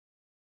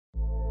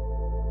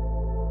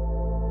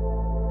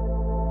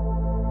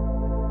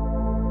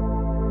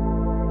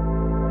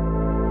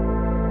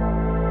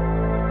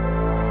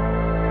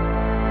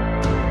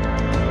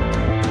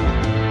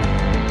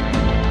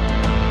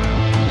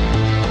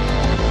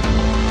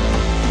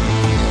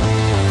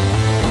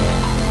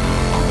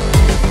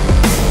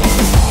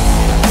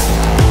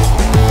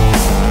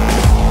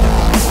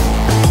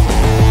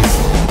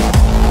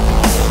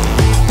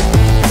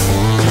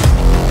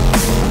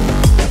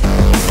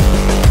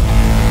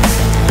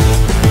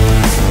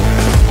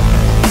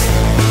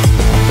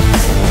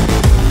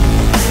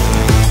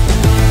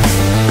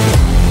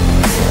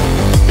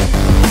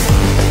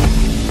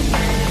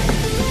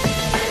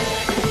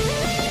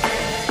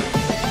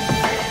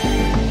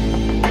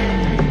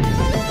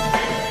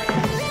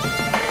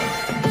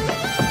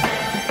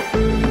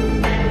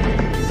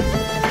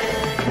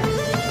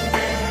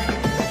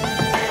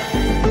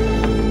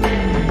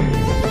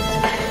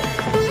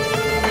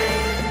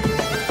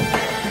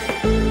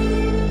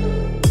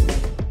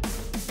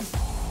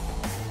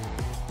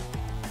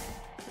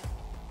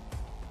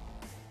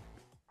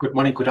Good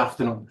morning, good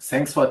afternoon.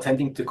 Thanks for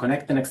attending the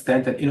Connect and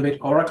Extend and Innovate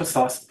Oracle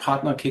SaaS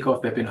Partner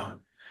KickOff webinar.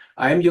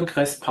 I am Jürgen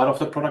Kress, part of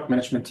the product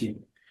management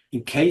team.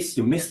 In case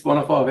you missed one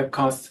of our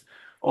webcasts,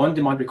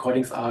 on-demand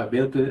recordings are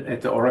available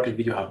at the Oracle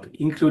Video Hub,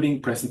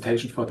 including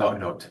presentation for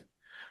download.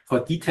 For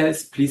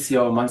details, please see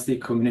our monthly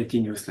community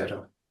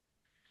newsletter.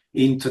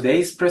 In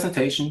today's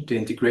presentation, the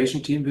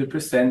integration team will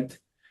present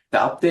the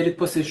updated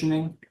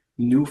positioning,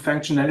 new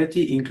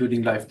functionality,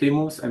 including live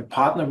demos and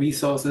partner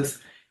resources,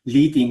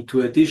 leading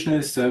to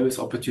additional service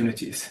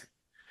opportunities.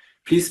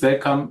 Please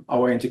welcome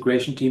our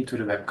integration team to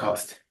the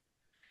webcast.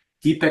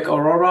 Deepak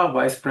Arora,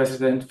 Vice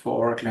President for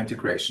Oracle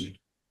Integration.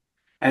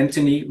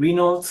 Anthony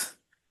Reynolds,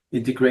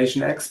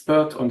 Integration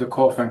Expert on the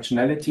core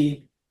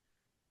functionality.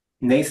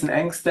 Nathan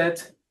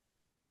Engstedt,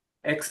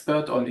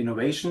 Expert on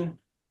Innovation.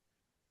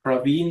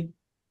 Praveen,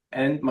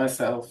 and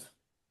myself.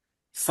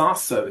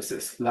 SaaS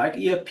services like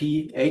ERP,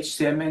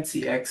 HCM, and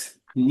CX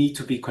need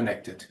to be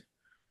connected.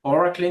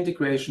 Oracle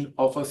integration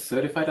offers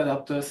certified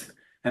adapters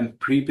and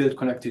pre-built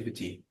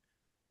connectivity.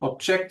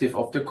 Objective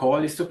of the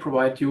call is to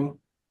provide you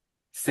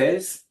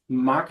sales,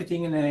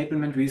 marketing, and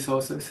enablement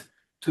resources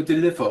to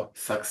deliver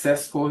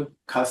successful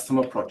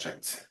customer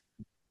projects.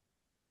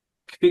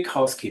 Quick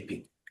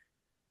housekeeping.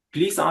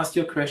 Please ask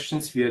your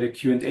questions via the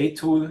Q&A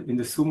tool in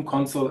the Zoom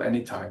console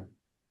anytime.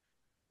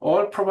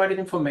 All provided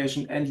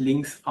information and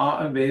links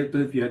are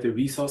available via the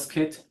resource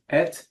kit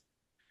at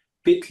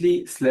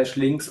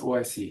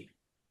bit.ly/links-OIC.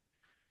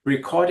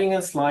 Recording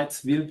and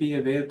slides will be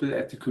available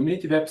at the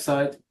community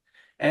website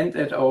and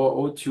at our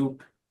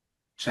YouTube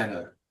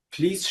channel.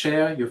 Please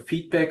share your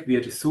feedback via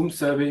the Zoom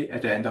survey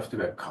at the end of the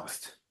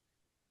webcast.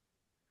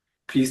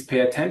 Please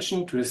pay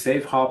attention to the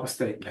Safe Harbor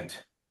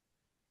statement.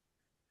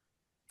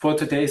 For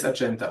today's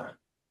agenda,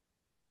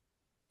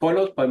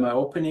 followed by my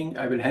opening,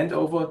 I will hand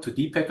over to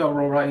Deepak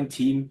Arora and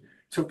team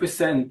to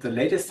present the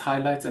latest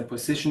highlights and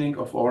positioning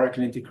of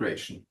Oracle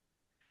integration,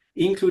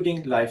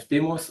 including live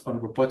demos on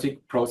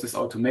robotic process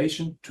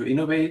automation to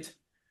innovate,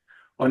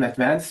 on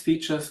advanced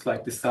features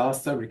like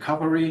disaster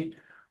recovery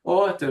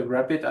or the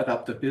Rapid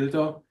Adapter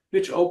Builder,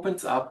 which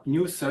opens up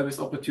new service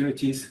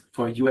opportunities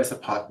for you as a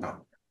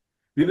partner.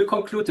 We will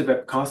conclude the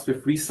webcast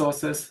with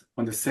resources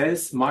on the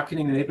sales,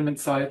 marketing, enablement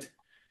side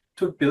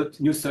to build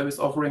new service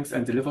offerings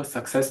and deliver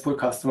successful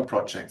customer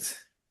projects,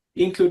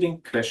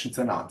 including questions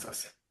and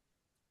answers.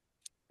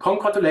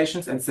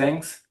 Congratulations and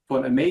thanks for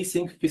an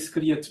amazing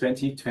fiscal year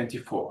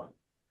 2024.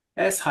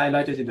 As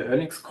highlighted in the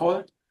earnings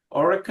call,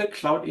 Oracle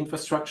Cloud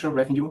Infrastructure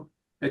revenue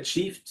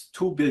achieved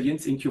 $2 billion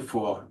in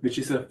Q4, which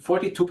is a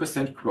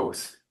 42%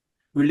 growth.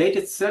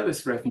 Related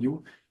service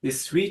revenue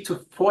is 3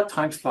 to 4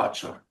 times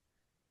larger.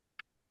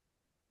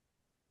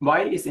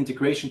 Why is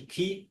integration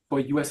key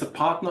for you as a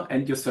partner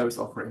and your service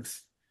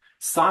offerings?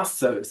 SaaS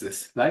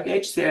services like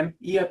HCM,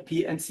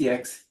 ERP, and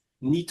CX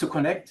need to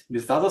connect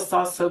with other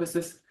SaaS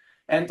services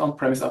and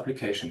on-premise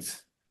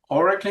applications.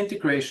 Oracle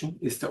integration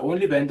is the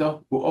only vendor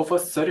who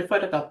offers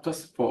certified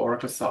adapters for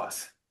Oracle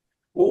SaaS.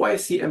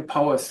 OIC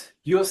empowers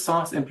your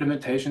SaaS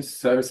implementation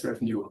service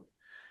revenue.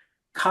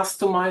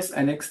 Customize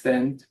and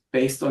extend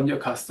based on your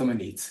customer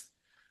needs.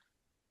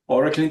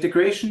 Oracle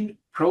integration,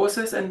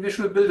 process, and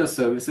visual builder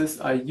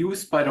services are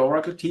used by the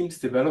Oracle teams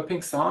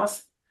developing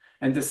SaaS,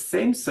 and the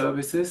same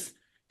services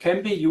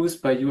can be used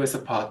by you as a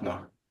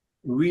partner.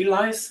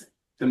 Realize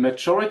the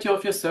majority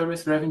of your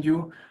service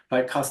revenue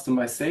by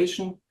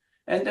customization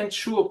and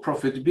ensure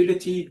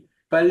profitability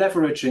by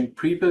leveraging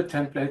pre-built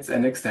templates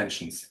and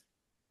extensions.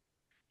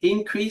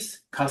 Increase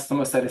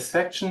customer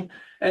satisfaction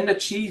and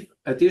achieve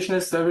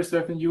additional service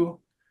revenue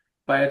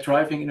by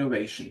driving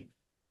innovation.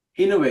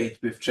 Innovate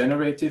with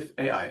generative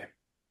AI.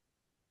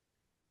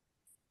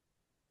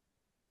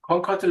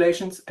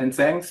 Congratulations and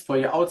thanks for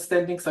your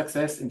outstanding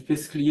success in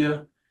fiscal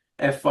year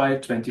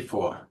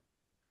FY24.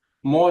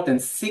 More than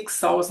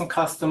 6,000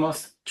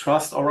 customers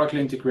trust Oracle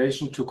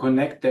integration to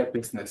connect their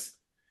business.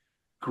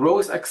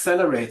 Growth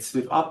accelerates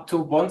with up to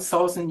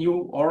 1,000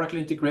 new Oracle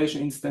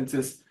integration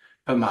instances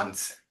per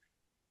month.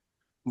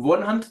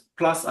 100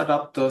 plus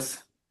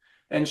adapters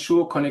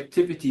ensure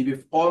connectivity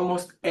with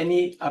almost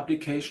any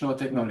application or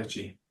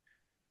technology.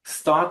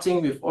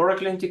 Starting with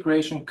Oracle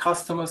integration,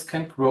 customers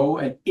can grow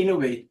and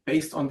innovate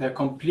based on their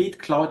complete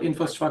cloud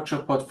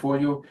infrastructure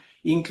portfolio,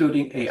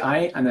 including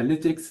AI,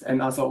 analytics,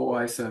 and other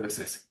OI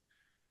services.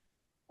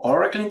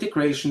 Oracle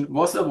integration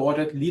was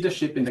awarded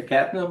leadership in the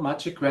Gartner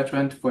Magic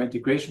Quadrant for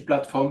integration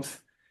platforms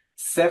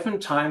 7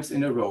 times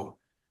in a row.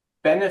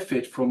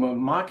 Benefit from a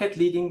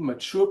market-leading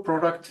mature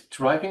product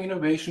driving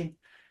innovation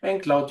and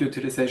cloud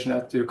utilization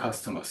at your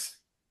customers.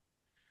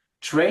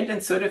 Trained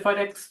and certified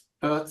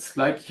experts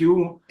like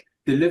you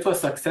deliver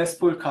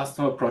successful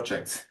customer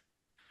projects.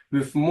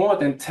 With more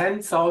than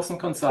 10,000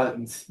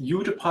 consultants,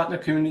 you, the partner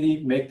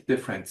community, make the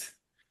difference.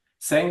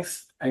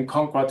 Thanks and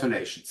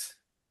congratulations.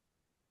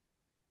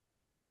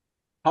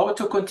 How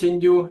to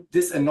continue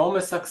this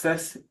enormous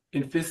success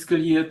in fiscal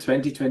year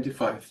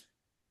 2025.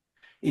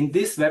 In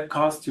this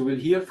webcast, you will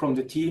hear from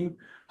the team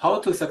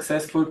how to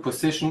successfully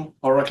position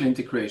Oracle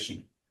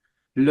integration,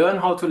 learn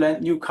how to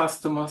land new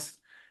customers,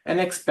 and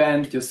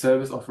expand your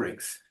service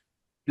offerings.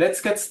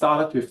 Let's get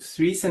started with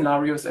 3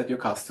 scenarios at your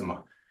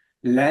customer.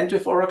 Land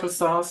with Oracle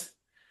SaaS,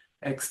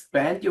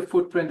 expand your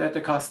footprint at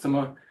the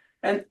customer,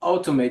 and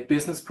automate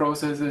business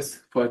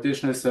processes for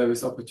additional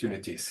service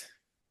opportunities.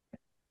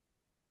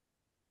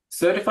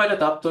 Certified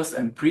adapters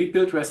and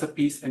pre-built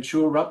recipes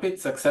ensure rapid,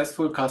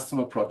 successful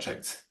customer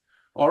projects.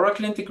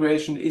 Oracle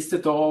integration is the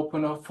door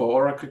opener for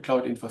Oracle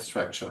Cloud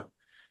Infrastructure.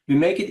 We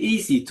make it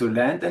easy to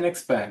land and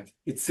expand.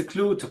 It's the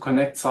glue to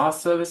connect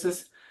SaaS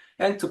services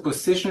and to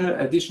position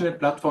additional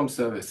platform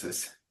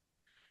services.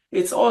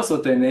 It's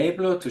also the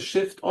enabler to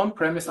shift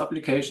on-premise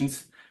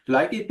applications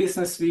like a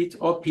Business Suite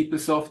or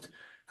PeopleSoft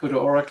to the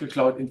Oracle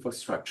Cloud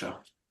Infrastructure.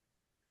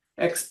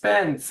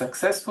 Expand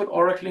successful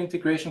Oracle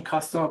integration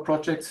customer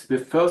projects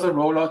with further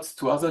rollouts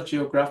to other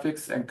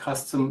geographics and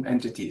custom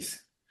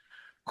entities.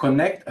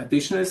 Connect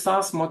additional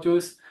SaaS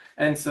modules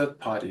and third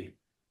party.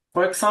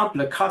 For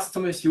example, a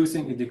customer is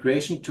using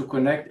integration to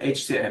connect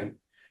HCM.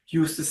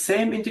 Use the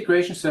same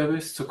integration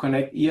service to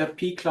connect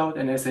ERP Cloud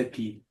and SAP.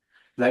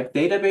 Like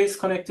database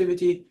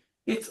connectivity,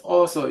 it's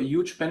also a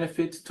huge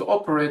benefit to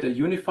operate a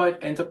unified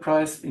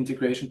enterprise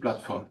integration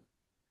platform.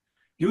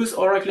 Use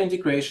Oracle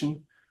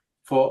integration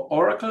for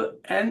Oracle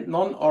and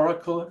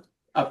non-Oracle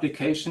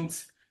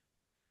applications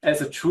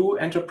as a true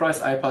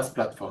enterprise iPaaS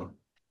platform.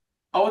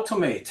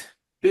 Automate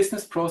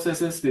business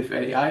processes with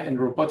AI and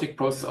robotic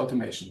process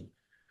automation.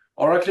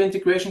 Oracle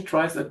integration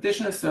drives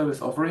additional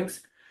service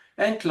offerings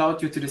and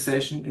cloud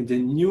utilization in the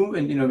new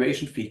and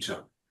innovation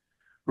feature.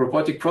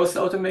 Robotic process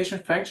automation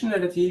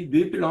functionality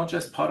will be launched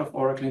as part of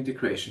Oracle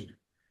integration.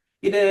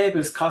 It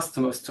enables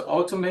customers to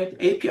automate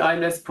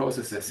API-less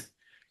processes,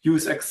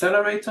 use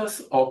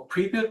accelerators or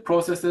pre-built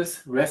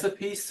processes,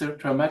 recipes to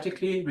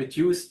dramatically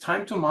reduce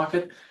time to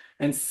market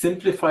and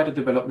simplify the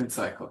development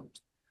cycle.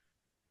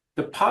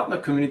 The partner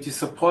community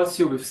supports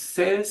you with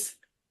sales,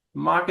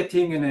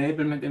 marketing, and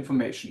enablement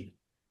information.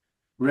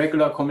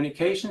 Regular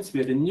communications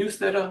via the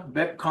newsletter,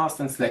 webcast,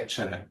 and Slack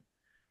channel.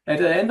 At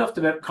the end of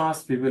the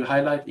webcast, we will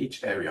highlight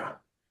each area.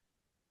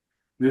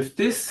 With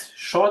this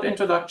short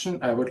introduction,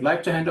 I would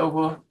like to hand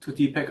over to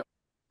Deepak.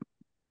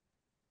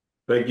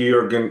 Thank you,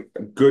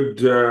 Jürgen.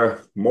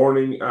 Good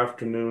morning,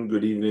 afternoon,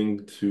 good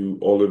evening to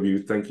all of you.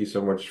 Thank you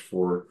so much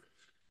for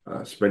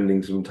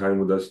spending some time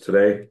with us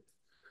today.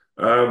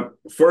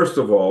 First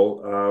of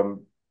all,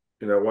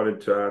 I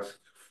wanted to ask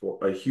for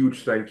a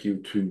huge thank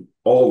you to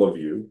all of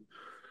you.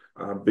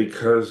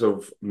 Because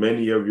of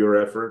many of your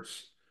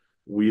efforts,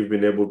 we've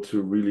been able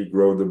to really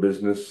grow the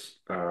business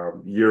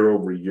year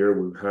over year.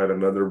 We've had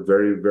another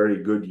very,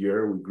 very good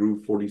year. We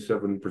grew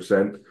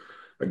 47%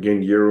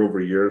 again year over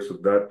year. So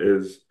that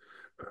is,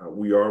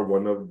 we are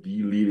one of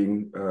the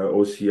leading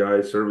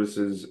OCI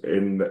services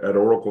at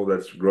Oracle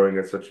that's growing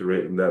at such a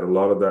rate, and that a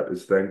lot of that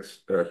is thanks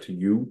to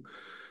you.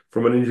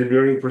 From an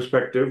engineering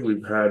perspective,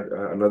 we've had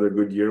another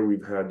good year.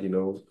 We've had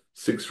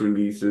 6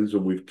 releases,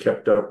 and we've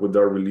kept up with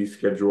our release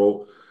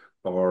schedule.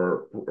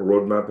 Our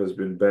roadmap has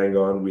been bang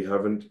on. We've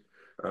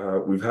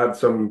had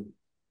some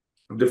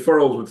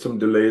deferrals with some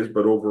delays,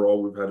 but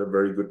overall, we've had a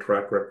very good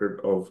track record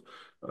of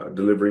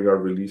delivering our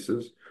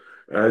releases.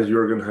 As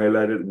Jürgen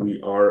highlighted,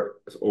 we are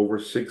over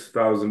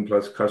 6,000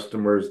 plus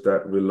customers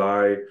that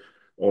rely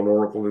on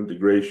Oracle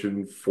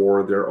integration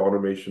for their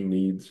automation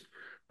needs.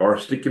 Our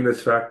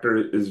stickiness factor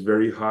is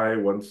very high.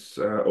 Once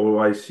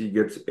OIC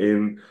gets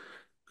in,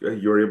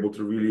 you're able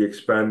to really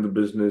expand the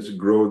business,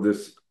 grow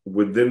this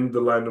within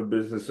the line of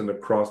business and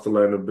across the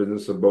line of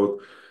business. So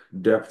both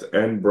depth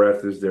and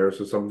breadth is there.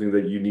 So something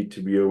that you need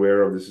to be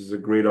aware of. This is a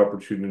great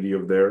opportunity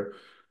of there.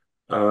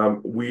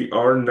 We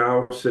are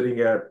now sitting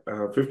at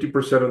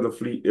 50% of the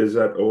fleet is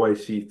at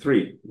OIC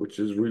 3, which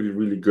is really,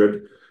 really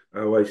good.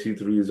 OIC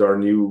 3 is our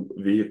new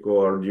vehicle,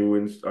 our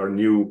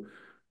new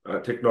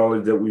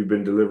technology that we've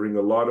been delivering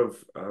a lot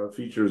of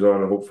features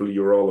on, and hopefully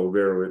you're all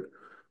aware of it.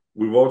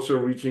 We've also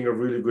reaching a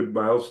really good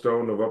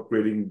milestone of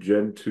upgrading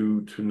Gen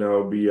 2 to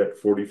now be at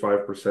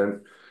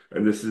 45%.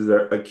 And this is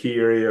a key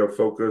area of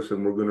focus,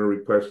 and we're going to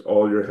request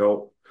all your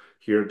help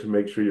here to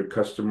make sure your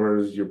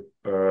customers,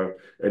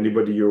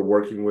 anybody you're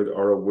working with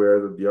are aware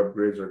that the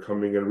upgrades are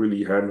coming, and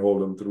really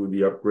handhold them through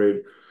the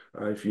upgrade.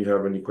 If you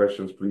have any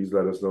questions, please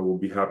let us know. We'll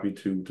be happy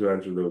to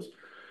answer those.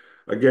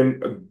 Again,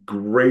 a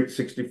great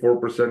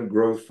 64%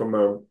 growth from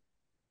a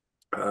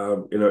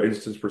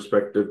instance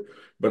perspective.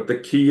 But the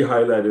key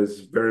highlight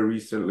is very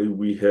recently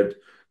we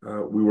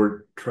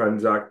were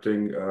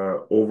transacting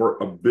over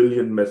 1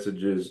 billion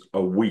messages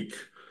a week.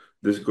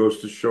 This goes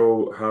to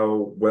show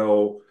how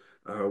well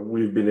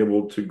we've been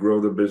able to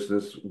grow the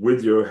business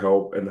with your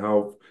help, and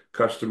how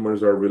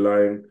customers are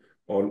relying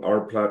on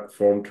our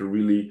platform to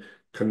really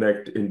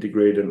connect,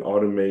 integrate, and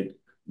automate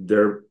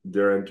their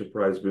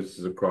enterprise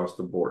business across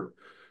the board.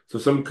 So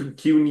some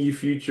key new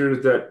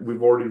features that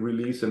we've already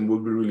released and will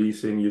be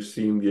releasing, you've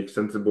seen the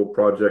extensible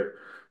project,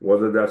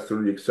 whether that's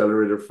through the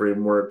accelerator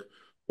framework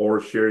or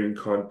sharing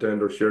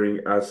content or sharing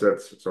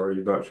assets. Sorry,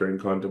 not sharing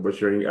content, but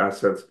sharing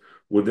assets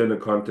within the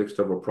context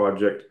of a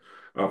project.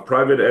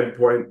 Private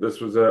endpoint, this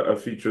was a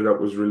feature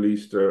that was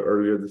released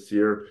earlier this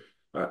year.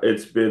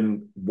 It's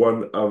been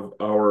one of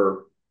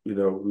our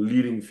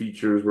leading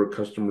features where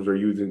customers are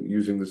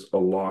using this a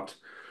lot.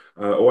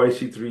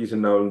 OIC3 is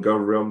now in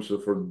Gov realm, so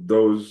for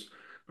those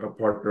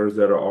partners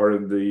that are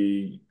in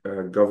the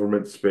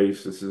government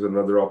space, this is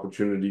another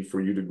opportunity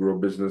for you to grow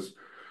business.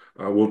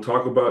 We'll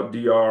talk about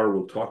DR,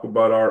 we'll talk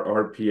about our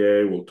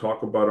RPA, we'll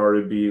talk about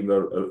RAB in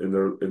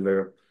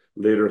the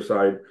later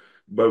side.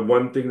 But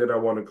one thing that I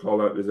want to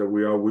call out is that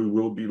we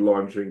will be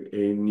launching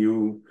a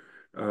new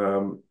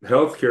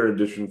healthcare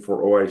edition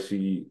for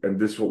OIC, and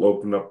this will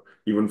open up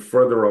even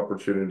further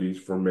opportunities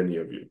for many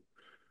of you.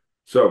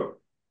 So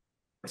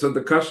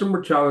the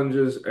customer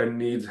challenges and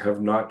needs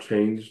have not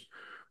changed,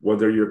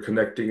 whether you're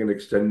connecting and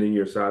extending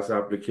your SaaS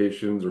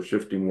applications or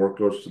shifting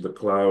workloads to the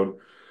cloud.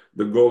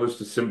 The goal is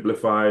to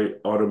simplify,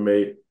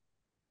 automate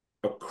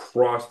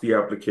across the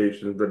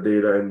applications, the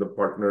data, and the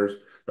partners.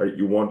 Right?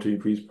 You want to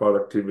increase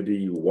productivity,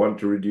 you want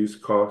to reduce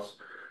costs,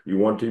 you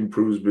want to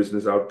improve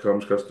business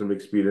outcomes, customer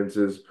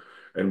experiences,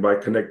 and by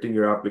connecting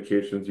your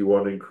applications, you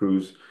want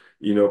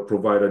to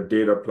provide a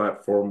data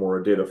platform or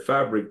a data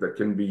fabric that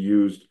can be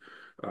used,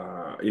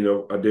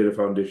 a data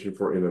foundation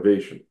for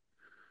innovation.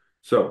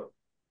 So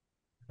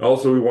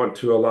also, we want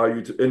to allow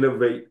you to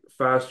innovate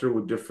faster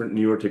with different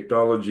newer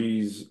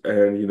technologies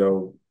and,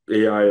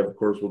 AI, of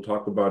course, we'll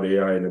talk about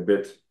AI in a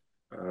bit.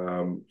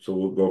 So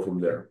we'll go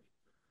from there.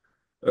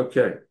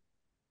 Okay.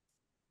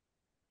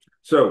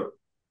 So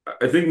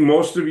I think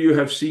most of you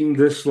have seen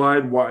this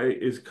slide. Why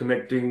is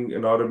connecting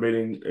and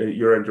automating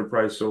your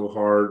enterprise so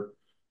hard?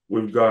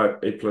 We've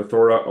got a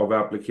plethora of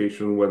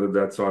applications, whether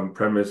that's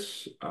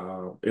on-premise,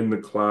 in the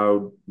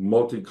cloud,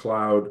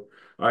 multi-cloud,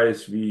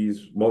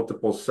 ISVs,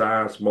 multiple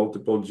SaaS,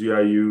 multiple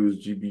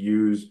GIUs,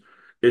 GBUs.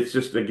 It's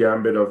just a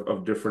gambit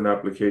of different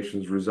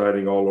applications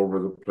residing all over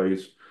the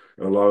place.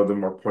 And a lot of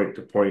them are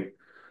point-to-point.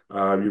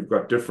 You've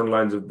got different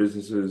lines of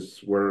businesses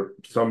where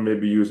some may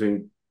be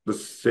using the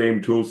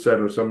same tool set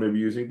or some may be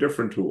using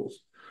different tools.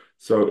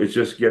 So it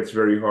just gets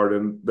very hard.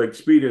 And the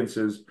experience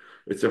is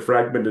it's a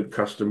fragmented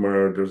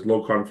customer. There's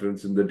low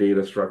confidence in the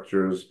data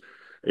structures.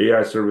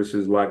 AI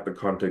services lack the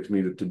context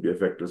needed to be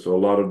effective. So a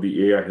lot of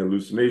the AI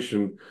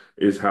hallucination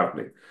is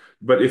happening.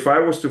 But if I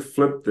was to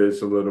flip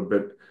this a little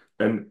bit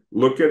and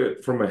look at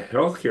it from a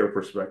healthcare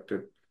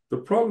perspective, the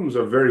problems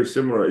are very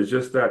similar. It's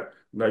just that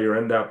now your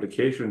end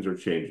applications are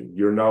changing.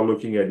 You're now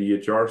looking at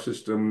EHR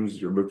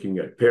systems. You're looking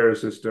at payer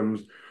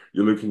systems.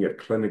 You're looking at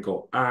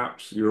clinical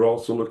apps. You're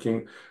also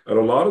looking at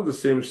a lot of the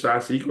same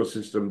SaaS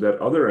ecosystem that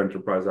other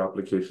enterprise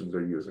applications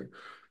are using.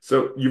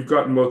 So you've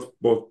got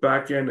both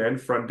back-end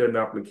and front-end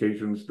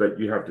applications that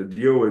you have to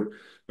deal with.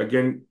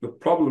 Again, the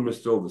problem is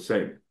still the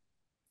same.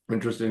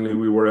 Interestingly,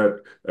 we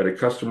were at a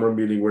customer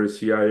meeting where a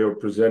CIO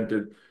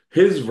presented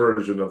his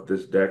version of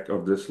this deck,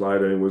 of this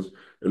slide, and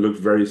it looked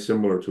very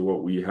similar to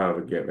what we have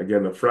again.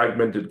 Again, a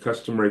fragmented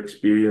customer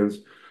experience,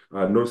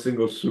 no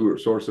single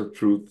source of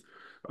truth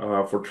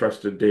for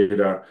trusted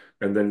data,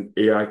 and then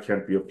AI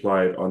can't be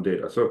applied on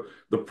data. So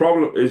the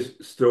problem is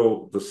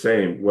still the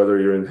same, whether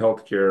you're in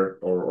healthcare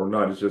or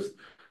not.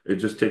 It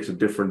just takes a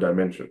different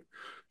dimension.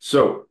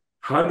 So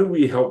how do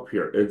we help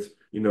here? It's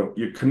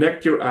you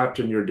connect your app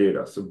and your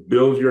data. So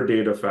build your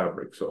data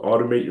fabric. So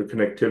automate your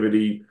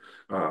connectivity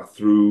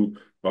through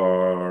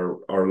our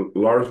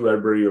large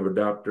library of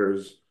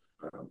adapters,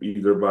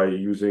 either by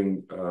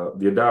using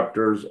the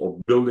adapters or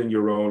building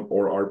your own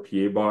or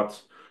RPA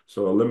bots.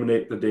 So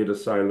eliminate the data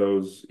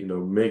silos,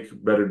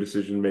 make better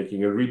decision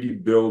making, and really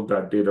build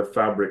that data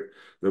fabric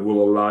that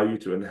will allow you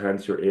to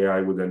enhance your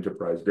AI with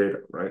enterprise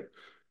data, right?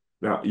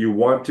 Now, you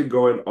want to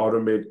go and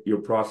automate your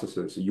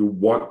processes. You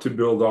want to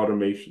build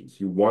automations.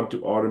 You want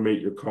to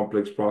automate your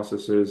complex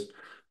processes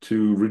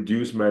to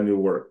reduce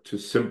manual work, to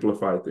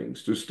simplify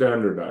things, to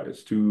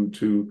standardize,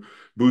 to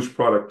boost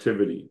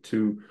productivity,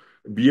 to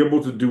be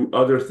able to do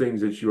other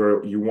things that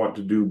you want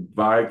to do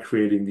by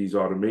creating these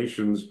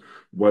automations,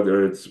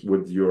 whether it's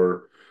with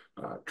your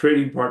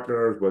trading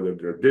partners, whether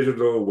they're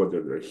digital,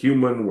 whether they're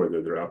human,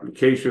 whether they're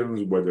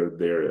applications, whether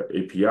they're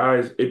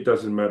APIs, it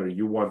doesn't matter.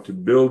 You want to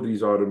build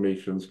these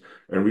automations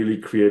and really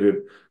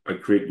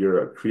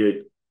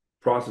create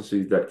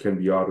processes that can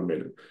be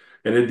automated.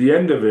 And at the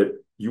end of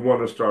it, you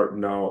want to start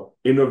now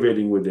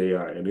innovating with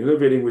AI. And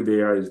innovating with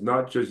AI is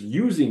not just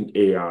using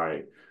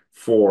AI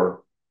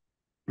for,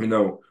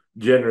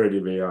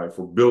 generative AI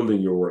for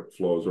building your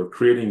workflows or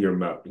creating your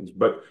mappings,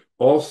 but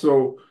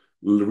also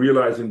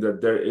realizing that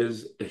there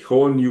is a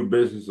whole new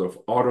business of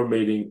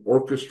automating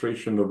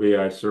orchestration of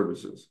AI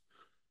services,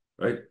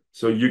 right?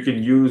 So you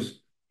can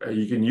use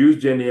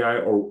Gen AI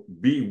or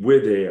be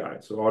with AI.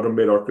 So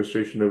automate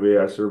orchestration of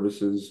AI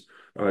services,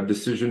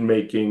 decision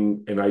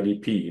making, and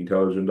IDP,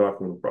 intelligent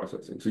document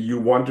processing. So you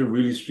want to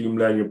really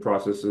streamline your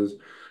processes.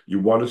 You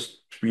want to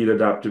speed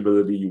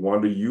adaptability. You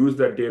want to use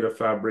that data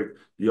fabric,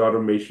 the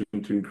automation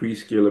to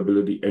increase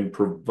scalability and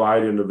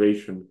provide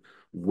innovation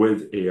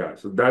with AI.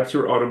 So that's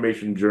your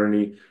automation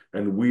journey,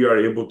 and we are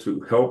able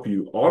to help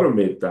you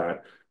automate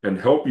that and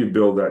help you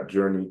build that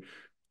journey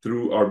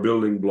through our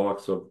building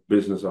blocks of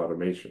business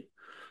automation.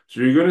 So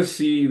you're going to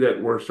see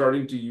that we're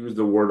starting to use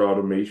the word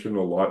automation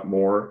a lot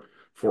more.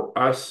 For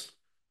us,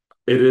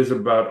 it is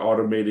about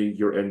automating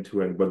your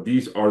end-to-end, but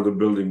these are the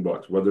building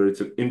blocks, whether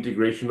it's an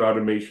integration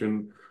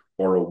automation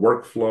or a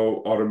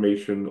workflow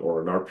automation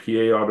or an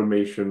RPA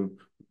automation.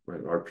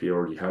 Right, RPA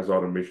already has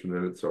automation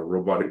in it, so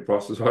robotic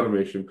process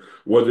automation,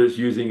 whether it's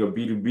using a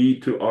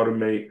B2B to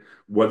automate,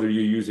 whether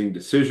you're using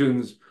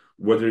decisions,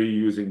 whether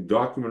you're using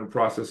document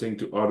processing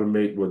to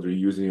automate, whether you're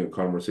using a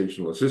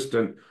conversational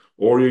assistant,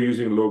 or you're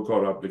using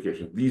low-code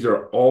applications. These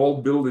are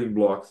all building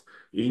blocks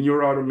in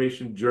your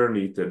automation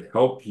journey that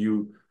help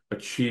you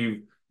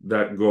achieve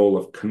that goal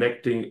of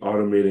connecting,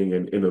 automating,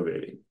 and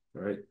innovating,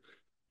 right?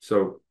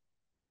 So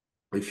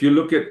if you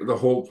look at the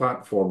whole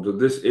platform, so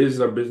this is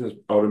a business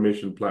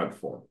automation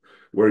platform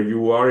where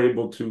you are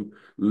able to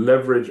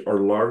leverage our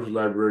large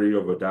library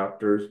of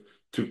adapters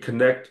to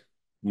connect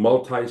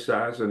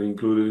multi-SaaS, and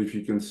included, if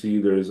you can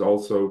see, there is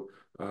also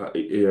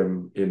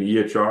in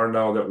EHR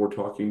now that we're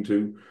talking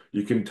to.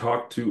 You can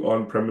talk to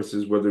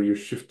on-premises, whether you're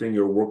shifting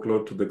your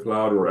workload to the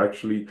cloud or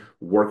actually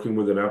working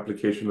with an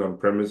application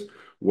on-premise,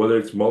 whether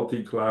it's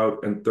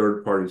multi-cloud and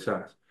third-party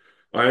SaaS.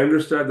 I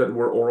understand that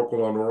we're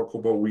Oracle on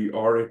Oracle, but we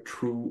are a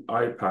true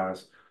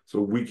iPaaS,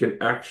 so we can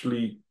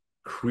actually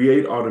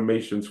create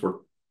automations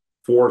for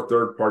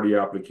third-party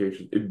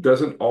applications. It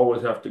doesn't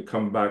always have to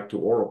come back to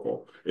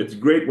Oracle. It's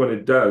great when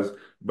it does,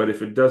 but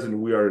if it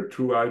doesn't, we are a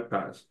true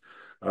iPaaS.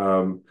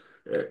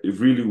 It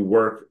really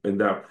works in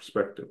that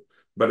perspective.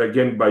 But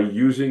again, by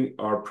using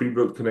our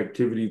pre-built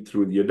connectivity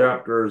through the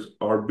adapters,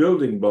 our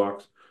building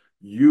blocks,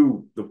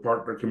 you, the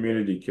partner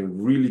community,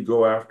 can really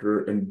go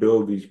after and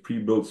build these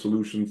pre-built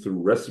solutions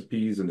through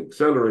recipes and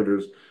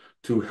accelerators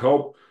to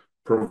help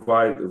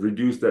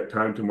reduce that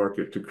time to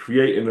market, to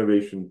create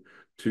innovation,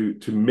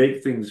 to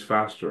make things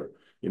faster.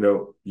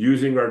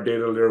 Using our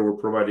data layer, we're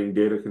providing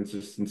data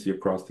consistency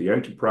across the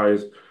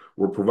enterprise.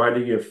 We're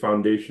providing a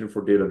foundation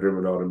for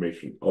data-driven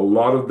automation. A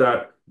lot of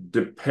that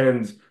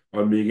depends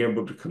on being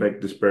able to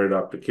connect disparate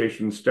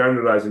applications,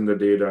 standardizing the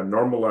data,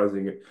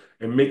 normalizing it,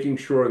 and making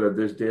sure that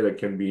this data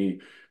can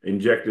be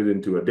injected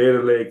into a data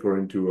lake or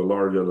into a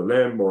large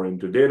LLM or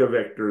into data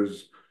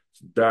vectors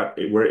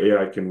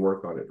where AI can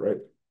work on it, right?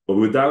 But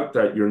without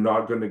that, you're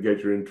not going to get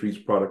your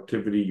increased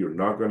productivity, you're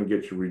not going to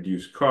get your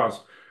reduced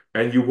costs,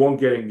 and you won't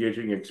get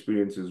engaging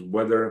experiences,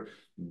 whether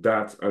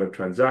that's on a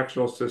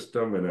transactional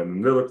system, an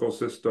analytical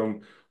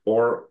system,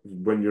 or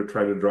when you're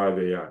trying to drive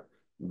AI.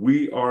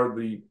 We are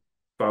the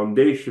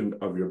foundation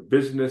of your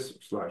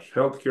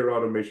business/healthcare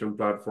automation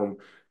platform,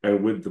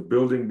 and with the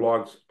building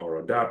blocks,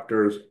 our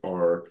adapters,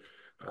 our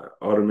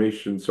our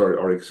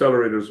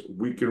accelerators,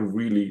 we can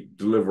really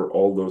deliver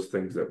all those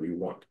things that we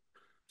want.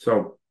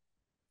 So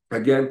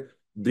again,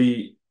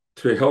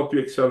 to help you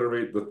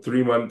accelerate, the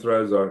 3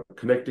 mantras are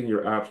connecting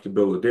your apps to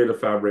build a data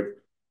fabric,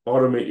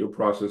 automate your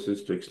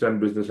processes to extend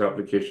business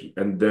application,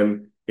 and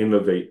then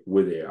innovate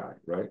with AI,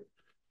 right?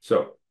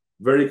 So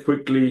very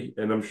quickly,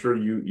 and I'm sure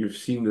you've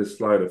seen this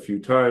slide a few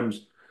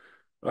times,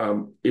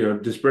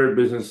 disparate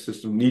business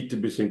systems need to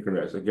be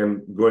synchronized.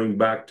 Again, going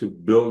back to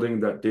building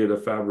that data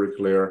fabric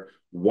layer,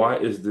 why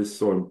is this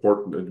so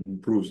important? It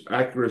improves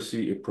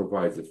accuracy, it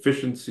provides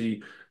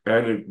efficiency,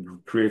 and it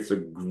creates a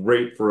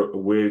great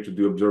way to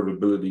do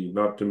observability,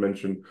 not to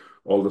mention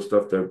all the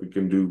stuff that we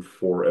can do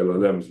for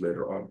LLMs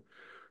later on.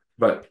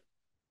 But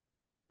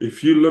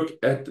if you look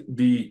at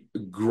the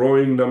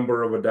growing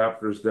number of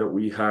adapters that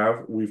we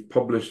have, we've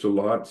published a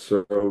lot.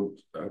 So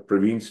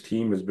Praveen's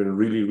team has been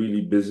really,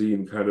 really busy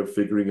in kind of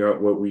figuring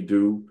out what we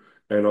do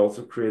and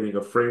also creating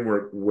a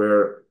framework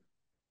where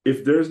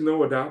if there's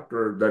no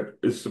adapter that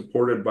is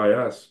supported by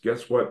us,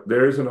 guess what?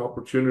 There is an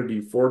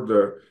opportunity for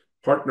the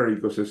partner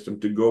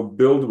ecosystem to go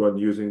build one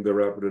using the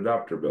Rapid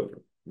Adapter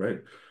Builder, right?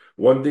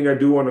 One thing I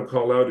do want to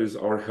call out is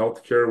our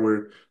healthcare,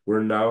 where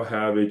we now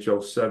have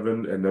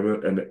HL7 and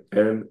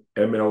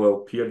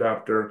MLLP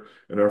adapter,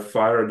 and our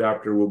FHIR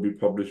adapter will be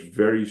published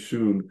very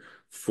soon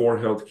for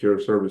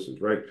healthcare services,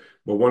 right?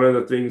 But one of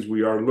the things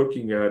we are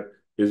looking at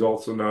is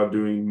also now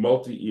doing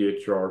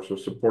multi-EHR, so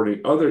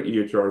supporting other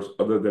EHRs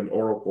other than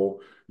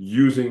Oracle,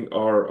 using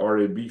our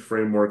RAB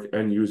framework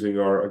and using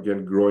our,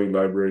 again, growing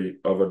library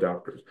of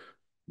adapters.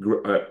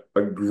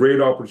 A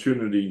great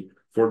opportunity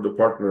for the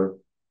partner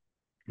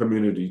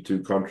community to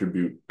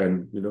contribute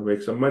and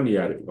make some money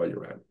at it while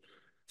you're at it.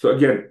 So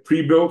again,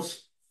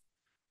 pre-builts,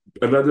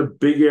 another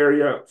big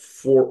area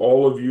for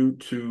all of you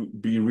to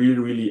be really,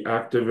 really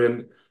active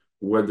in,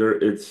 whether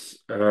it's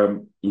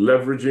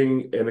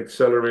leveraging an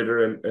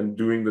accelerator and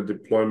doing the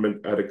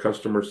deployment at a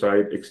customer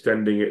site,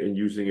 extending it and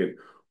using it,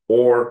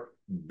 or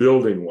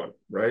building one,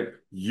 right?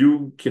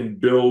 You can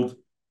build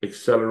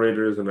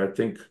accelerators, and I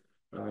think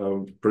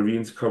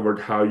Praveen's covered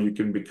how you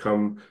can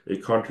become a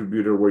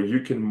contributor where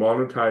you can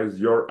monetize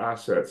your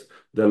assets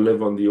that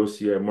live on the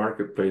OCI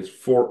marketplace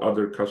for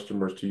other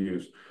customers to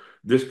use.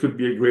 This could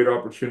be a great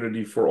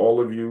opportunity for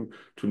all of you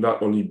to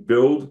not only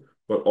build,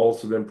 but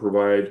also then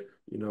provide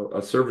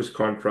a service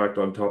contract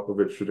on top of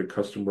it should a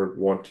customer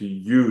want to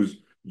use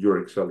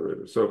your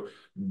accelerator. So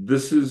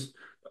this is,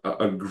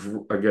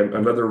 again,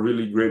 another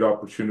really great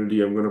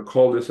opportunity. I'm going to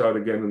call this out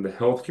again in the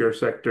healthcare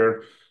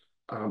sector.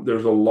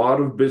 There's a lot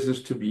of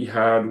business to be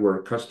had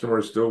where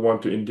customers still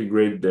want to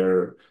integrate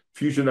their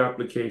Fusion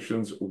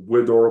applications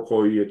with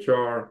Oracle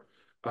EHR.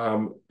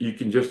 You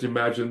can just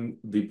imagine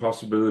the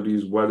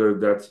possibilities, whether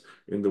that's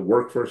in the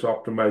workforce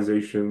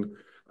optimization,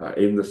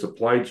 in the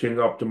supply chain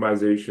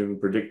optimization,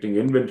 predicting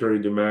inventory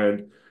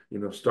demand,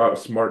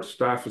 smart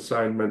staff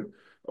assignment,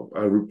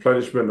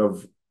 replenishment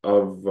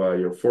of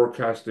your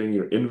forecasting,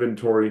 your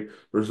inventory.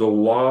 There's a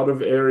lot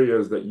of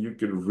areas that you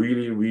could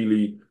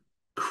really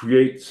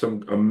create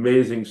some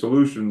amazing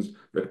solutions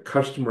that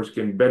customers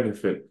can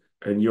benefit,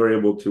 and you're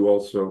able to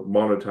also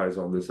monetize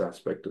on this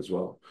aspect as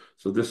well.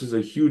 So this is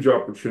a huge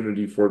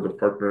opportunity for the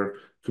partner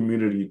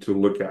community to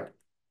look at.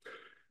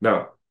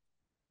 Now,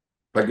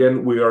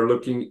 again, we are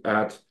looking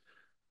at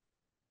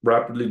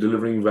rapidly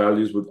delivering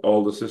values with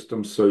all the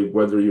systems. So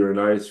whether you're an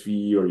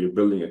ISV or you're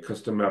building a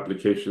custom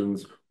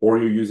applications or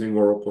you're using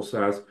Oracle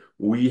SaaS,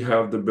 we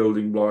have the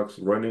building blocks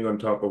running on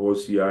top of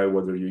OCI,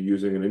 whether you're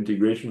using an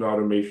integration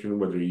automation,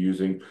 whether you're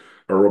using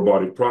a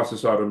robotic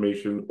process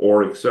automation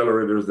or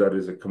accelerators, that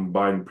is a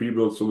combined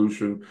pre-built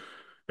solution,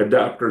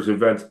 adapters,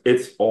 events,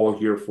 it's all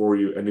here for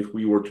you. And if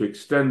we were to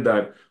extend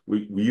that,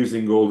 we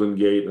using Golden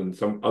Gate and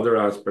some other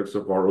aspects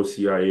of our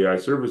OCI AI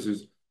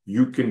services,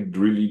 you can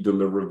really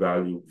deliver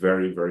value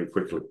very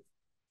quickly,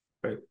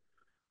 right?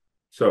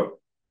 So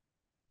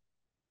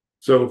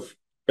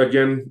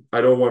again,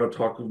 I don't want to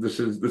talk,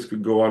 this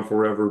could go on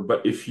forever,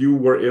 but if you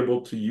were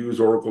able to use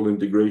Oracle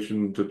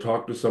integration to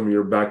talk to some of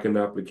your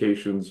backend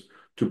applications,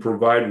 to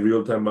provide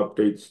real-time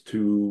updates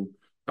to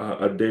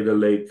a data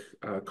lake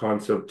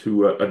concept,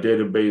 to a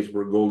database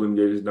where Golden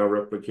Gate is now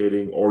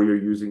replicating, or you're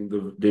using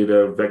the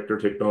data vector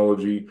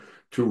technology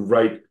to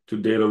write to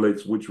data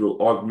lakes, which will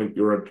augment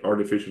your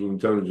artificial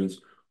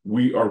intelligence.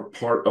 We are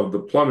part of the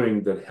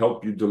plumbing that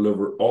help you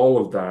deliver all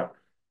of that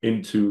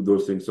into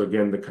those things. So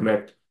again, the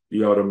connect, the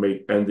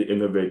automate, and the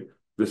innovate.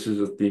 This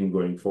is a theme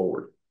going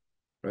forward,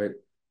 right?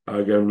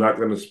 Again, I'm not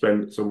going to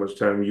spend so much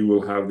time. You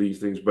will have these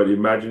things, but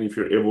imagine if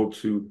you're able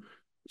to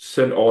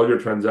send all your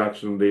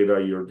transactional data,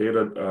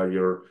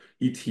 your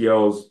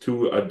ETLs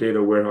to a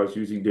data warehouse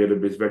using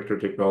database vector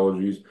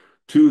technologies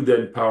to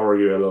then power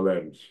your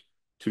LLMs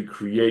to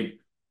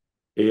create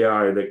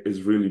AI that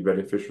is really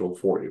beneficial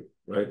for you,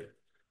 right?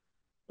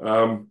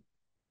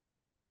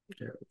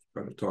 Yeah,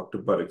 kind of talked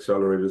about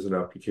accelerators and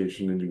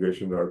application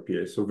integration and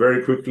RPA. So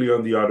very quickly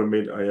on the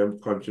automate, I am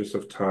conscious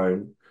of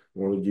time. I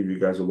want to give you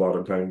guys a lot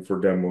of time for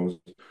demos.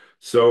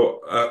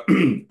 So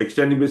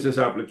extending business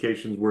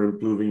applications, we're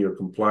improving your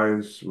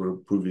compliance, we're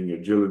improving your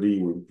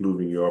agility, we're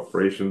improving your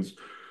operations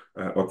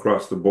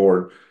across the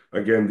board.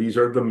 Again, these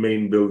are the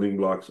main building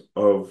blocks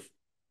of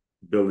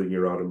building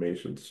your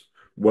automations,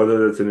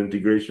 whether it's an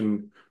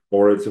integration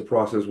or it's a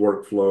process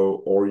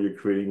workflow, or you're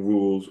creating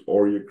rules,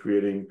 or you're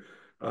creating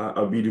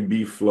a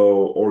B2B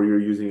flow, or you're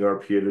using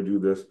RPA to do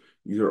this.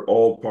 These are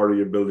all part of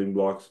your building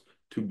blocks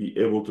to be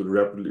able to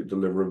rapidly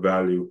deliver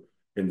value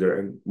in there.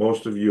 And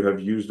most of you have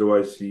used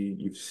OIC.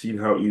 You've seen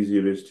how easy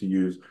it is to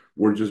use.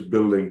 We're just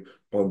building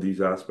on these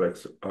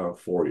aspects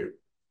for you.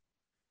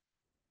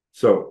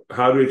 So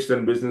how to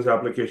extend business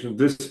applications.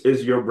 This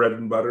is your bread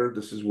and butter.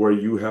 This is where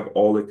you have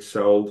all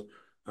excelled.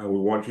 We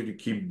want you to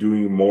keep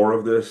doing more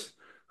of this,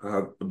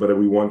 but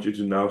we want you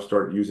to now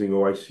start using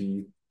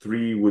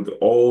OIC3 with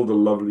all the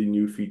lovely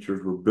new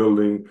features we're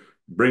building.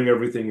 Bring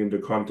everything into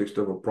context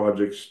of a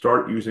project.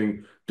 Start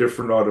using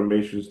different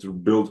automations to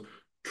build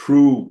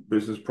true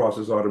business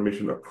process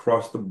automation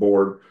across the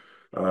board.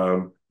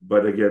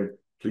 But again,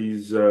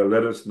 please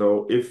let us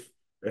know if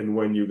and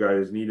when you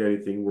guys need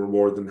anything. We're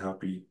more than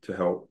happy to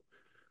help.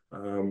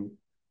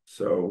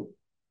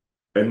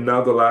 And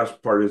now the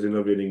last part is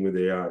innovating with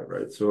AI,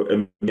 right? So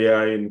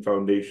AI and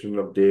foundation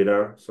of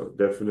data. So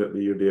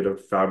definitely your data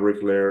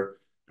fabric layer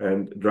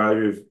and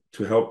drive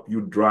to help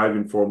you drive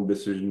informed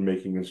decision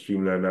making and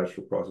streamline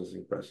natural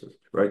processing process,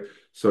 right?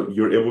 So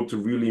you're able to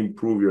really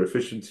improve your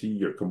efficiency,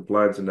 your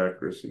compliance, and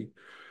accuracy.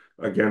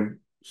 Again,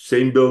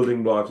 same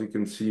building blocks. You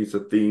can see it's a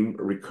theme,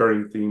 a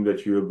recurring theme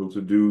that you're able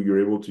to do.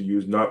 You're able to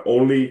use not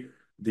only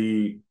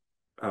the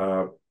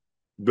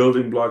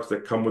building blocks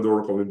that come with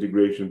Oracle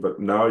integration, but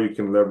now you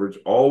can leverage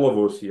all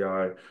of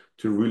OCI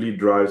to really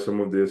drive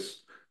some of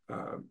this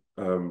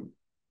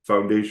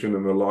foundation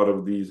in a lot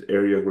of these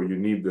areas where you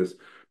need this.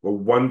 But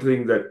one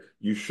thing that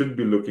you should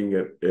be looking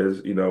at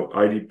is,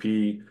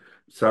 IDP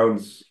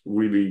sounds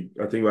really,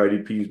 I think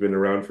IDP has been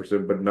around for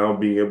some, but now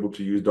being able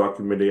to use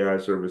document AI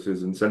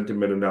services and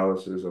sentiment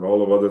analysis and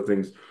all of other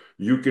things,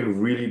 you can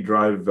really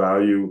drive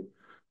value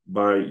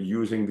by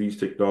using these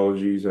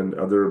technologies and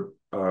other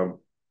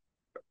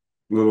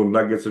little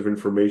nuggets of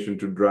information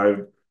to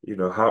drive,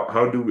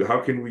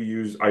 how can we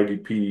use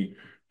IDP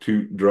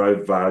to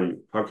drive value?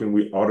 How can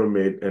we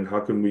automate, and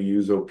how can we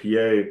use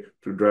OPA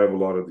to drive a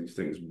lot of these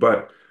things?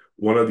 But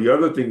one of the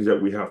other things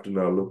that we have to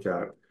now look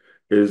at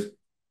is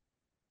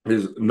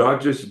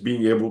not just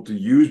being able to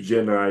use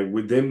GenAI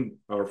within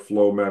our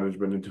flow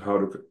management into how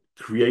to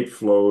create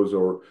flows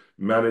or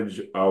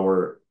manage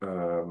our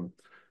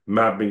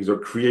mappings or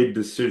create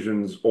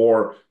decisions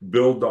or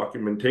build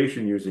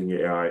documentation using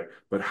AI,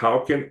 but how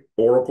can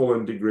Oracle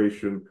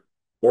integration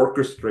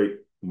orchestrate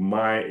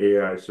my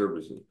AI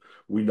services?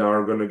 We now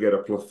are going to get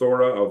a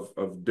plethora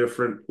of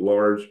different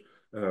large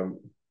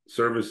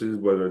services,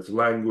 whether it's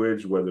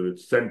language, whether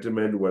it's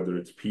sentiment, whether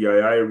it's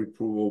PII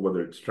approval,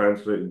 whether it's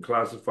translate and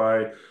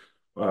classify,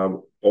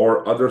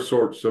 or other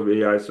sorts of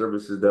AI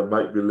services that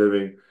might be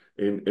living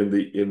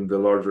in the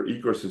larger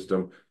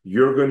ecosystem.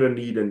 You're going to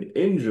need an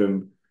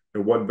engine,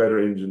 and what better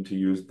engine to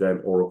use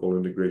than Oracle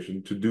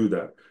integration to do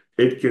that?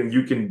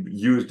 You can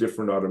use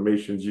different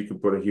automations. You can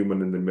put a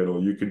human in the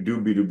middle. You could do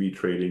B2B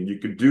trading. You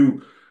could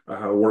do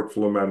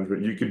workflow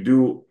management. You could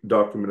do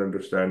document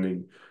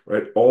understanding,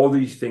 right? All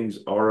these things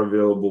are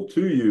available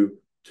to you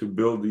to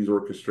build these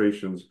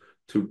orchestrations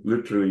to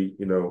literally,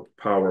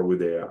 power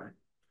with AI.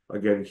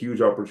 Again,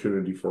 huge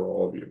opportunity for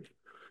all of you.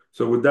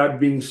 So with that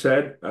being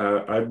said,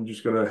 I'm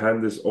just going to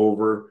hand this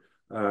over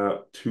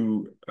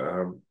to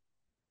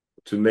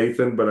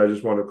Nathan, but I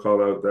just want to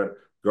call out that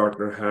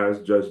Gartner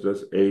has judged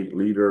us a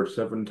leader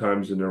 7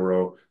 times in a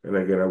row. And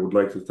again, I would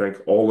like to thank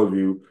all of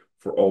you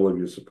for all of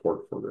your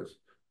support for this.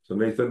 So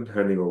Nathan,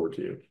 handing over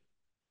to you.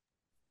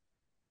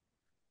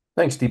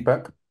 Thanks,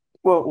 Deepak.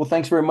 Well,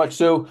 thanks very much.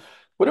 So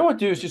what I want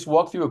to do is just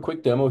walk through a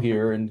quick demo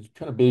here and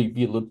kind of be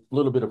a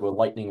little bit of a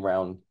lightning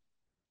round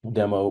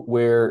demo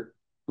where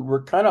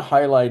we're kind of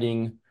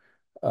highlighting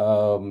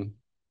um,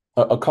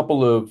 a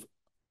couple of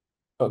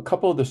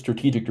the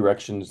strategic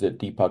directions that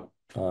Deepak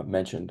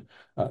mentioned.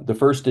 The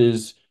first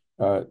is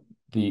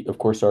of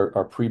course,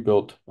 our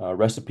pre-built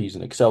recipes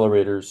and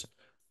accelerators.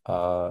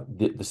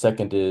 The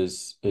second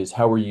is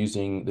how we're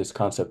using this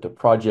concept of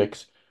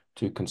projects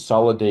to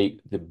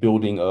consolidate the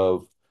building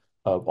of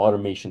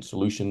automation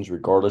solutions,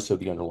 regardless of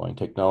the underlying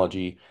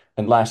technology.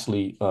 And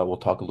lastly, we'll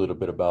talk a little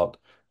bit about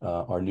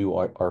our new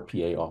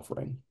RPA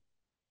offering.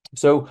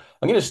 So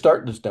I'm going to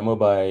start this demo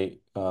by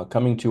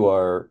coming to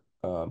our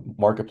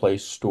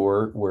marketplace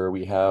store where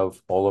we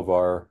have all of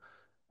our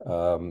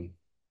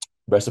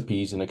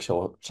recipes and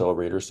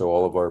accelerators, so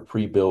all of our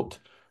pre-built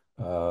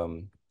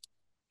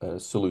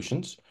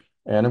solutions.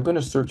 And I'm going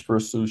to search for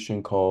a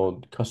solution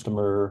called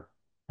customer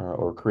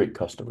or create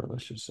customer,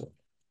 let's just say.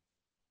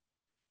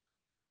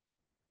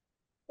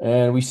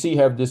 And we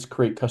have this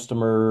create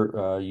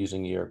customer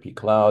using ERP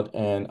Cloud,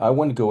 and I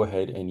want to go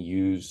ahead and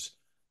use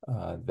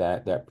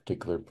that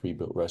particular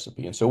pre-built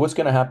recipe. And so what's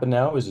going to happen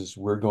now is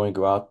we're going to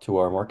go out to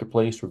our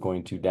marketplace. We're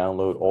going to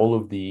download all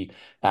of the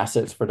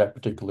assets for that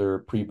particular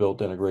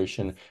pre-built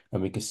integration,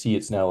 and we can see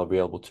it's now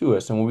available to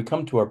us. And when we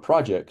come to our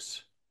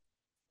projects,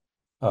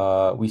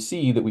 we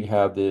see that we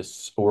have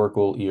this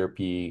Oracle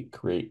ERP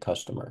create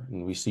customer,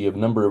 and we see a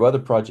number of other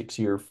projects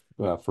here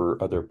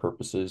for other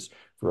purposes,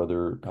 for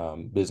other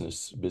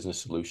business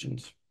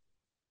solutions.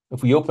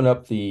 If we open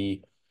up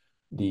the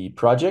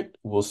project,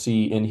 we'll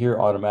see in here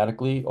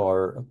automatically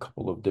are a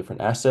couple of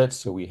different assets.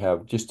 So we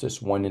have just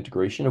this one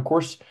integration. Of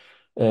course,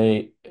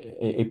 a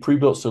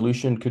pre-built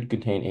solution could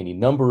contain any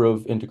number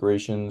of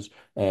integrations,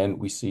 and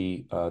we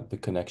see the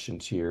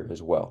connections here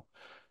as well.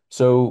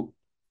 So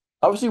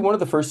obviously, one of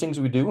the first things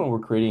we do when we're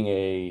creating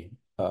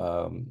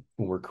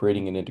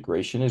an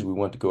integration is we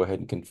want to go ahead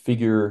and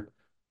configure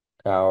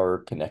our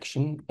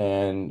connection.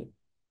 And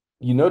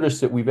you notice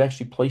that we've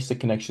actually placed the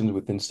connections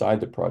inside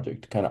the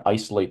project to kind of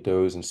isolate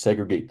those and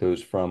segregate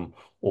those from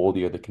all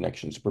the other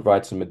connections,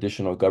 provide some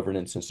additional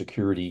governance and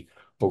security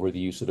over the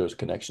use of those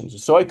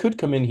connections. So I could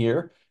come in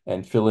here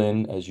and fill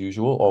in, as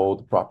usual, all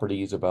the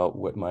properties about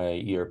what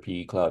my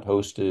ERP cloud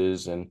host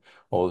is and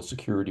all the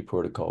security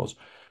protocols.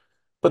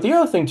 But the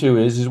other thing too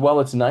is while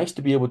it's nice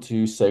to be able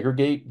to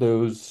segregate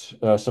those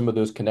some of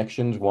those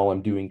connections while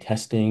I'm doing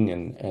testing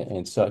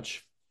and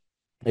such,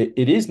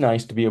 it is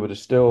nice to be able to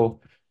still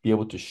be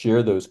able to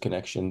share those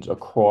connections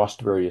across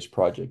various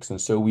projects.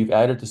 And so we've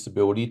added this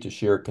ability to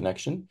share a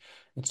connection.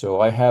 And so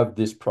I have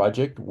this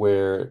project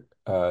where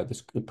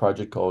this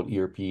project called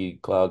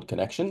ERP Cloud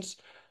Connections,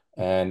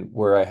 and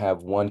where I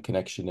have one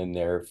connection in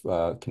there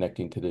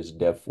connecting to this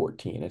Dev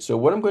 14. And so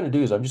what I'm going to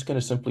do is I'm just going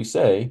to simply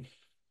say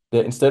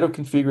that instead of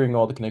configuring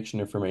all the connection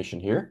information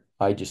here,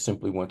 I just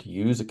simply want to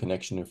use the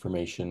connection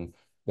information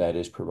that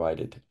is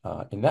provided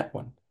in that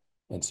one.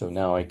 And so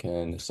now I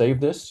can save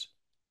this,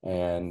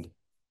 and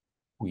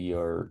we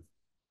are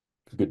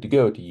good to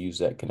go to use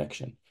that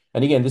connection.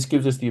 And again, this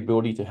gives us the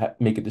ability to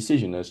make a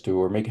decision as to,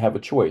 or have a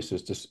choice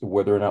as to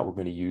whether or not we're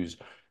going to use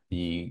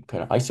the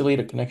kind of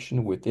isolated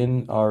connection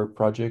within our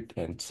project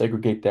and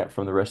segregate that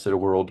from the rest of the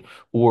world,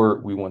 or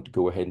we want to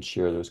go ahead and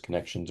share those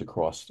connections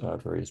across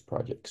various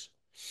projects.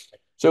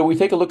 So we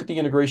take a look at the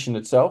integration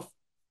itself.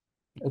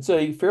 It's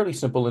a fairly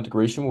simple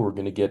integration where we're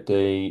going to get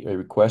a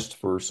request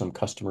for some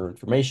customer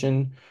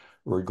information.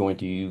 We're going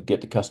to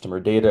get the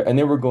customer data, and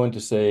then we're going to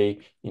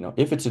say,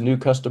 if it's a new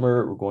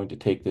customer, we're going to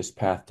take this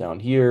path down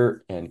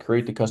here and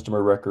create the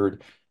customer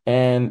record.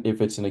 And if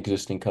it's an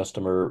existing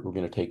customer, we're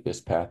going to take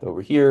this path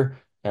over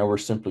here and we're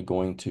simply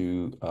going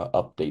to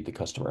update the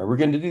customer. And we're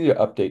going to do the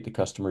update the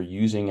customer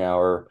using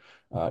our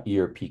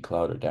ERP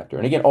Cloud Adapter.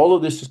 And again, all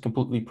of this is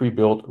completely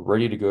pre-built,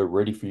 ready to go,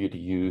 ready for you to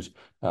use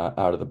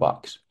out of the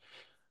box.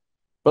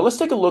 But let's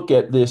take a look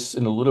at this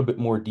in a little bit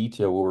more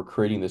detail while we're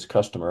creating this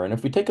customer. And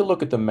if we take a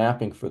look at the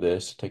mapping for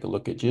this, take a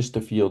look at just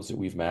the fields that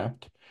we've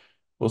mapped,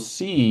 we'll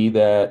see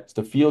that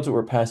the fields that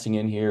we're passing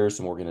in here,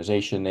 some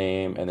organization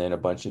name, and then a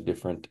bunch of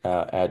different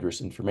address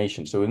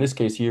information. So in this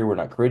case here, we're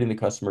not creating the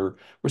customer,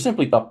 we're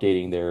simply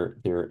updating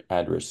their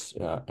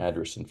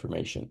address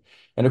information.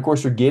 And of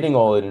course, we're getting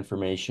all that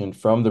information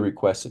from the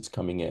request that's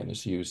coming in.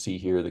 As you see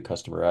here, the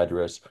customer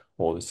address,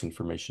 all this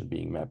information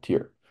being mapped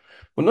here.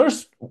 Well,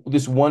 notice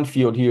this one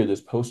field here,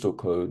 this postal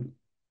code.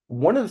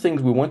 One of the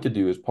things we want to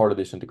do as part of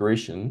this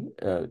integration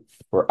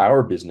for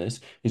our business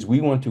is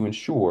we want to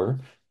ensure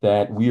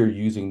that we are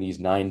using these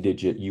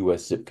 9-digit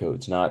US zip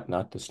codes,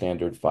 not the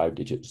standard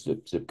 5-digit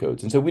zip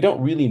codes. And so we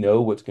don't really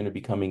know what's going to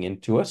be coming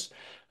into us,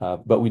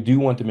 but we do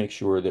want to make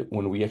sure that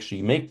when we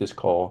actually make this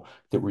call,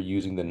 that we're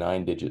using the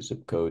 9-digit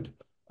zip code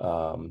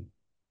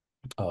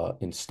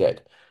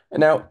instead.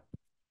 And now,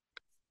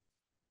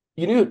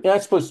 I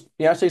suppose the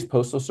United States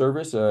Postal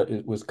Service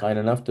it was kind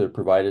enough to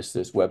provide us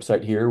this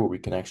website here where we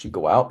can actually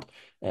go out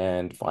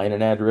and find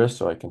an address.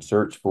 So I can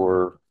search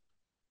for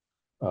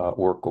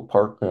Oracle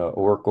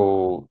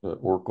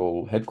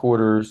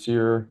headquarters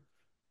here.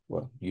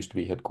 Well, used to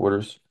be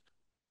headquarters.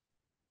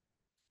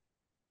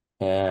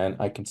 And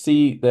I can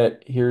see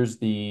that here's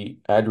the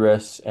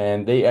address,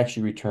 and they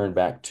actually return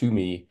back to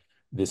me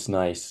this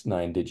nice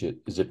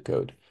 9-digit zip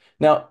code.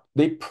 Now,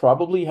 they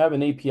probably have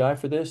an API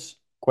for this.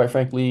 Quite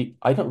frankly,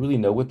 I don't really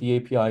know what the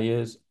API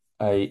is.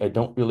 I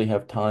don't really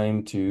have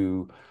time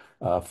to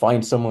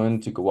find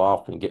someone to go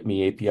off and get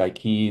me API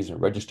keys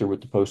and register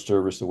with the post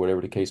service or whatever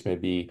the case may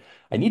be.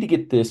 I need to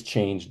get this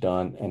change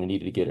done, and I need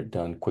to get it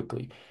done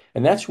quickly.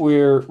 And that's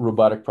where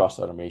robotic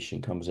process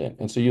automation comes in.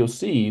 And so you'll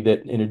see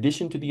that in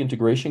addition to the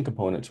integration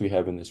components we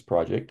have in this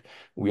project,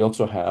 we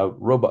also have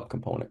robot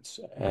components.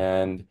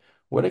 And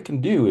what I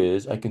can do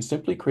is I can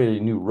simply create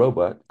a new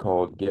robot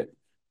called get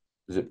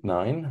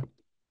zip9.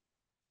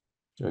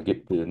 So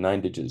get the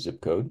 9-digit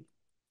zip code.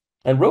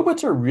 And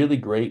robots are really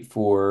great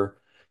for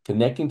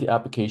connecting to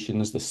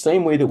applications the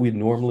same way that we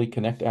normally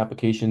connect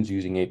applications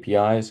using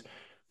APIs.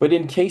 But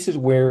in cases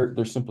where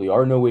there simply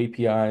are no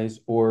APIs,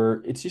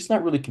 or it's just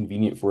not really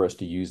convenient for us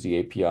to use the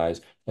APIs,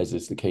 as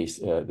is the case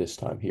this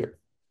time here.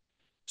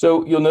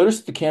 So you'll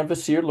notice the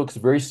canvas here looks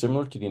very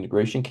similar to the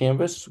integration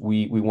canvas.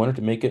 We wanted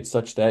to make it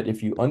such that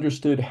if you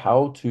understood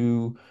how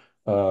to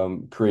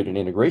create an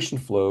integration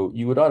flow,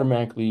 you would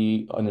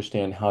automatically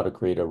understand how to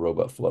create a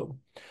robot flow.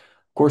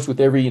 Of course, with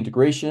every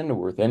integration or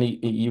with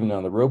even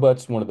on the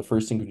robots, one of the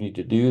first things we need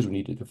to do is we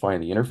need to define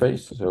the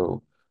interface.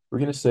 So we're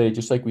going to say,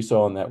 just like we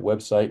saw on that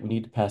website, we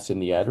need to pass in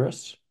the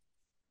address,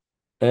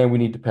 and we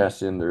need to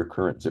pass in their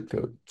current zip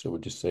code. So we'll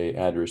just say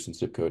address and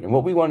zip code. And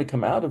what we want to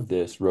come out of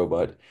this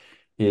robot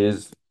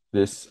is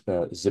this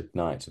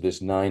zip9, so this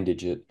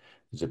 9-digit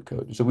zip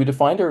code. So we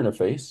defined our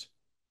interface,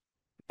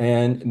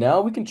 and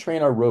now we can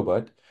train our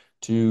robot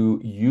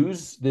to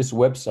use this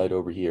website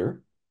over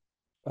here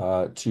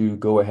to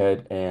go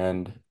ahead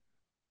and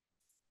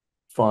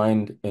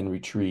find and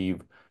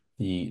retrieve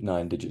the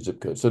 9-digit zip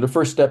code. So the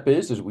first step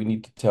is we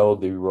need to tell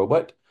the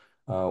robot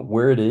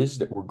where it is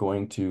that we're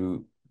going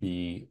to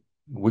be,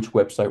 which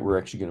website we're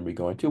actually going to be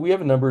going to. We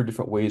have a number of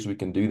different ways we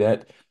can do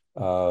that.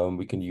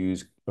 We can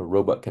use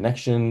robot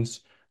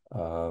connections.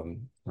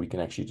 We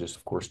can actually just,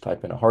 of course,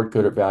 type in a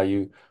hard-coded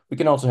value. We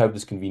can also have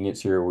this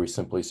convenience here where we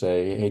simply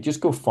say, hey, just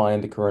go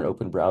find the current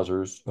open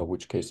browsers, in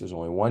which case there's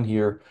only one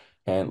here,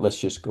 and let's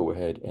just go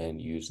ahead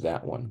and use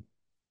that one.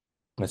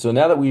 And so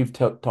now that we've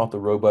taught the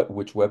robot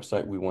which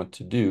website we want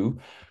to do,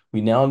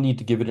 we now need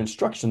to give it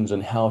instructions on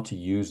how to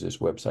use this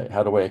website.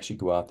 How do I actually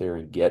go out there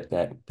and get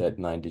that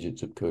 9-digit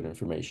zip code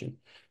information?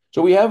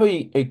 So we have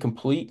a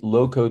complete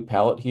low-code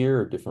palette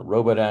here of different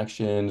robot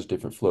actions,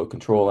 different flow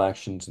control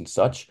actions, and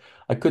such.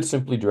 I could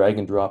simply drag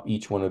and drop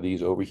each one of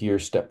these over here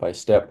step by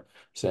step,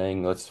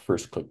 saying, let's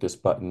first click this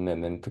button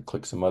and then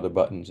click some other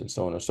buttons and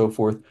so on and so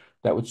forth.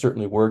 That would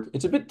certainly work.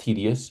 It's a bit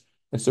tedious.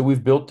 And so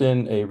we've built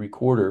in a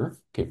recorder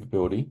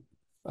capability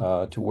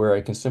to where I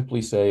can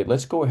simply say,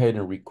 let's go ahead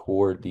and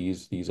record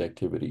these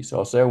activities. So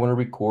I'll say I want to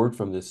record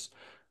from this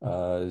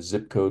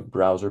zip code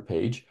browser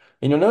page.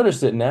 And you'll notice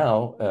that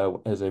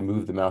now, as I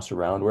move the mouse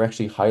around, we're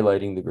actually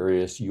highlighting the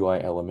various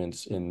UI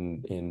elements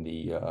in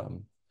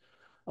the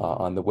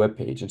on the web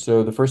page. And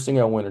so the first thing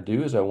I want to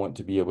do is I want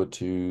to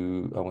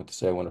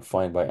say I want to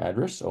find by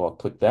address. So I'll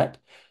click that.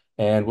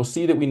 And we'll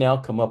see that we now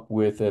come up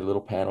with a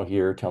little panel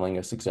here telling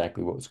us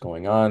exactly what's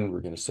going on. We're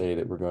going to say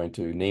that we're going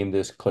to name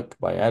this click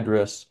by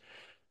address.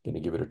 Going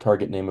to give it a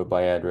target name of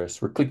by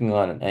address. We're clicking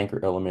on an anchor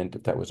element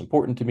if that was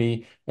important to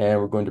me, and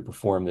we're going to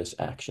perform this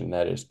action,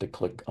 that is to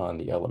click on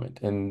the element.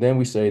 And then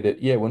we say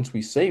that, yeah, once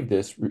we save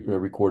this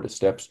recorded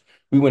steps,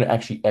 we want to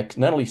actually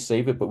not only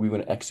save it, but we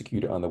want to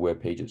execute it on the web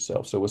page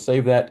itself. So we'll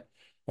save that,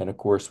 and of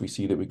course we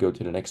see that we go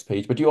to the next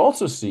page, but you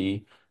also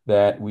see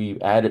that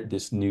we've added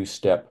this new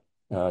step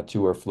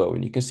to our flow.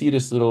 And you can see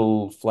this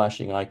little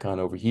flashing icon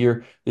over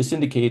here. This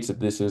indicates that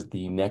this is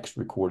the next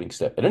recording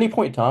step. At any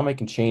point in time, I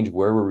can change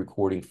where we're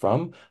recording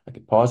from. I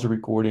can pause the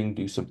recording,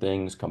 do some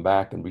things, come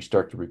back and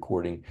restart the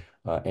recording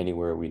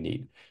anywhere we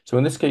need. So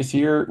in this case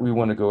here, we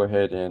want to go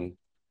ahead and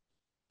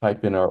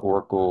type in our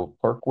Oracle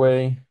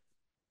Parkway,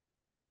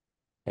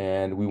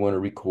 and we want to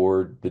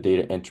record the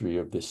data entry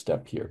of this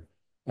step here.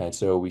 And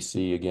so we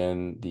see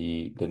again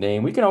the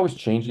name. We can always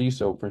change these.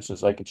 So for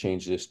instance, I can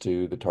change this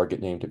to the target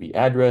name to be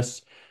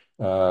address.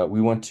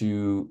 We want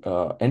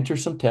to enter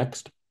some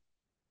text.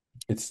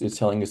 It's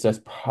telling us that's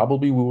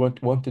probably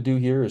what we want to do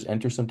here is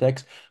enter some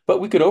text,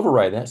 but we could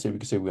override that. So we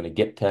could say we're going to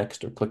get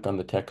text or click on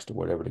the text or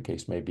whatever the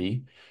case may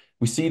be.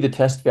 We see the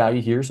test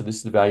value here. So this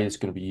is the value that's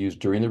going to be used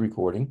during the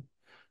recording,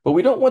 but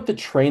we don't want to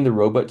train the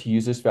robot to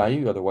use this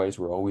value. Otherwise,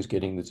 we're always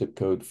getting the zip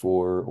code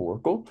for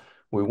Oracle.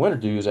 What we want to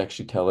do is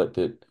actually tell it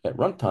that at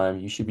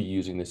runtime, you should be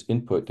using this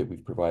input that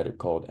we've provided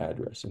called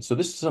address. And so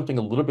this is something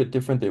a little bit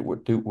different that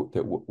what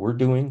we're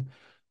doing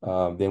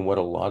than what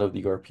a lot of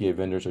the RPA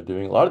vendors are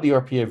doing. A lot of the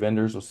RPA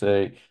vendors will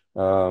say,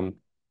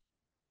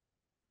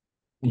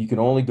 you can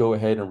only go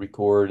ahead and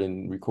record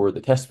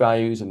the test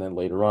values, and then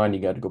later on, you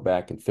got to go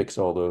back and fix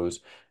all those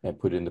and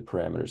put in the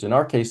parameters. In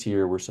our case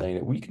here, we're saying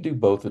that we can do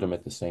both of them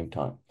at the same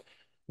time.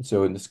 And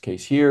so in this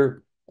case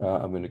here,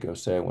 I'm going to go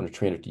say I want to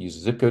train it to use a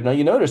zip code. Now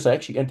you notice I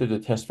actually entered the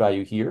test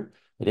value here.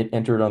 I didn't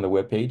enter it on the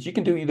web page. You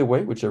can do either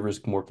way, whichever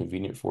is more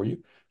convenient for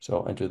you. So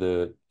I'll enter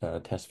the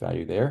test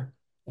value there.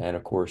 And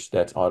of course,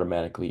 that's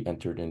automatically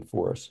entered in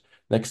for us.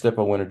 Next step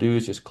I want to do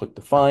is just click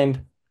the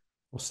find.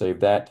 We'll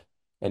save that.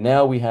 And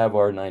now we have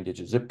our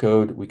 9-digit zip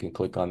code. We can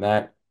click on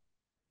that.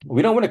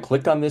 We don't want to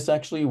click on this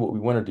actually. What we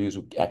want to do is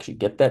actually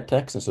get that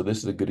text. And so this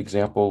is a good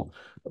example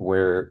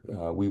where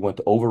we want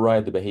to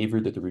override the behavior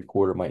that the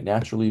recorder might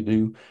naturally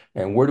do.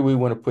 And where do we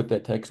want to put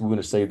that text? We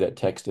want to save that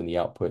text in the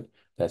output.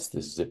 That's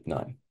this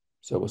zip9.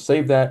 So we'll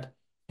save that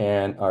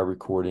and our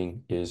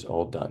recording is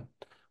all done.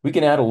 We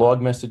can add a log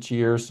message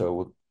here.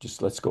 So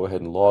let's go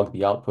ahead and log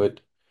the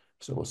output.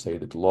 So we'll say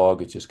that the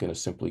log is just going to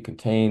simply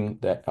contain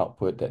that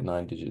output, that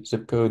 9-digit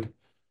zip code.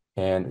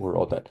 And we're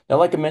all done. Now,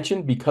 like I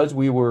mentioned, because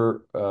we've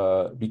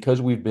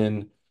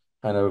been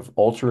kind of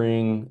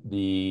altering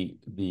the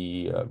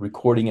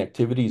recording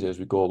activities as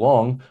we go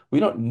along, we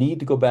don't need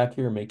to go back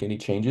here and make any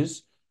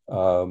changes.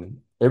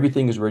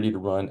 Everything is ready to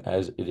run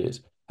as it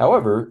is.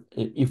 However,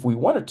 if we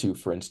wanted to,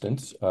 for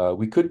instance,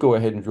 we could go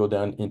ahead and drill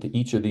down into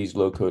each of these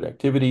low-code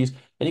activities,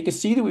 and you can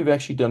see that we've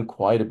actually done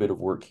quite a bit of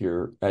work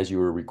here as you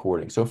were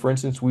recording. So, for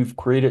instance, we've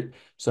created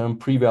some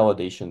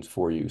pre-validations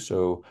for you.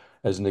 So,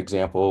 as an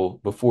example,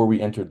 before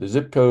we enter the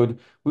zip code,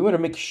 we want to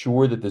make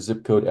sure that the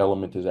zip code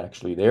element is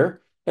actually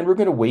there. And we're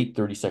going to wait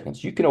 30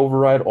 seconds. You can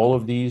override all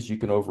of these. You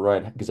can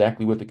override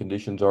exactly what the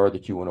conditions are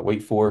that you want to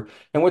wait for.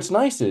 And what's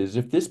nice is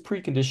if this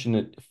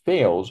precondition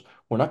fails,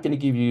 we're not going to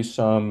give you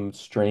some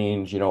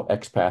strange,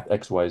 XPath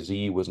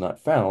XYZ was not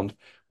found.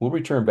 We'll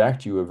return back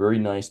to you a very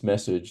nice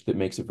message that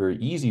makes it very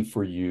easy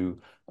for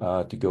you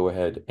to go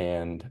ahead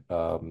and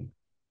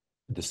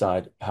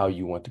decide how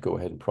you want to go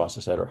ahead and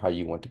process that or how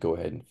you want to go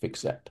ahead and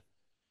fix that.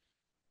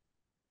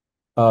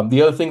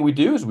 The other thing we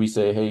do is we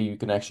say, hey, you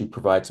can actually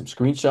provide some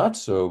screenshots.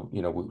 So,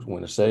 what we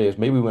want to say is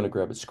maybe we want to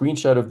grab a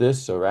screenshot of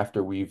this. So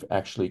after we've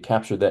actually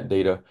captured that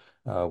data,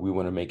 we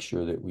want to make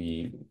sure that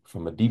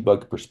from a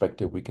debug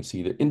perspective, we can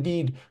see that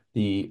indeed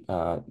the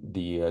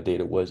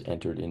data was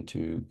entered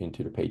into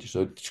the page.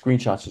 So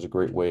screenshots is a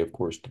great way, of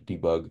course, to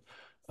debug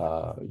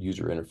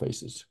user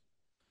interfaces.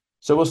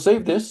 So we'll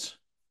save this.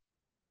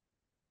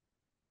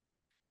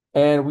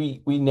 And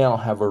we now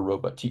have our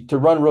robot. To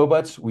run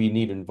robots, we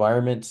need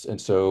environments. And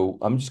so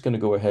I'm just going to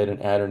go ahead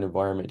and add an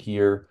environment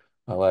here.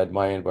 I'll add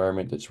my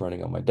environment that's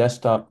running on my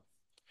desktop.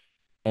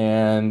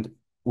 And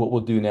what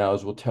we'll do now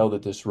is we'll tell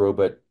that this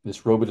robot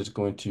is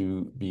going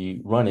to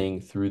be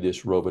running through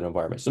this robot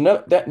environment. So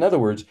in other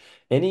words,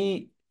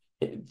 anytime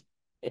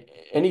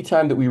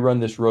that we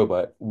run this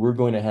robot, we're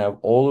going to have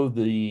all of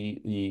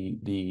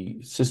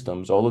the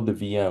systems, all of the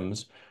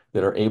VMs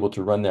that are able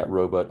to run that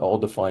robot all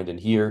defined in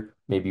here.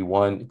 Maybe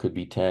 1, it could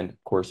be 10.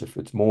 Of course, if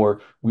it's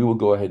more, we will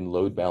go ahead and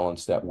load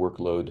balance that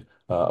workload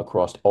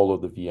across all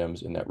of the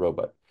VMs in that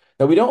robot.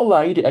 Now, we don't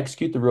allow you to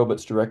execute the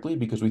robots directly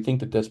because we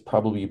think that that's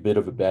probably a bit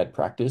of a bad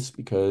practice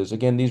because,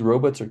 again, these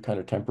robots are kind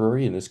of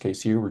temporary. In this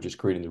case here, we're just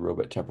creating the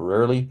robot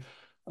temporarily.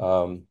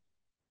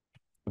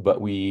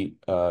 But we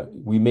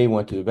may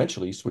want to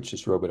eventually switch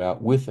this robot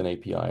out with an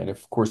API. And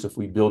of course, if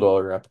we build all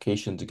our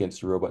applications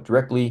against the robot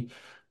directly,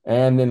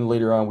 and then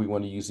later on we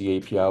want to use the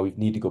API, we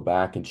need to go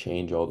back and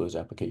change all those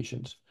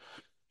applications.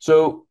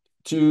 So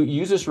to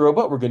use this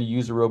robot, we're going to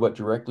use the robot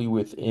directly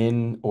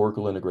within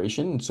Oracle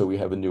integration. So we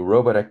have a new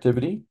robot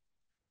activity.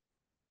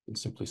 And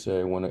simply say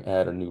I want to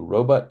add a new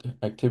robot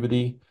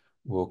activity.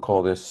 We'll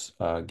call this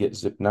get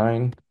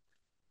zip9.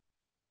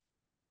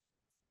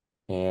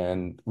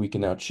 And we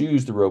can now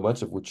choose the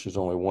robots, of which there's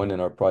only one in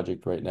our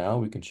project right now.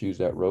 We can choose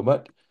that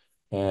robot,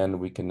 and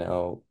we can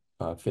now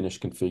finish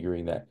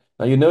configuring that.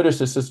 Now you notice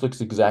this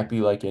looks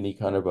exactly like any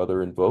kind of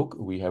other invoke.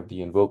 We have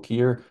the invoke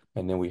here,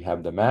 and then we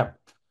have the map.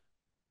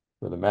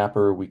 For the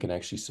mapper, we can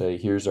actually say,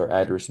 here's our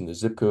address and the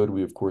zip code.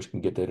 We, of course,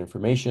 can get that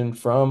information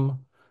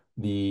from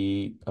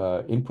the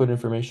input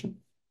information.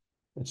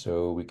 And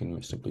so we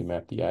can simply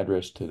map the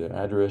address to the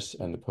address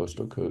and the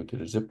postal code to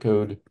the zip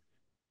code.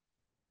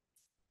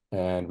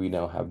 And we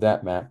now have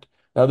that mapped.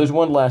 Now, there's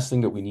one last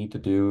thing that we need to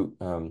do,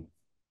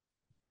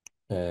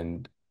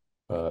 and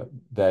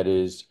that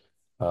is,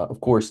 of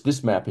course,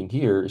 this mapping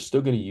here is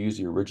still going to use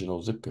the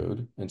original zip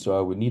code. And so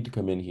I would need to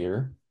come in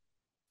here,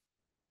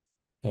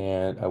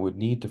 and I would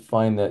need to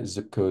find that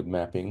zip code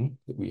mapping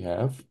that we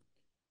have.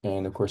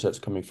 And of course, that's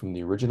coming from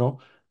the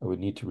original. I would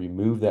need to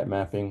remove that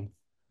mapping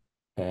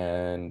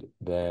and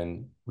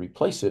then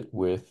replace it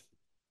with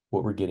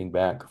what we're getting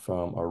back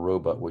from our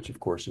robot, which of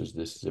course is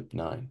this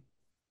zip9.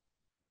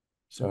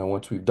 So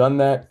once we've done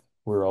that,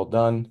 we're all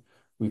done.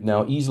 We've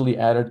now easily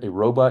added a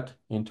robot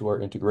into our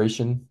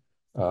integration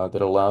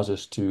that allows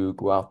us to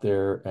go out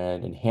there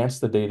and enhance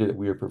the data that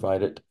we are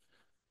provided,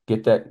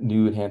 get that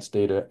new enhanced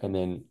data, and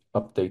then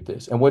update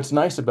this. And what's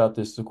nice about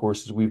this, of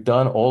course, is we've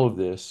done all of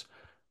this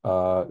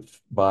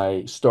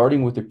by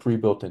starting with a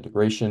pre-built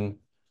integration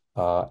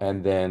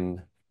and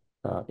then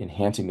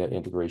enhancing that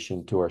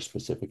integration to our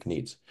specific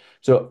needs.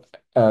 So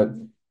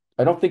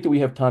I don't think that we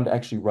have time to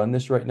actually run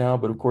this right now,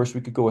 but of course we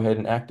could go ahead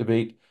and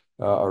activate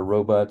our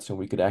robots, and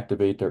we could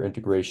activate their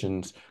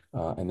integrations.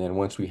 And then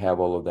once we have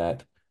all of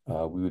that,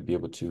 we would be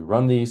able to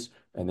run these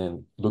and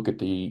then look at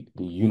the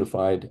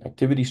unified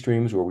activity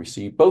streams where we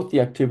see both the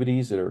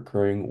activities that are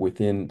occurring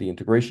within the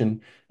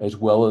integration, as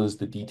well as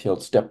the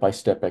detailed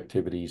step-by-step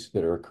activities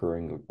that are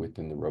occurring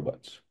within the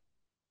robots.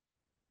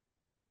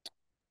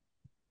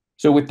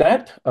 So with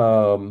that,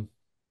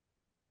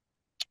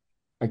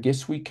 I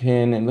guess we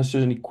can, unless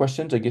there's any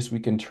questions, I guess we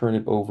can turn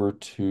it over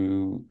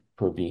to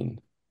Praveen.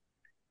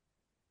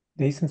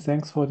 Nathan,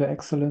 thanks for the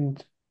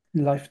excellent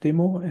live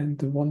demo and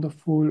the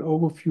wonderful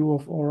overview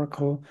of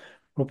Oracle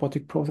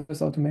Robotic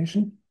Process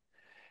Automation.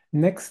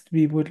 Next,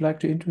 we would like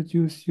to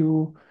introduce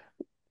you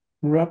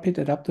Rapid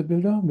Adapter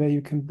Builder, where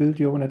you can build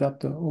your own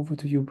adapter. Over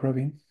to you,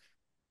 Praveen.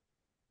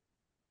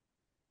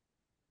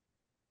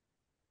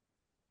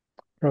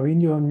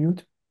 Praveen, you're on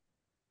mute.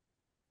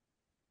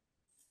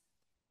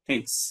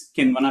 Thanks.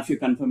 Can one of you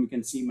confirm you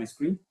can see my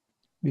screen?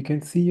 We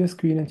can see your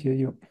screen and hear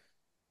you.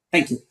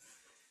 Thank you.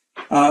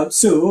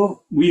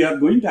 So we are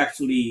going to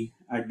actually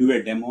do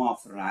a demo of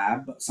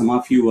RAB. Some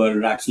of you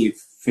are actually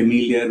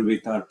familiar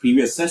with our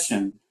previous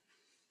session.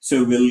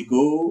 So we'll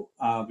go,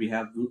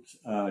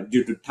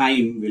 due to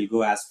time, we'll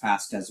go as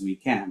fast as we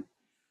can.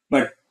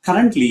 But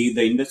currently,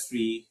 the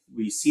industry,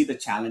 we see the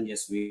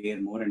challenges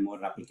where more and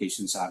more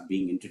applications are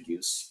being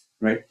introduced,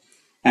 right?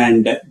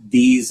 And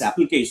these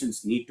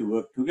applications need to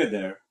work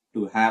together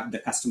to have the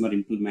customer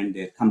implement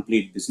their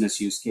complete business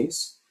use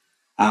case.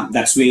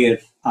 That's where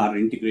our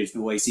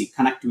integration OIC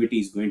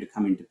connectivity is going to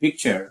come into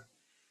picture.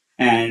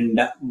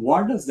 And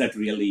what does that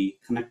really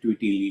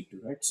connectivity lead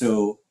to, right?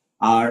 So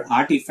our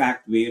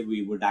artifact where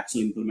we would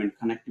actually implement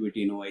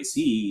connectivity in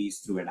OIC is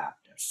through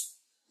adapters.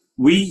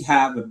 We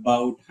have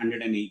about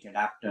 108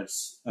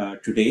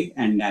 adapters today.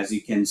 And as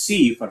you can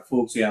see, for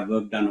folks who have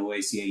worked on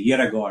OIC a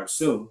year ago or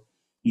so,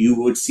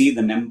 you would see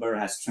the number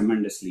has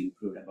tremendously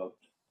improved,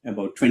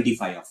 about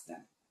 25 of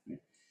them. Right?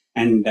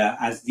 And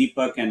as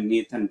Deepak and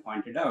Nathan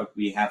pointed out,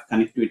 we have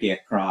connectivity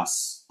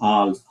across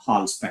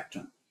all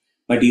spectrum.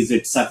 But is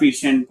it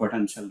sufficient?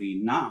 Potentially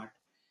not.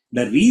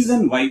 The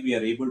reason why we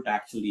are able to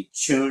actually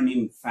churn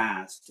in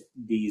fast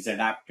these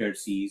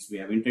adapters is we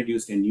have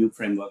introduced a new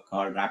framework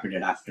called Rapid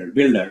Adapter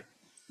Builder,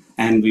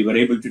 and we were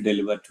able to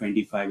deliver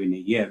 25 in a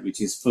year,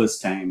 which is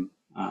first time.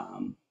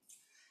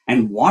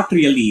 And what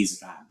really is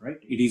RAB, right?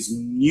 It is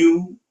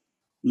new,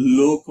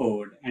 low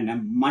code, and a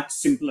much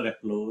simpler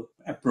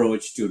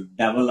approach to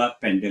develop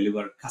and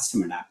deliver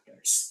custom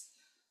adapters.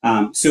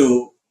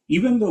 So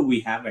even though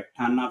we have a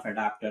ton of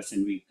adapters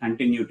and we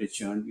continue to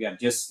churn, we are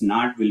just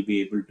not will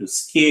be able to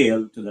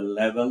scale to the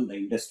level the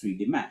industry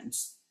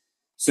demands.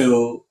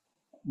 So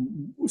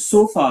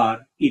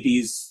far it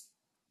is,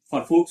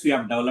 for folks who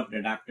have developed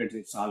adapters,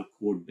 it's all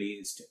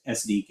code-based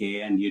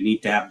SDK, and you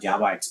need to have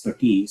Java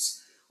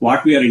expertise.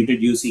 What we are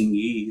introducing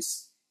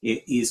is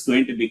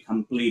going to be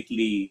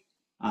completely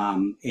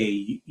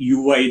a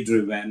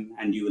UI-driven,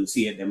 and you will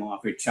see a demo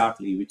of it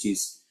shortly,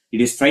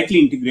 it is tightly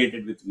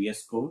integrated with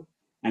VS Code.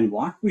 And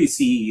what we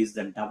see is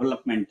the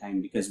development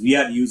time, because we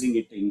are using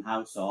it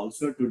in-house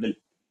also to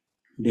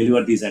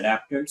deliver these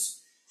adapters.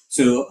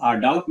 So our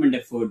development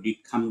effort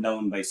did come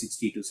down by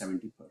 60 to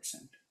 70%.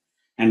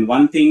 And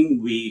one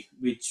thing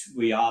which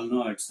we all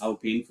know, it's how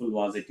painful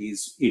was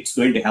it's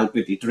going to help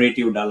with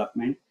iterative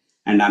development.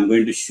 And I'm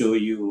going to show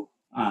you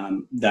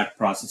that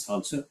process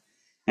also.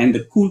 And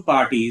the cool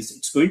part is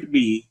it's going to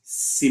be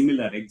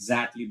similar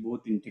exactly,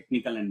 both in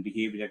technical and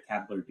behavioral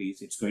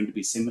capabilities. It's going to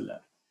be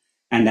similar.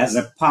 And as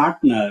a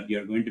partner,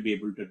 you're going to be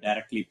able to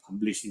directly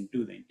publish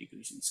into the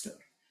integration store.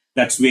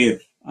 That's where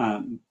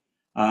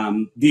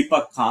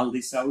Deepak called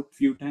this out a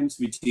few times,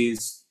 which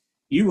is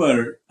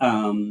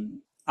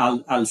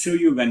I'll show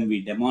you when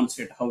we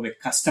demonstrate how a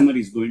customer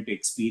is going to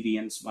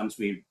experience once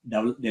we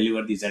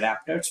deliver these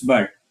adapters.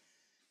 But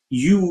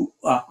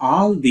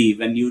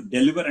when you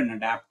deliver an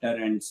adapter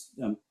and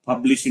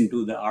publish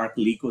into the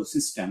Oracle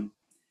ecosystem,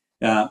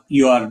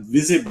 you are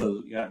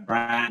visible, your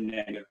brand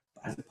and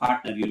as a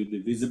partner, you will be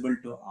visible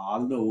to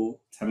all the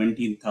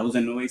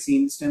 17,000 OIC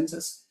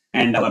instances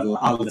and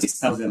all the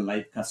 6,000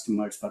 live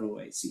customers for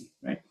OIC,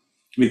 right?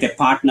 With a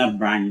partner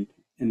brand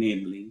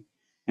enabling.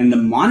 And the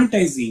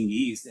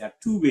monetizing is, there are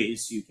two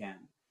ways you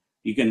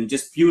can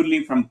just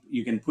purely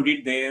you can put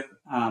it there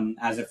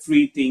as a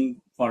free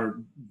thing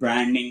for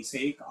branding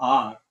sake,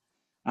 or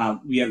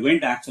we are going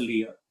to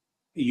actually,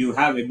 you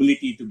have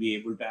ability to be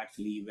able to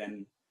actually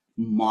even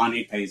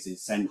monetize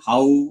this and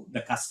how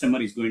the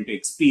customer is going to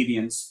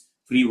experience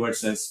free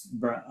versus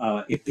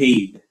a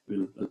paid.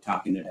 We'll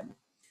talk in the demo.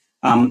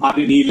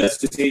 Needless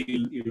to say,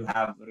 you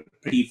have a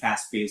pretty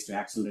fast pace to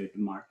accelerate the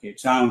market.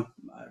 So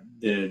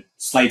the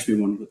slides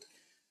we want to go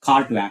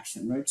call to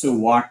action, right? So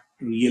what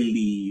really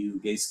you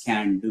guys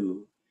can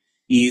do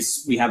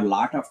is we have a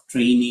lot of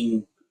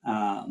training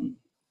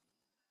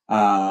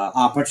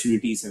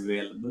opportunities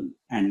available,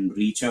 and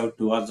reach out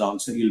to us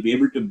also. You'll be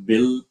able to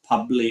build,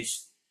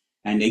 publish,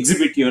 and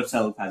exhibit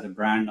yourself as a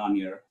brand on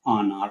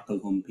Oracle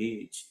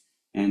homepage,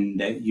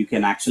 and you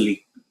can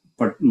actually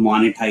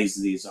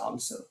monetize these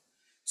also.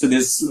 So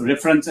there's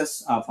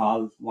references of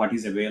all what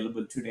is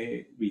available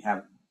today. We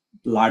have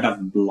a lot of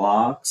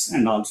blogs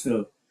and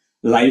also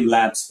live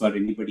labs for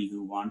anybody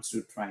who wants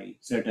to try.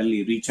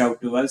 Certainly reach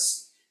out to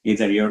us.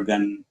 Either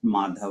Jürgen,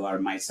 Madhav, or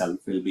myself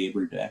will be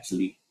able to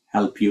actually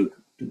help you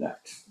to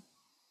that.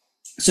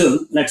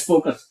 So let's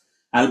focus.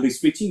 I'll be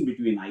switching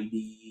between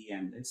IDE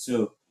and this.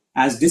 So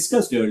as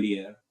discussed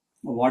earlier,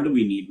 what do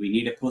we need? We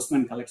need a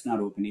Postman collection or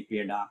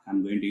OpenAPI doc.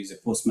 I'm going to use a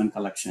Postman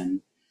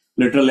collection.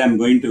 Literally, I'm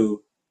going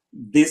to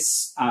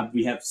this.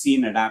 We have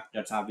seen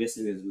adapters.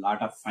 Obviously, there's a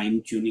lot of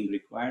fine tuning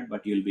required,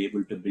 but you'll be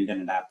able to build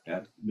an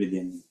adapter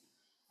within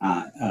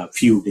a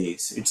few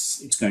days.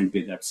 It's going to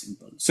be that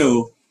simple.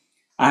 So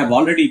I have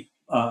already.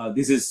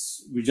 This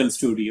is Visual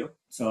Studio.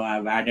 So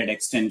I've added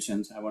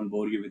extensions. I won't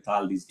bore you with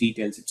all these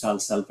details. It's all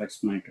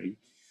self-explanatory.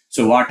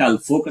 So what I'll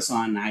focus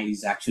on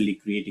is actually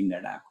creating the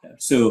adapter.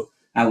 So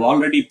I've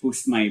already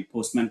pushed my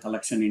Postman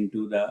collection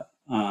into the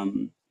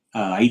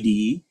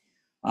IDE.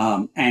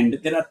 And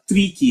there are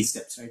three key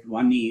steps, right?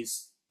 One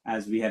is,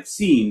 as we have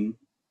seen,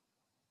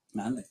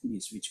 let me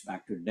switch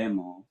back to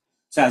demo.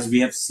 So as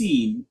we have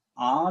seen,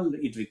 all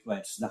it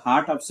requires, the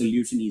heart of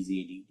solution is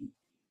ADD.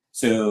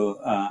 So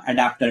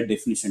adapter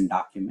definition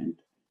document.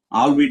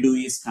 All we do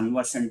is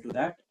conversion to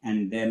that,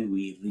 and then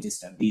we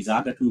register. These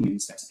are the two main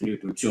steps.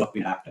 It will show up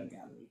in adapter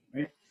gallery,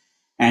 right?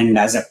 And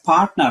as a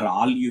partner,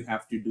 all you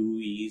have to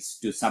do is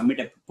to submit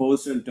a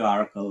proposal to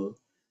Oracle.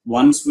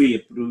 Once we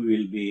approve,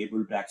 we'll be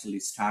able to actually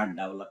start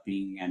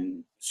developing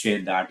and share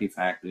the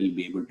artifact. We'll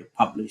be able to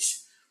publish.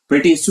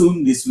 Pretty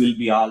soon, this will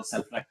be all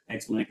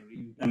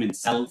self-explanatory. I mean,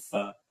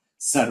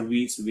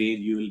 self-service, where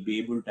you will be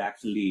able to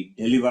actually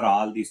deliver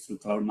all these through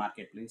Cloud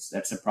Marketplace.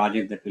 That's a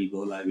project that will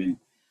go live in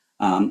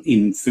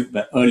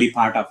the early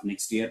part of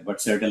next year, but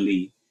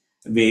certainly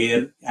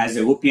where as a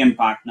OPM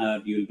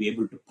partner, you'll be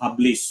able to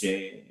publish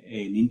an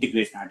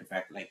integration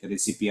artifact like a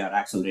recipe or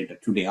accelerator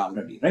today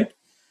already, right?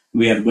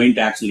 We are going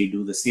to actually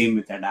do the same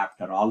with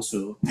adapter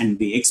also. And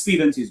the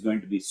experience is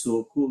going to be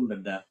so cool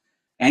that the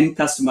end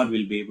customer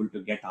will be able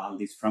to get all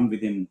this from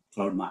within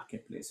Cloud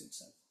Marketplace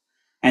itself.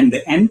 And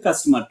the end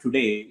customer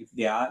today, if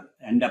they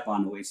end up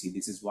on OIC,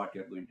 this is what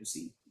you're going to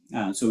see.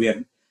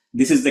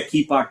 This is the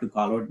key part to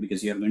call out,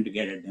 because you're going to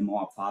get a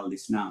demo of all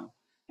this now.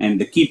 And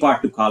the key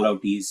part to call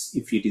out is,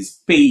 if it is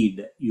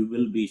paid, you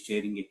will be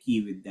sharing a key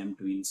with them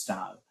to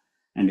install.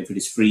 And if it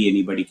is free,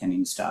 anybody can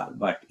install,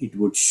 but it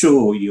would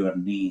show your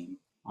name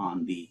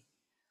on the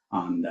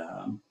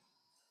homepage.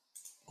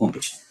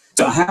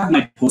 So I have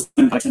my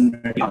Postman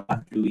collection ready. All I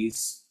have to do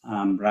is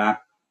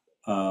wrap.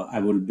 I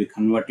will be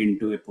converting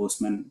to a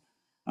Postman.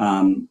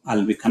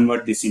 I'll be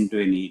convert this into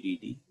an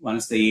ADD.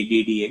 Once the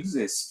ADD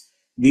exists,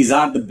 these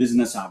are the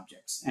business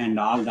objects and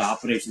all the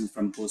operations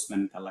from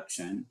Postman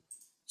collection.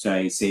 So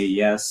I say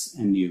yes,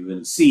 and you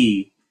will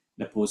see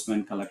the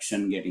Postman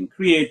collection getting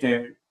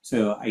created.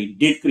 So I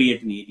did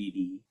create an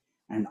ADD,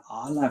 and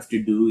all I have to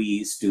do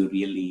is to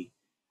really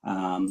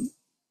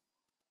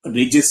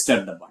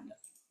register the bundle,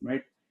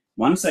 right?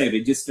 Once I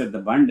register the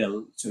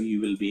bundle, so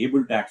you will be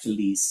able to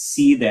actually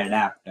see the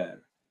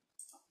adapter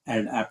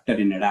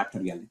in adapter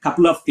gallery.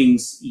 Couple of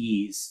things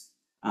is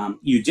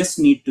you just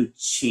need to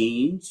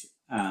change.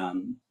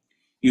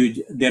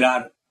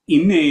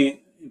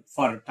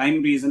 For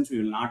time reasons, we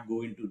will not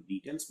go into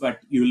details, but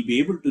you will be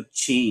able to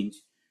change.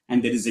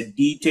 And there is a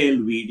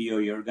detailed video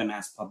Jürgen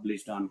has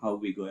published on how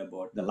we go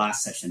about the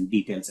last session,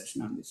 detailed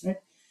session on this, right?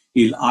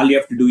 All you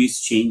have to do is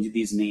change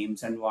these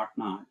names and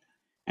whatnot.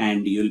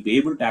 And you'll be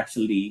able to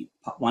actually,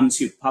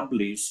 once you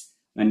publish,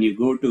 when you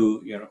go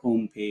to your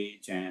home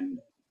page and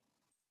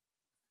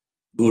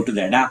go to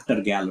the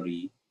adapter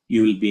gallery,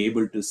 you will be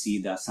able to see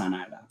the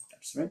Asana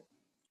adapters, right?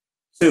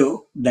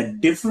 So the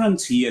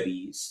difference here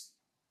is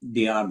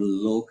they are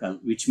local,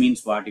 which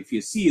means what? If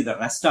you see the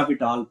rest of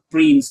it all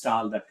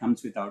pre-installed that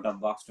comes with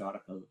out-of-box to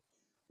Oracle,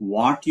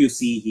 what you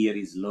see here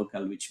is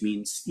local, which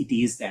means it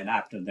is the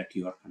adapter that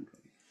you are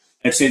controlling.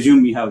 Let's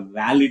assume we have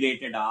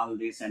validated all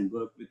this and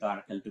worked with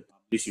Oracle to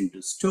publish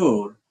into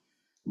store.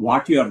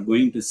 What you are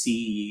going to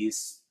see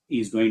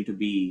is going to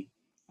be,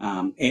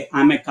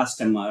 I'm a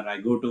customer, I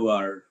go to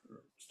our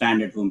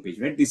standard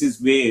homepage, right? This is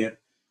where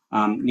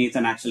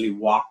Nathan actually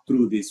walked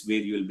through this, where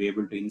you will be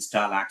able to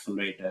install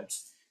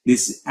accelerators.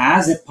 This,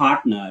 as a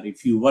partner,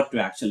 if you were to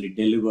actually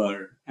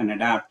deliver an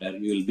adapter,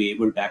 you will be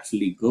able to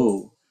actually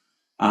go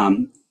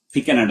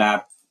pick an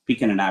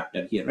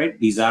adapter here, right?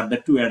 These are the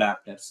two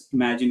adapters.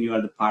 Imagine you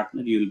are the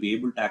partner, you will be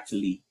able to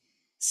actually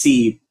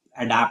see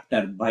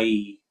adapter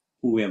by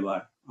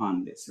whoever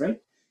on this,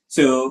 right?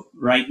 So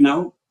right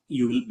now,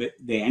 you will be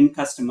the end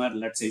customer.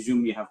 Let's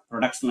assume you have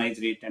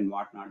productionized it and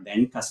whatnot. The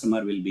end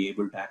customer will be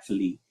able to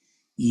actually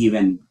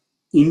even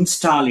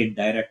install it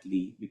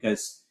directly,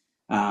 because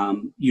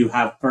you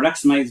have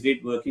productionized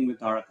it working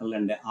with Oracle,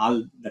 and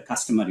all the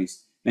customer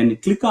is, when you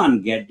click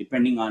on get,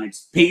 depending on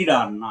it's paid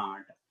or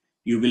not,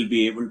 you will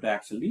be able to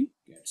actually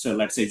get. So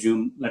let's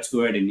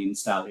go ahead and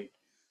install it.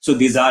 So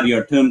these are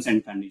your terms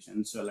and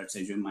conditions. So let's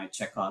assume I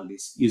check all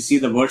this. You see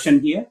the version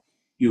here,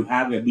 you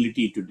have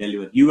ability to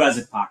deliver. You as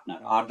a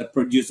partner or the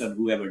producer,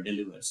 whoever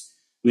delivers,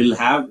 will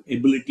have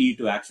ability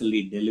to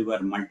actually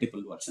deliver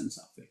multiple versions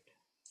of it,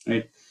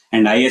 right?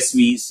 And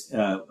ISVs,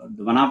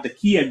 one of the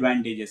key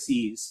advantages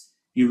is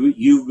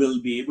you will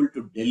be able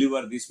to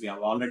deliver this. We have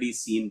already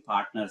seen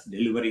partners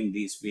delivering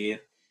this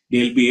where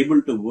they'll be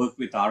able to work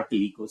with Oracle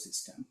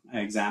ecosystem.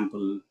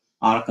 Example,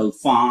 Oracle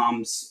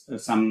Forms, a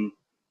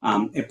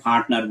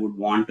partner would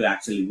want to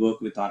actually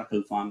work with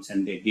Oracle Forms,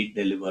 and they did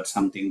deliver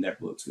something that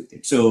works with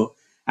it. So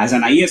as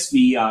an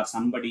ISV or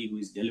somebody who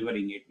is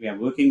delivering it, we are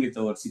working with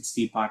over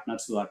 60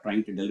 partners who are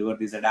trying to deliver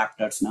these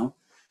adapters now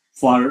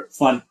for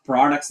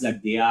products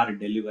that they are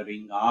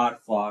delivering, or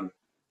for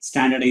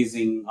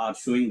standardizing or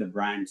showing the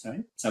brands,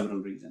 right? Several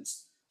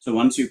reasons. So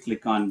once you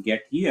click on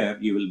get here,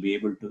 you will be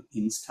able to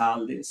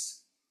install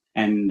this.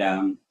 And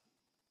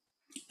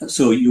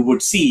so you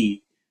would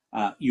see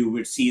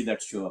that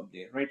show up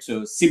there, right?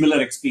 So similar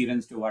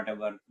experience to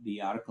whatever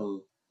the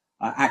Oracle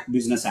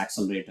Business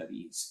Accelerator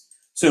is.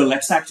 So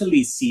let's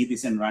actually see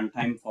this in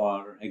runtime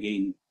for,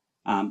 again,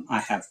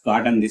 I have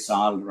gotten this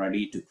all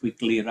ready to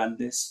quickly run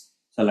this.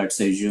 So let's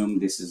assume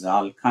this is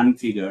all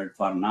configured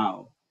for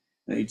now.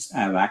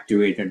 I've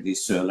activated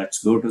this. So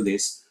let's go to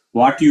this.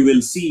 What you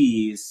will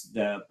see is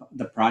the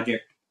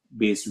project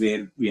based,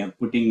 where we are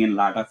putting in a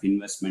lot of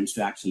investments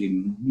to actually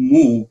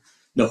move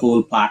the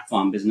whole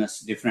platform,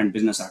 different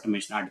business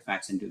automation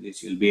artifacts into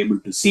this. You'll be able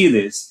to see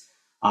this.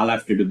 All I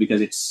have to do,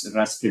 because it's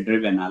Rust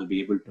driven, I'll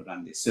be able to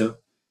run this. So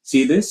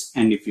see this,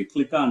 and if you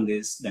click on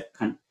this,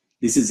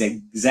 this is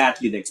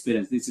exactly the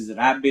experience. This is a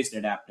RAB-based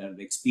adapter.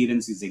 The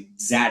experience is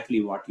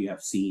exactly what you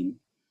have seen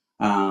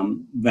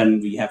when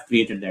we have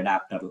created the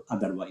adapter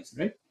otherwise,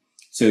 right?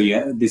 So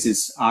yeah, this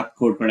is our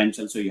code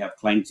credential. So you have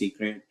client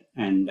secret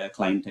and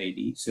client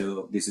ID.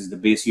 So this is the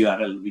base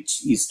URL,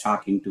 which is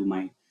talking to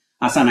my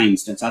Asana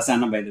instance.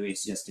 Asana, by the way,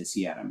 is just a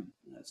CRM,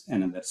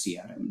 another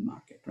CRM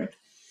market, right?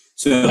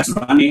 So let's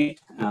run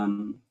it.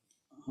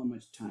 How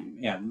much time?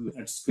 Yeah,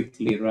 let's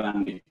quickly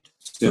run it.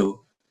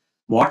 So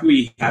what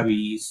we have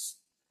is,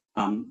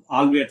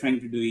 all we are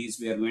trying to do is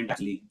we are going to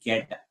actually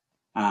give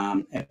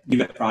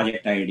a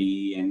project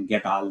ID and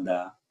get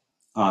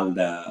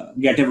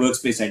get a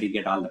workspace ID,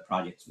 get all the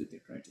projects with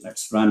it, right?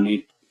 Let's run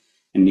it,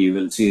 and you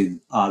will see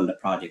all the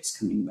projects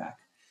coming back.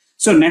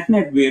 So net,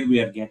 where we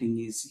are getting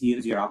is,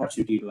 here's your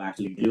opportunity to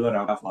actually deliver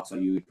out of box for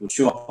you. It will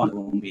show up on the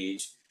home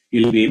page.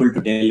 You'll be able to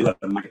deliver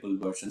multiple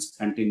versions,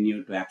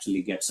 continue to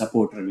actually get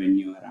support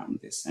revenue around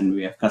this. And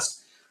we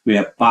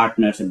have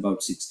partners,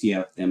 about 60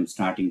 of them,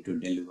 starting to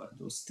deliver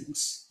those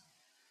things.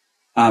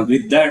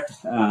 With that,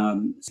 I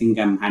think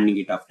I'm handing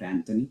it off to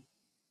Anthony.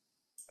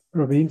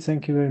 Robin,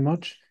 thank you very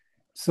much.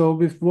 So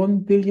with 1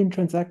 billion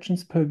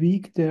transactions per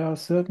week, there are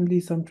certainly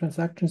some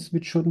transactions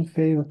which shouldn't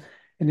fail.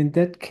 And in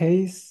that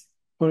case,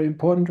 for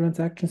important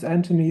transactions,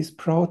 Anthony is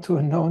proud to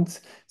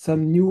announce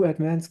some new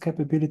advanced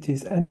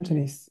capabilities.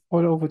 Anthony,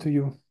 all over to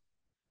you.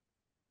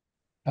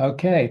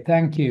 Okay,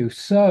 thank you.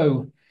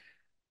 So,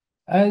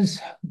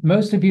 as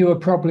most of you are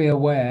probably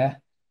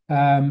aware,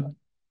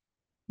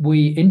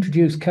 we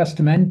introduced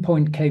custom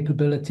endpoint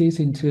capabilities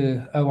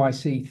into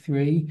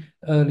OIC3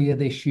 earlier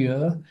this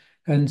year.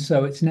 And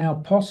so it's now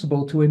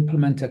possible to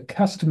implement a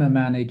customer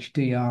managed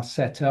DR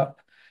setup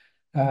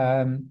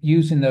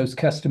using those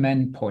custom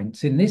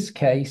endpoints. In this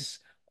case,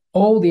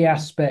 all the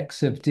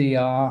aspects of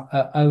DR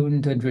are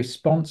owned and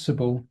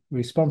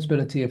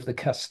responsibility of the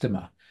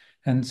customer.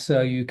 And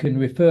so you can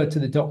refer to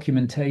the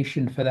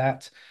documentation for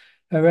that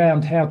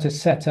around how to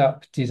set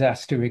up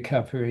disaster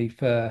recovery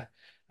for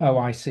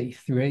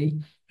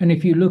OIC3. And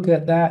if you look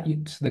at that,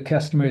 the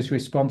customer is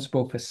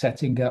responsible for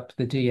setting up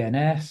the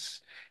DNS,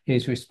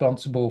 is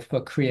responsible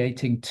for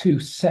creating 2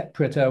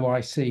 separate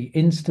OIC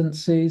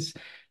instances,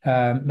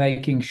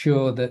 making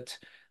sure that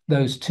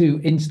those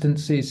 2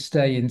 instances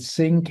stay in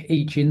sync.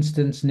 Each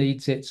instance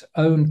needs its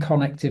own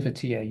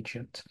connectivity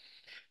agent.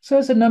 So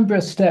there's a number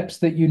of steps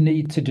that you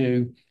need to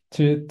do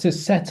to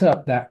set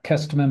up that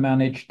customer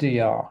managed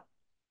DR.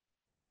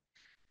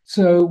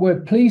 So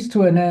we're pleased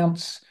to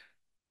announce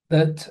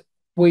that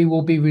we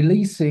will be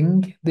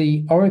releasing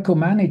the Oracle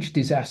Managed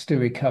Disaster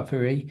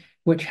Recovery,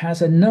 which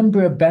has a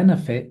number of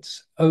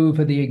benefits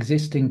over the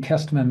existing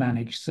customer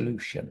managed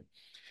solution.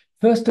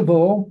 First of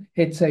all,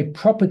 it's a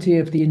property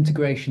of the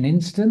integration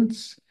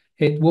instance.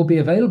 It will be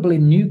available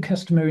in new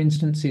customer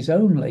instances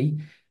only,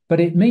 but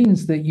it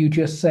means that you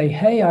just say,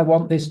 hey, I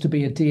want this to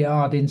be a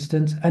DR'd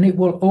instance, and it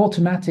will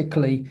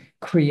automatically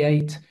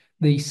create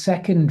the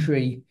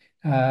secondary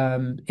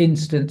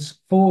instance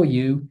for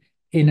you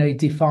in a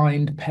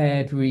defined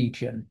paired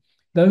region.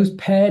 Those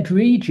paired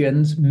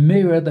regions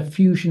mirror the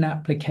Fusion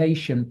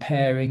application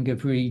pairing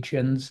of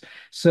regions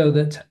so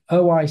that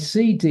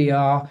OIC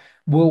DR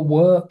will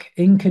work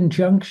in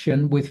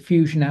conjunction with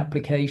Fusion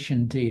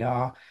application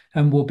DR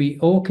and will be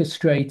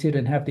orchestrated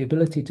and have the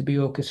ability to be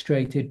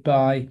orchestrated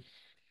by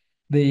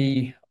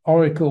the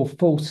Oracle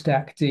full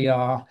stack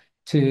DR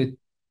to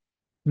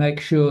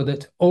make sure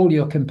that all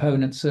your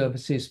component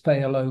services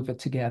fail over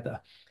together.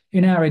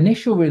 In our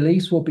initial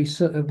release, we'll be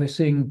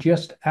servicing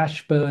just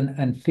Ashburn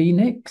and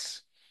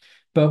Phoenix,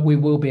 but we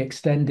will be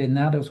extending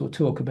that, as we'll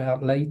talk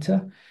about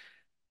later.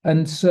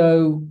 And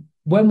so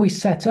when we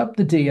set up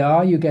the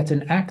DR, you get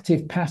an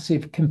active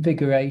passive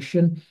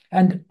configuration,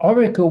 and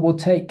Oracle will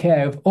take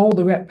care of all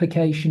the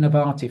replication of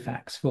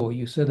artifacts for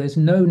you. So there's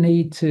no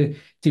need to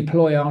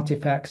deploy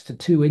artifacts to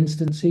two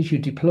instances. You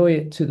deploy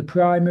it to the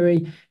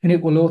primary, and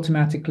it will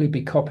automatically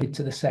be copied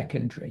to the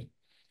secondary.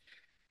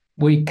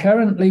 We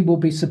currently will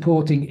be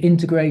supporting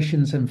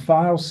integrations and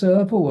file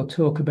server. We'll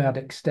talk about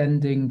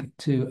extending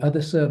to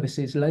other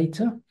services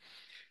later.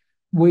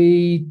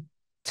 We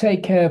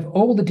take care of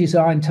all the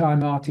design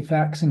time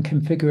artifacts and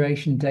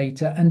configuration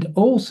data, and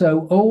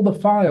also all the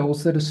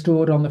files that are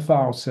stored on the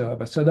file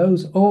server. So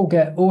those all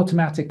get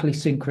automatically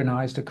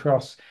synchronized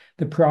across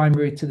the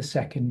primary to the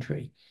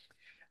secondary.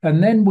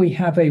 And then we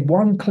have a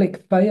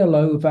one-click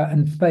failover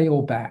and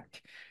failback.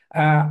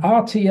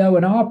 RTO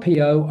and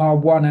RPO are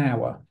 1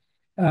 hour.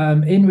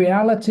 In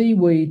reality,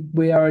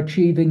 we are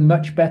achieving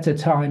much better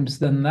times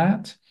than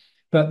that,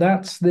 but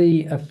that's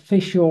the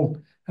official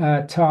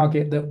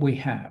target that we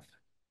have.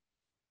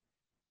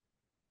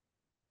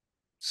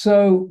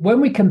 So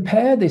when we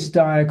compare this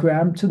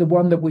diagram to the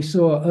one that we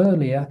saw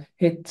earlier,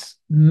 it's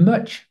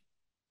much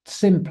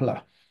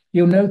simpler.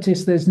 You'll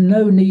notice there's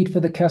no need for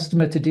the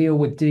customer to deal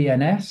with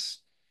DNS.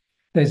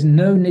 There's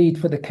no need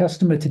for the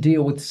customer to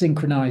deal with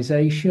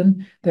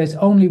synchronization. There's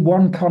only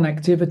one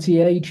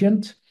connectivity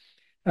agent,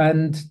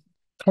 and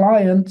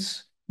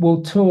clients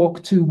will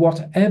talk to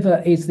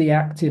whatever is the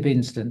active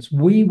instance.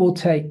 We will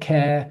take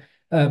care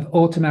of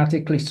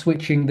automatically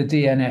switching the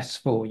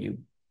DNS for you.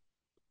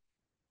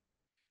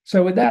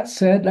 So with that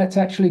said, let's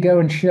actually go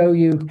and show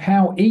you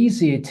how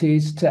easy it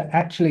is to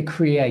actually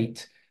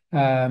create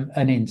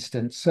an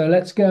instance. So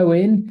let's go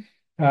in.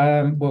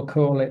 We'll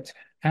call it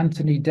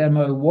Anthony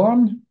Demo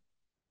 1.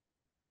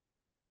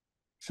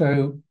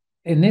 So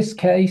in this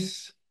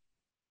case,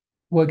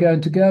 we're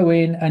going to go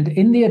in, and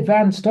in the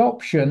advanced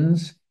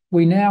options,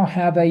 we now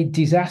have a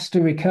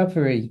disaster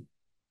recovery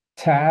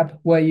tab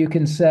where you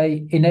can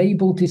say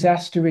enable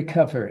disaster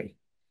recovery.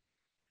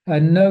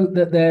 And note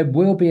that there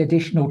will be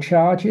additional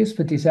charges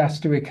for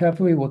disaster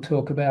recovery. We'll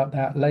talk about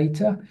that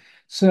later.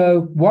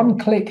 So one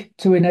click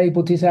to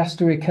enable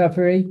disaster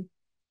recovery,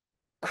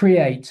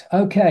 create.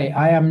 Okay,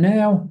 I am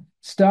now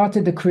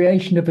started the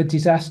creation of a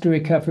disaster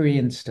recovery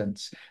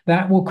instance.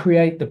 That will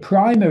create the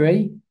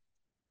primary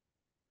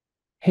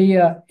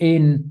here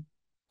in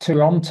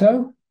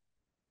Toronto.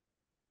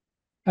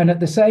 And at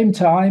the same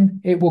time,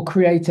 it will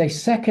create a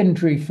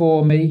secondary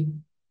for me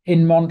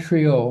in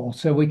Montreal.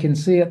 So we can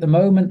see at the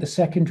moment the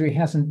secondary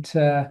hasn't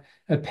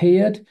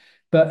appeared,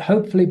 but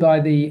hopefully by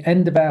the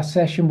end of our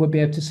session, we'll be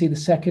able to see the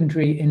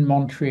secondary in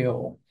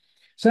Montreal.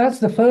 So that's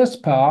the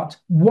first part,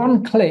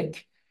 one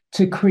click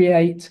to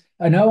create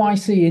an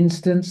OIC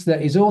instance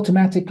that is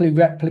automatically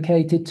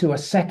replicated to a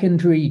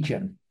second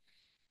region.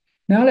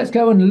 Now let's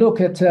go and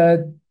look at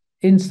an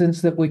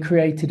instance that we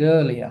created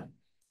earlier.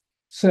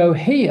 So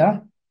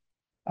here,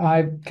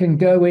 I can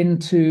go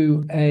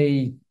into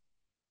a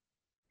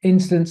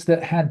instance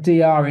that had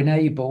DR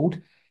enabled.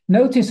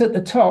 Notice at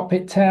the top,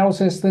 it tells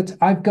us that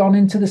I've gone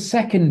into the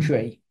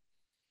secondary.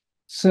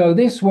 So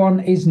this one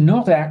is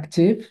not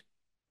active.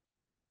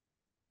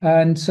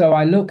 And so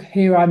I look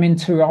here, I'm in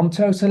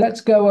Toronto. So let's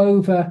go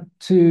over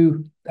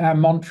to our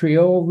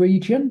Montreal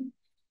region,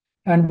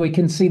 and we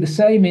can see the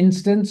same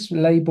instance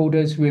labeled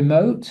as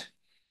remote.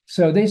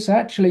 So this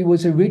actually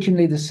was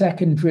originally the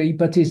secondary,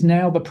 but is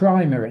now the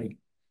primary.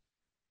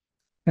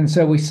 And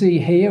so we see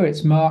here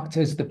it's marked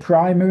as the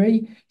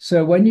primary.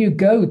 So when you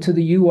go to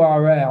the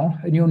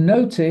URL, and you'll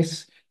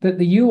notice that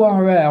the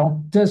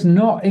URL does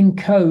not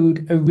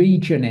encode a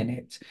region in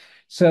it.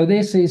 So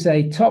this is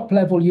a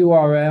top-level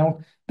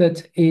URL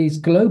that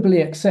is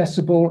globally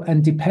accessible,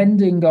 and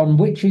depending on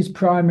which is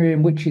primary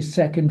and which is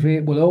secondary,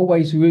 it will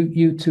always route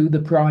you to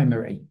the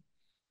primary.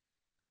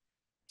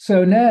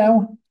 So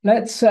now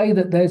let's say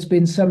that there's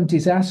been some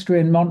disaster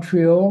in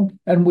Montreal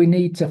and we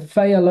need to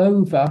fail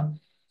over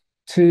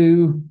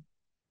to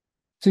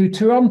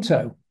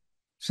Toronto.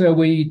 So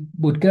we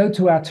would go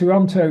to our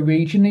Toronto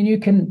region, and you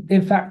can,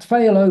 in fact,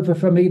 fail over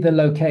from either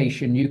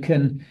location. You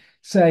can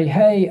say,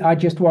 hey, I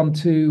just want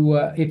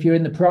to, if you're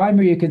in the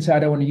primary, you can say, I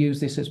don't want to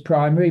use this as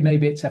primary.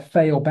 Maybe it's a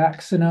fail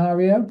back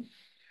scenario.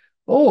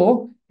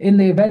 Or in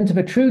the event of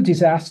a true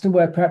disaster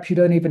where perhaps you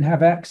don't even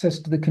have access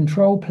to the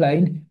control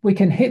plane, we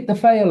can hit the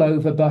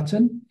failover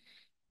button.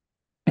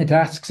 It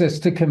asks us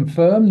to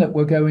confirm that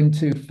we're going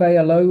to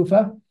fail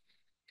over.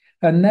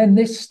 And then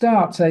this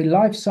starts a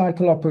life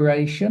cycle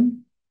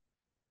operation.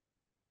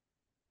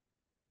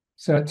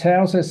 So it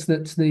tells us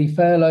that the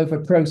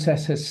failover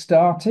process has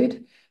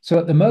started. So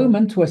at the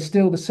moment, we're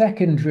still the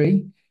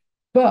secondary.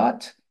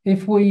 But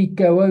if we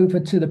go over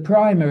to the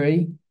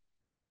primary,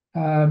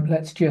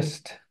 let's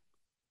just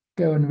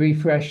go and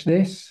refresh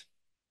this.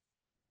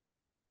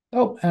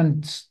 Oh,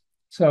 and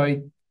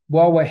sorry,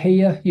 while we're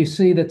here, you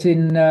see that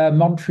in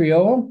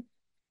Montreal,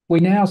 we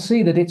now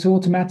see that it's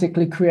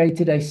automatically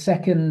created a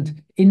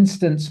second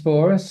instance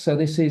for us. So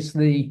this is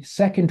the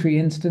secondary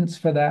instance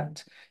for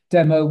that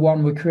demo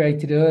 1 we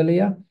created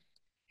earlier.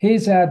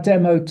 Here's our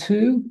demo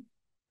 2.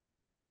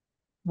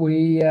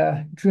 We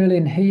drill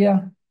in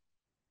here.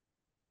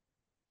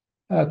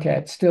 Okay,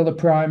 it's still the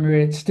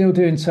primary. It's still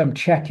doing some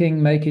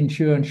checking, making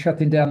sure and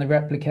shutting down the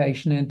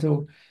replication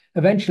until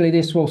eventually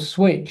this will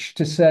switch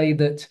to say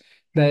that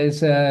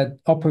there's an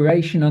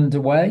operation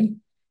underway,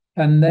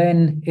 and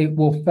then it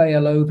will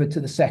fail over to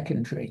the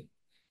secondary.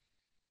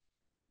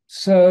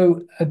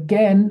 So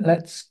again,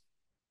 let's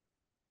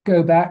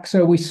go back.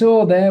 So we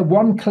saw there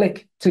 1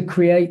 click to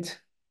create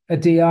a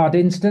DR'd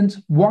instance,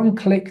 1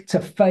 click to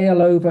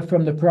fail over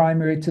from the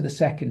primary to the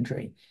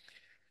secondary.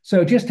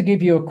 So just to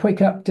give you a quick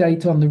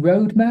update on the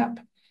roadmap,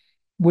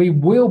 we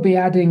will be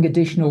adding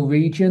additional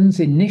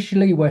regions.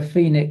 Initially, we're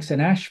Phoenix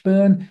and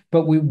Ashburn,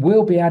 but we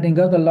will be adding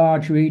other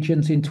large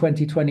regions in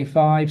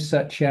 2025,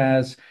 such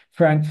as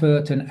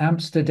Frankfurt and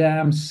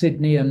Amsterdam,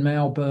 Sydney and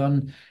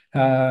Melbourne,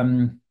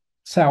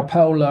 Sao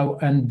Paulo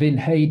and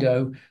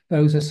Vinhedo.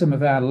 Those are some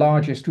of our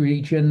largest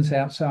regions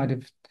outside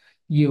of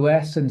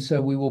US, and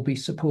so we will be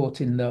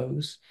supporting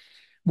those.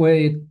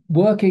 We're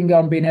working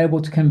on being able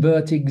to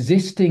convert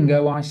existing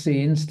OIC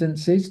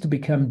instances to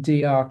become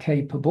DR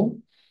capable.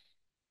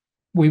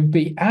 We'll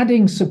be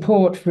adding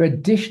support for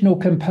additional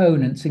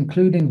components,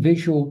 including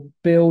Visual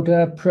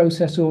Builder,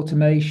 process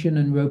automation,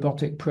 and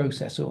robotic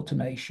process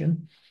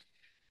automation.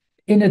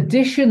 In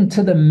addition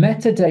to the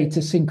metadata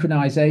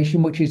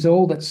synchronization, which is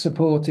all that's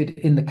supported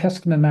in the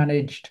customer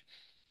managed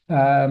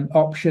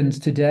options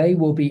today,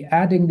 we'll be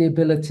adding the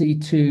ability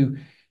to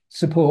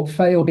support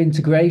failed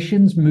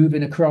integrations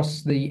moving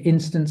across the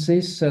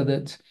instances so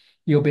that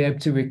you'll be able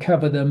to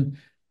recover them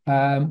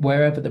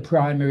wherever the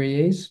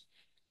primary is.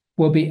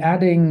 We'll be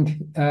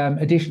adding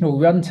additional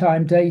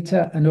runtime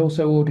data and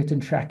also audit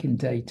and tracking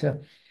data.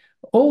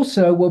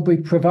 Also, we'll be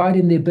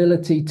providing the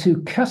ability to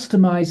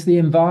customize the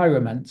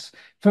environments.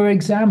 For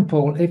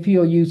example, if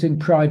you're using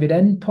private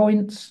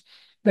endpoints,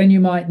 then you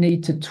might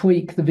need to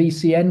tweak the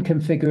VCN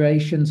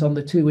configurations on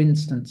the 2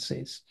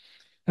 instances.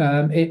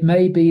 It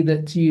may be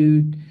that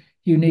you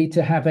need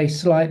to have a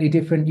slightly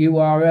different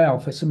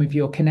URL for some of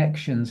your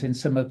connections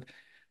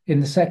in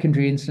the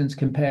secondary instance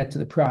compared to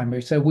the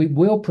primary. So we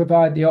will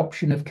provide the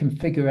option of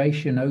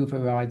configuration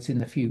overrides in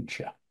the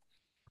future.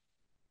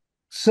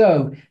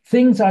 So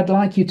things I'd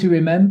like you to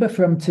remember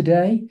from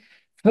today.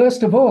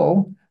 First of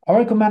all,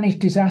 Oracle Managed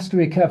Disaster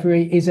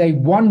Recovery is a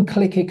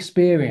 1-click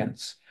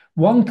experience.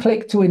 1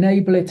 click to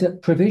enable it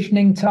at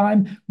provisioning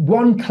time,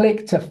 1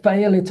 click to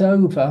fail it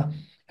over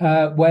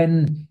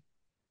when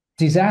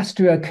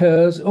disaster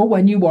occurs or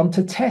when you want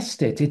to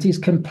test it. It is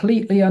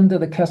completely under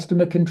the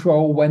customer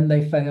control when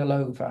they fail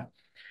over.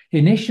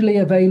 Initially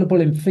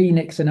available in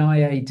Phoenix and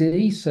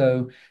IAD,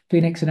 so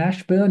Phoenix and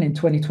Ashburn in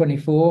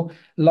 2024.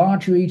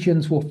 Large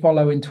regions will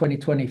follow in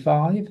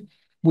 2025.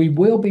 We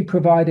will be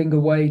providing a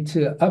way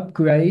to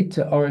upgrade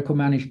to Oracle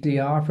Managed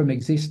DR from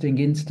existing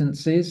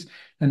instances,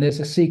 and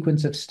there's a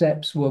sequence of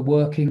steps we're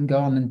working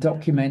on and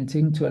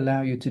documenting to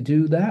allow you to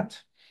do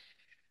that.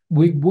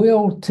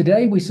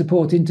 Today we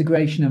support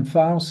integration and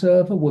file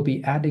server. We'll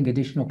be adding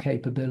additional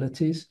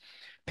capabilities.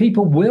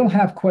 People will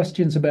have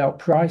questions about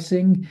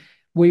pricing.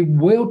 We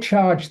will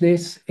charge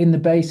this in the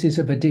basis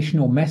of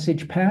additional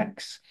message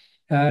packs.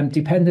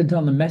 Dependent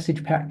on the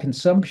message pack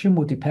consumption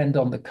will depend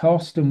on the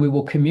cost, and we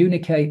will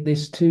communicate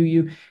this to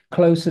you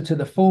closer to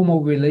the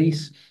formal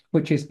release,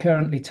 which is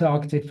currently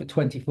targeted for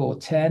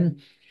 24/10.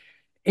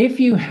 If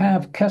you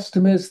have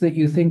customers that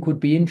you think would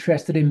be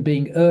interested in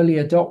being early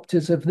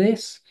adopters of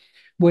this,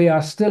 we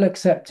are still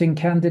accepting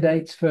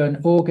candidates for an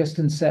August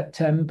and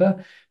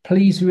September.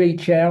 Please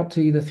reach out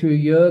either through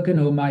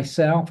Jürgen or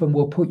myself, and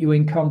we'll put you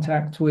in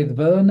contact with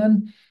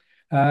Vernon,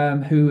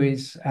 who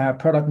is our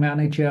product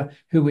manager,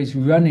 who is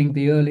running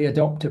the early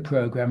adopter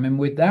program. And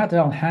with that,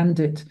 I'll hand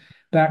it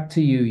back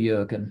to you,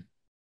 Jürgen.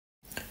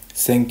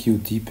 Thank you,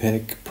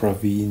 Deepak,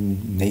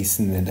 Praveen,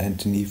 Nathan, and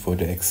Anthony for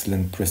the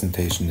excellent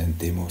presentation and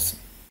demos.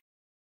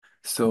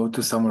 So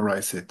to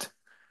summarize it,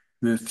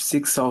 with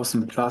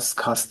 6,000 plus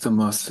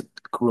customers,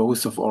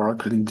 growth of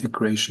Oracle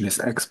integration is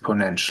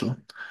exponential.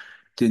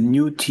 The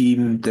new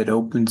team that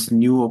opens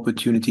new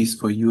opportunities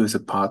for you as a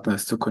partner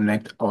is to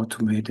connect,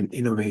 automate, and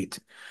innovate.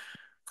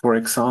 For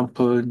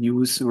example,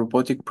 use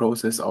robotic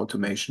process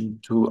automation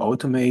to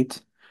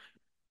automate,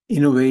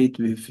 innovate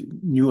with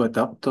new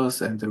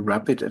adapters, and the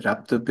rapid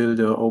adapter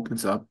builder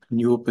opens up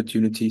new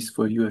opportunities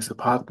for you as a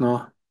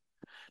partner,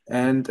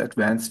 and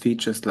advanced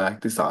features like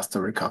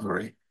disaster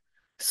recovery.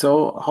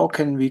 So how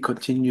can we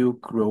continue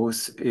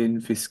growth in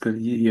fiscal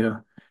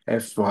year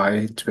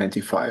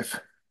FY25?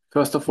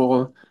 First of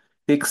all,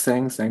 big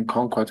thanks and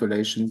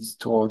congratulations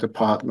to all the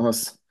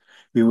partners.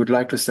 We would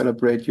like to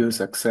celebrate your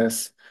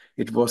success.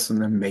 It was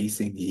an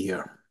amazing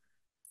year.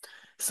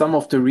 Some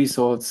of the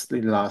results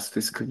in last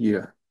fiscal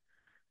year.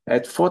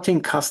 At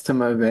 14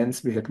 customer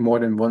events, we had more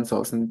than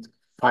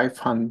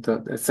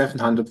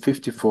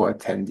 754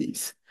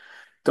 attendees.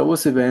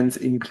 Those events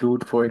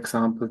include, for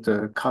example,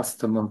 the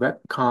customer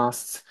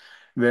webcasts,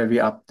 where we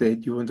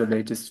update you on the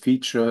latest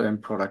feature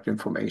and product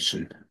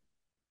information.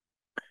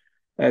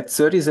 At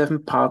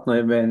 37 partner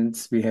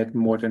events, we had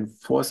more than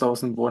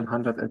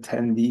 4,100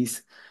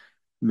 attendees,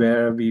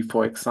 where we,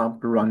 for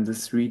example, run the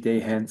 3-day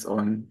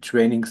hands-on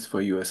trainings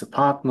for you as a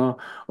partner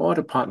or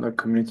the partner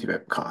community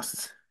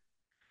webcasts.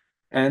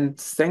 And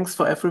thanks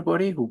for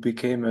everybody who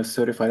became a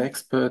certified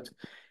expert.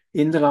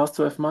 In the last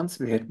 12 months,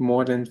 we had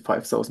more than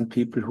 5,000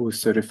 people who were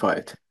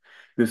certified.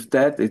 With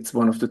that, it's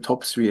one of the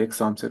top 3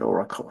 exams at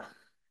Oracle.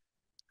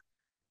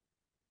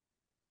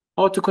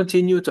 How to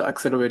continue to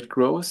accelerate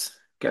growth,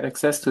 get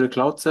access to the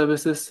cloud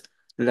services,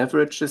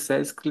 leverage the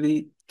sales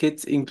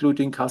kits,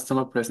 including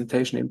customer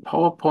presentation in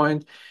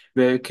PowerPoint,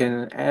 where you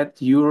can add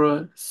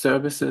your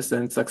services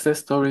and success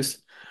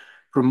stories,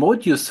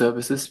 promote your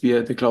services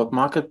via the cloud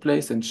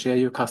marketplace and share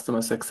your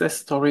customer success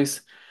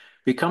stories,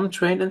 become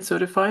trained and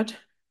certified,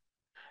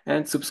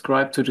 and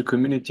subscribe to the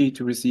community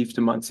to receive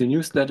the monthly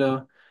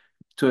newsletter,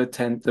 to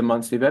attend the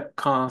monthly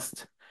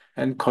webcast,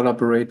 and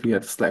collaborate via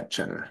the Slack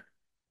channel.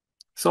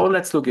 So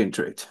let's look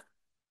into it.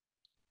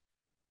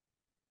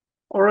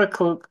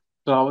 Oracle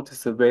Cloud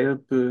is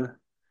available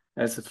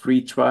as a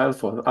free trial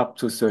for up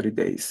to 30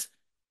 days.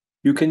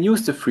 You can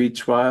use the free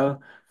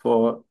trial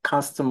for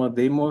customer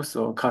demos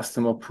or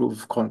customer proof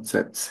of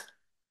concepts.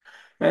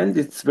 And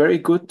it's very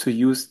good to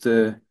use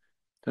the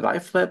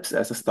live labs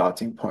as a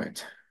starting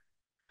point.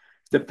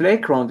 The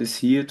playground is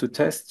here to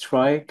test,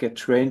 try, get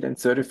trained, and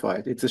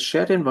certified. It's a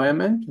shared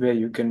environment where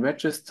you can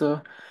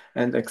register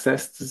and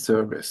access the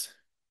service.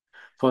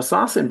 For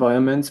SaaS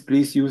environments,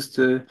 please use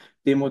the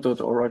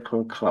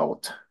demo.oracle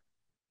cloud.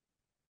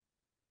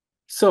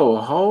 So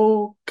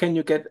how can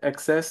you get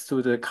access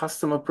to the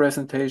customer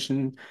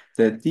presentation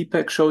that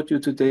Deepak showed you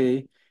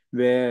today,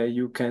 where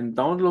you can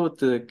download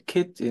the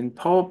kit in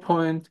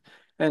PowerPoint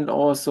and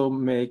also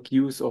make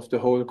use of the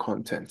whole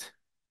content?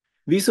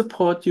 We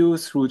support you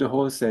through the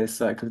whole sales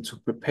cycle to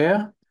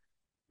prepare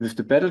with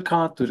the battle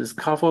card, to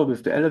discover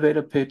with the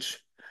elevator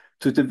pitch,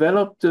 to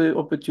develop the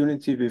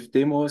opportunity with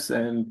demos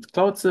and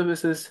cloud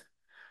services,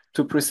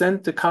 to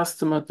present the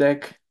customer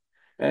deck,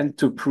 and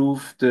to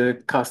prove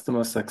the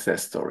customer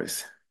success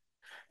stories.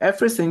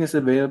 Everything is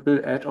available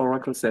at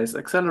Oracle Sales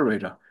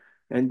Accelerator,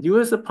 and you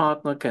as a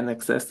partner can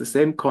access the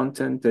same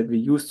content that we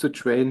use to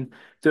train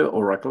the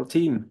Oracle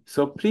team.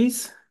 So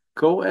please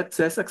go at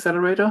Sales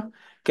Accelerator,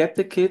 get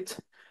the kit,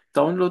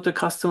 download the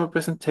customer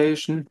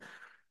presentation,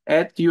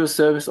 add your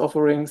service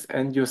offerings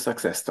and your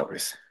success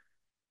stories.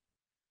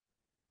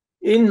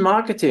 In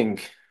marketing,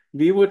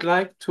 we would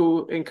like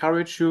to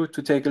encourage you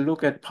to take a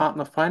look at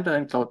Partner Finder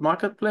and Cloud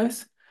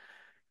Marketplace.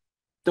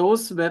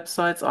 Those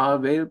websites are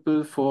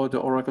available for the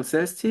Oracle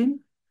sales team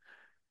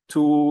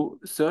to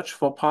search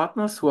for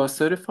partners who are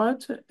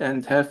certified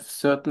and have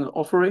certain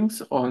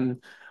offerings on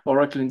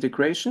Oracle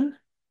integration.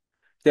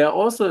 They are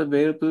also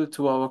available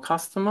to our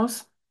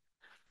customers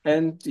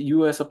and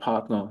you as a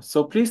partner.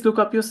 So please look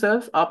up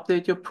yourself,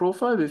 update your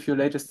profile with your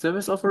latest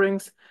service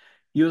offerings,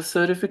 your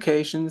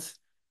certifications,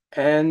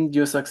 and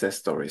your success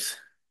stories.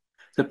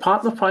 The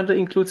Partner Finder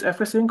includes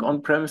everything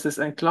on premises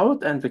and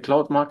cloud, and the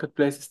Cloud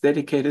Marketplace is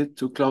dedicated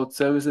to cloud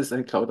services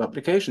and cloud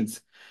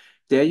applications.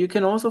 There you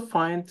can also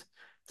find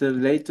the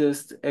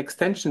latest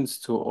extensions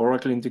to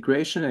Oracle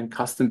integration and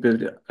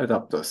custom-built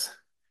adapters.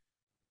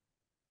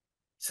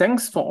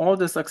 Thanks for all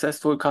the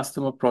successful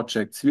customer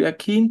projects. We are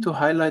keen to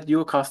highlight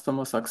your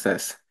customer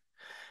success.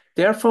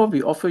 Therefore,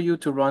 we offer you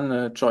to run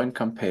a joint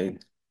campaign.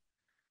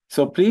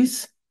 So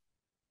please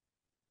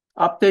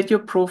update your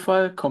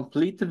profile,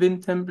 complete the win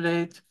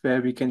template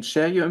where we can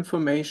share your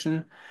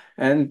information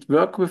and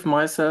work with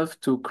myself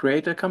to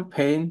create a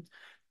campaign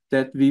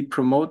that we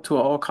promote to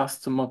our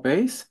customer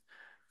base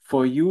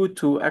for you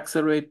to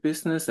accelerate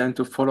business and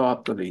to follow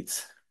up the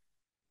leads.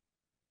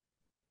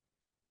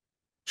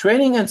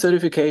 Training and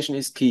certification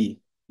is key.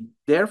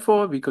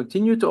 Therefore, we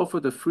continue to offer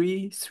the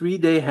free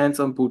 3-day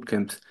hands-on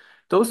bootcamps.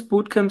 Those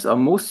bootcamps are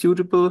most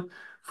suitable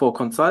for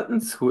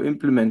consultants who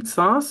implement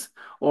SaaS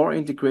or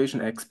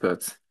integration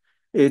experts.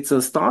 It's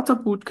a starter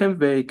bootcamp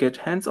where you get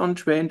hands-on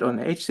trained on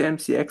HCM,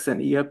 CX,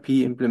 and ERP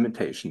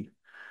implementation.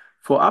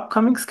 For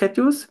upcoming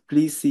schedules,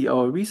 please see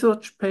our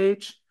research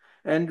page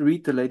and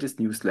read the latest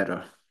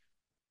newsletter.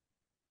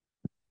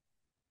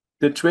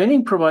 The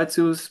training provides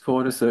you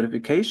for the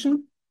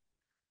certification.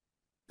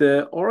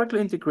 The Oracle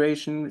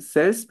Integration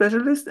Sales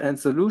Specialist and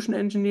Solution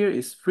Engineer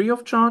is free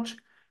of charge.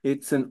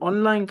 It's an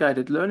online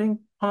guided learning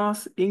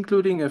path,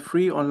 including a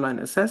free online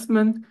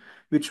assessment,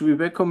 which we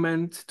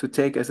recommend to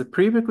take as a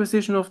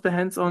prerequisite of the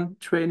hands-on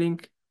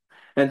training.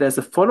 And as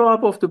a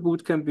follow-up of the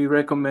bootcamp, we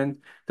recommend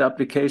the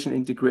Application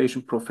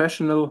Integration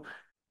Professional.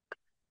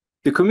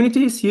 The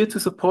community is here to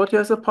support you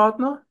as a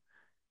partner.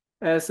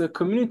 As a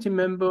community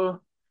member,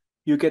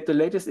 you get the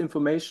latest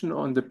information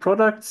on the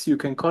products, you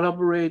can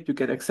collaborate, you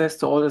get access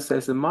to all the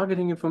sales and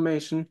marketing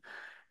information,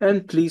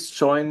 and please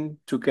join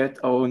to get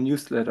our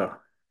newsletter.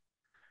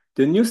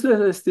 The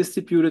newsletter is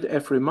distributed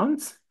every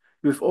month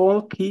with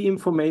all key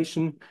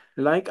information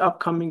like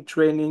upcoming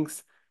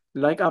trainings,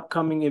 like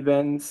upcoming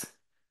events,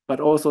 but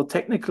also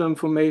technical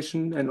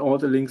information and all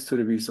the links to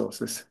the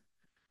resources.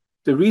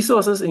 The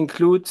resources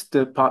include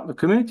the partner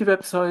community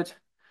website,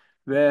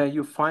 where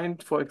you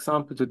find, for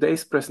example,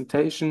 today's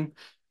presentation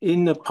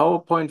in a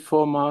PowerPoint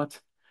format,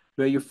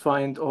 where you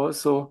find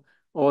also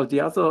all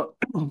the other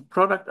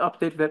product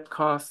update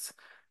webcasts,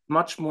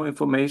 much more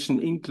information,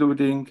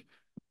 including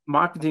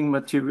marketing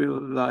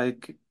material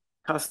like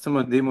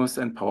customer demos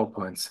and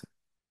PowerPoints.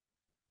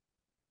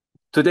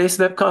 Today's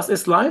webcast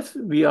is live.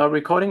 We are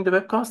recording the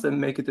webcast and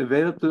make it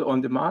available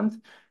on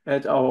demand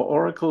at our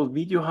Oracle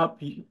Video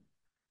Hub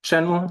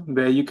channel,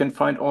 where you can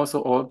find also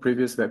all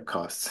previous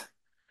webcasts.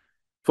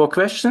 For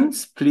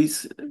questions,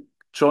 please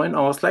join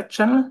our Slack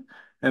channel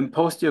and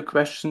post your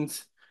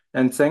questions.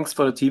 And thanks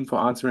for the team for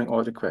answering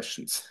all the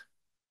questions.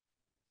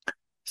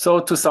 So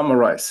to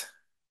summarize,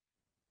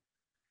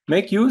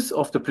 make use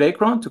of the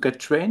playground to get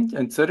trained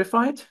and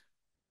certified,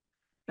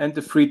 and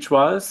the free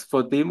trials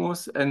for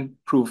demos and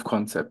proof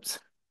concepts.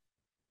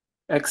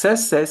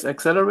 Access Sales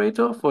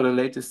Accelerator for the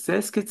latest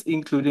sales kits,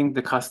 including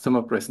the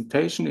customer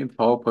presentation in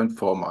PowerPoint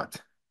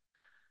format.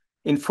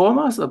 Inform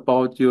us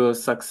about your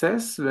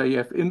success where you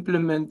have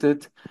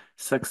implemented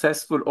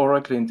successful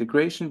Oracle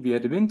integration via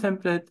the Win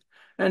template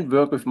and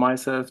work with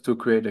myself to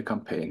create a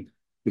campaign.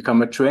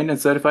 Become a trained and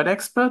certified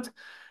expert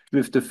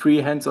with the free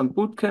hands-on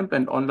bootcamp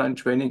and online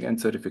training and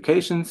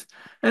certifications,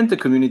 and the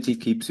community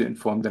keeps you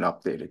informed and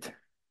updated.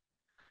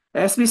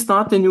 As we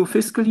start the new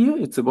fiscal year,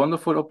 it's a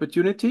wonderful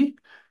opportunity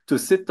to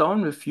sit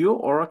down with your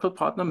Oracle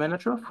partner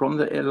manager from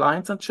the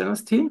Alliance and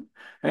Channels team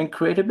and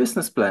create a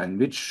business plan,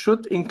 which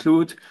should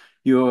include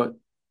your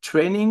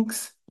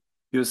trainings,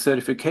 your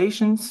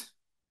certifications,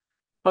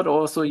 but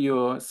also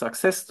your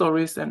success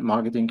stories and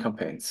marketing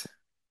campaigns.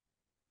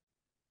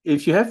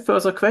 If you have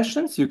further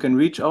questions, you can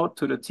reach out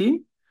to the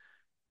team.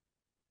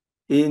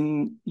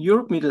 In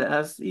Europe,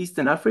 Middle East,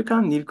 and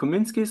Africa, Neil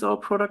Kominski is our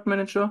product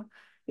manager.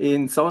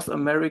 In South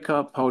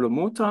America, Paulo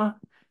Mota.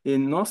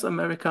 In North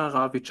America,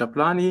 Ravi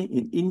Chaplani.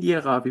 In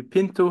India, Ravi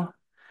Pinto.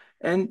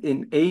 And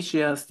in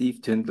Asia,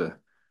 Steve Tyndall.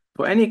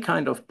 For any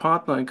kind of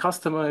partner and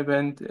customer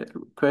event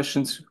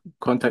questions,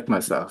 contact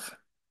myself.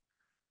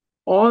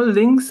 All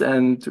links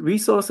and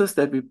resources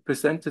that we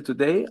presented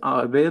today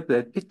are available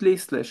at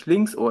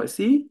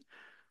bit.ly/links/OSE.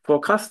 For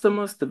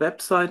customers, the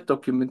website,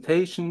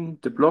 documentation,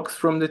 the blogs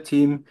from the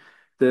team,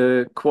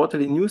 the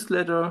quarterly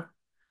newsletter.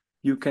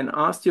 You can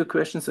ask your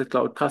questions at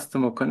Cloud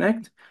Customer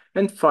Connect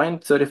and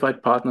find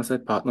certified partners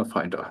at Partner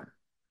Finder.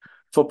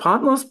 For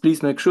partners,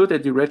 please make sure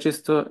that you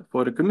register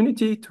for the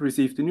community to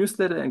receive the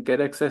newsletter and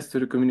get access to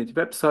the community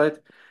website.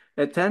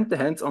 Attend the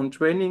hands-on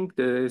training,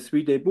 the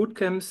 3-day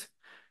bootcamps.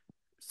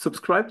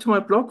 Subscribe to my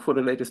blog for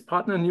the latest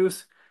partner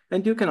news,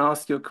 and you can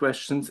ask your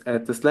questions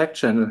at the Slack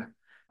channel.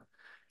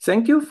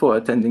 Thank you for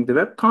attending the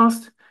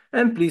webcast,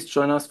 and please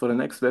join us for the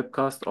next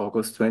webcast,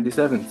 August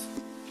 27th.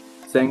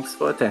 Thanks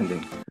for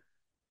attending.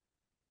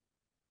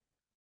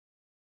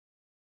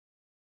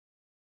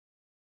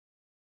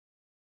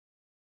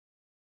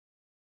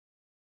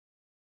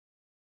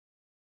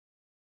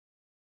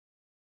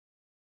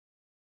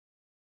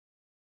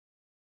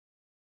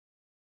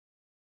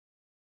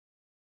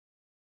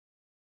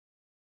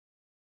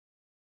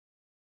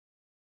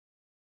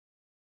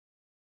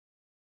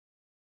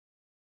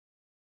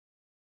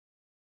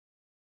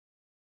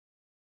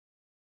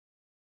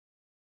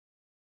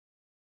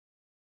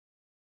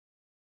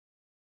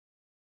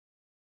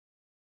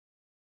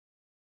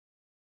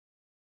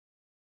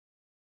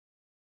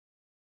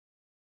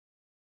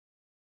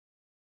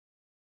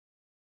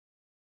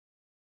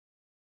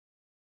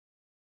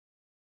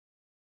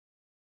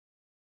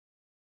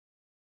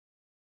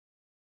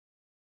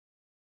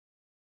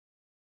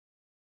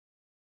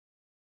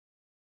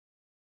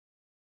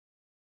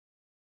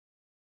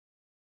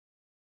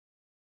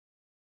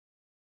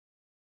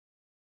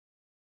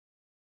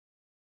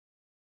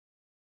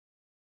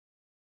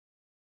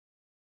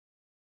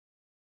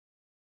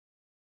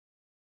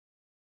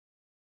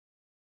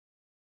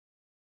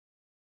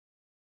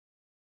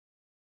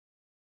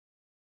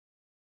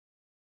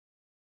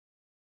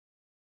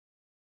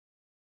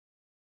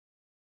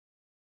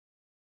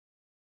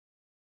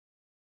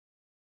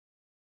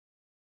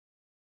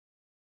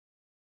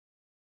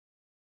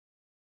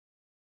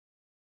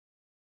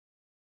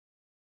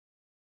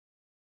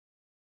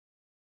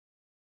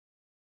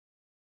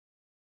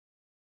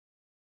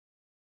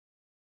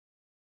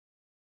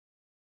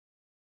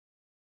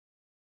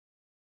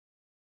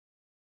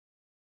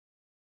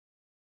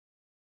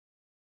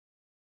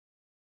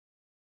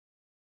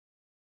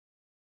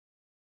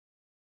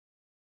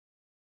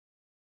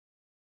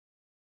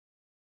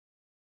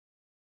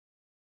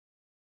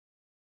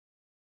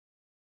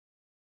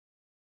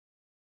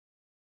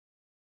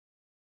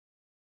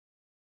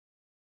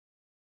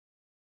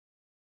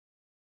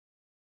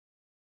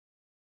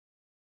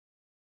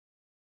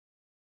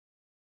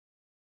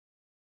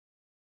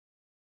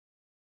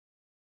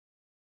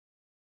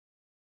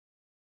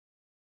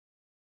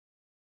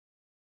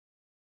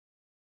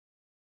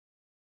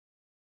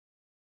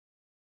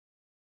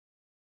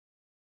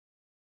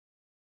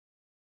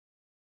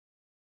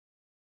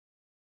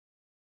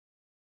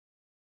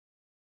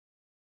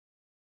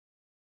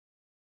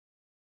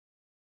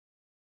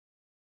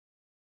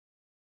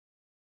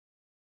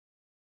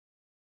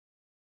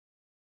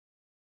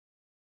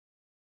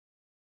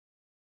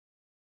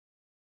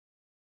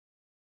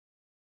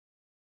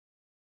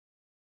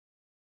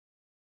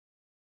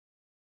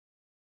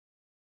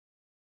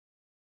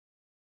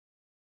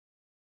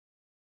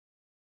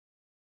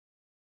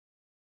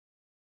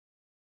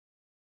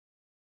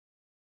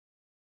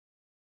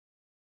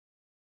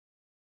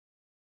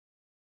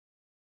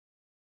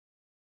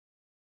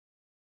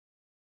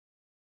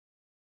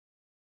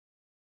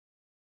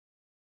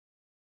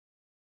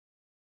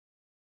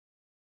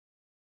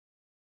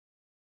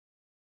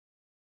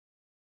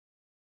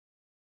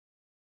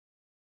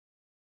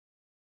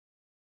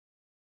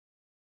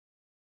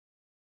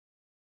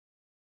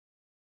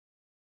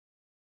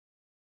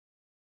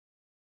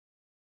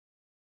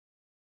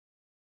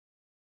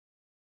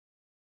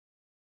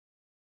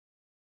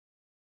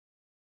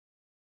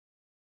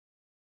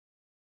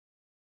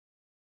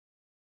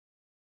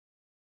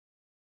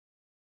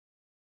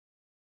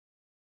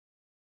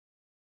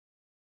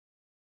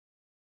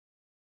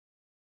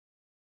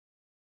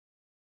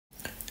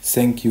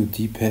 Thank you,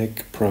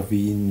 Deepak,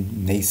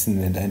 Praveen,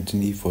 Nathan, and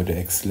Anthony for the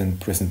excellent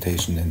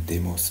presentation and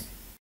demos.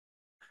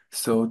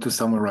 So to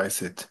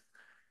summarize it,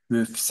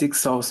 with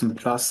 6,000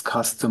 plus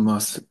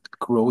customers,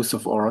 growth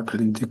of Oracle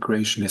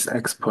integration is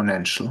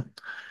exponential.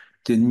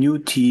 The new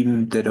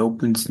team that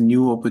opens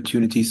new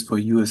opportunities for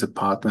you as a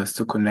partner is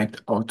to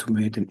connect,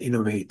 automate, and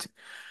innovate.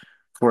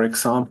 For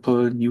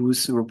example,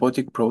 use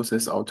robotic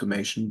process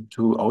automation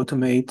to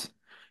automate,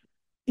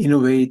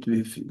 innovate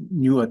with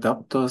new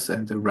adapters,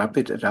 and the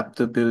rapid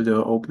adapter builder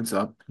opens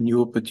up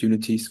new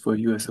opportunities for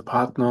you as a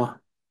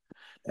partner,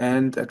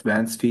 and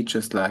advanced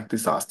features like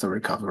disaster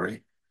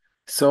recovery.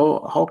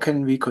 So how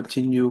can we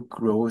continue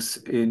growth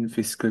in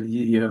fiscal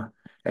year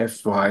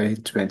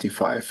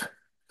FY25?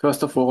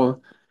 First of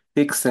all,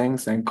 big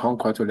thanks and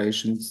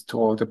congratulations to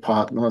all the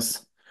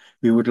partners.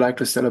 We would like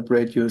to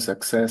celebrate your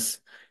success.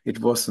 It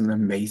was an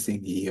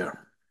amazing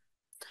year.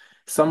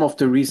 Some of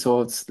the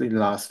results in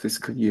last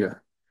fiscal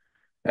year.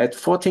 At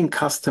 14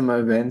 customer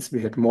events,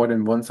 we had more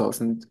than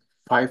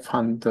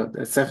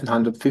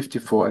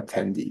 754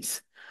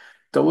 attendees.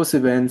 Those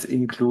events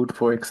include,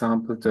 for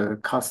example, the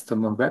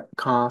customer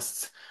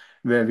webcasts,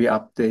 where we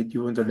update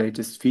you on the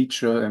latest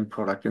feature and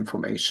product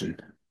information.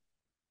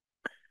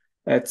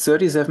 At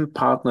 37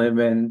 partner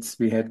events,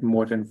 we had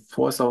more than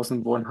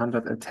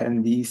 4,100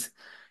 attendees,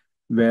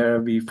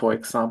 where we, for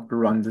example,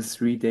 run the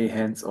 3-day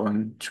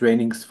hands-on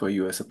trainings for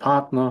you as a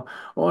partner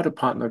or the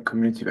partner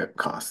community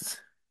webcasts.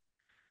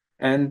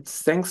 And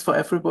thanks for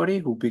everybody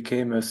who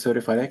became a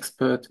certified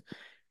expert.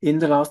 In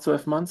the last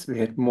 12 months, we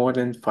had more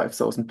than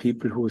 5,000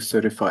 people who were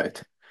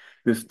certified.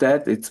 With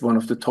that, it's one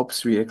of the top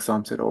 3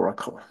 exams at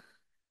Oracle.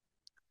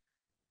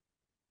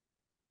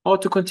 How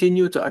to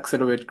continue to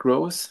accelerate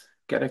growth,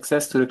 get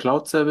access to the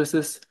cloud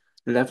services,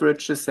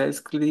 leverage the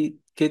sales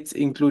kits,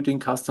 including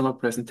customer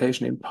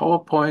presentation in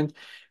PowerPoint,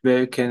 where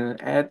you can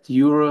add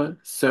your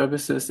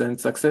services and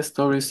success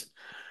stories,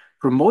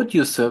 promote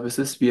your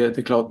services via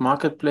the cloud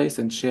marketplace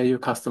and share your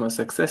customer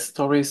success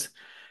stories,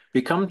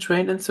 become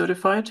trained and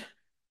certified,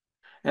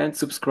 and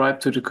subscribe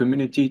to the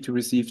community to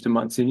receive the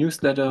monthly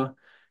newsletter,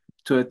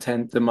 to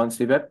attend the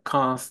monthly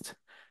webcast,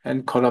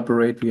 and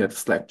collaborate via the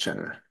Slack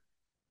channel.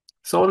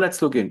 So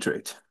let's look into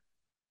it.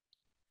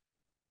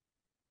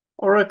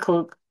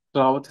 Oracle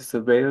Cloud is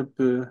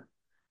available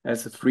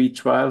as a free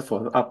trial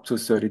for up to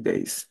 30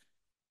 days.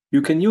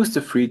 You can use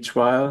the free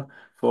trial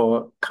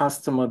for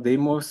customer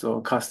demos or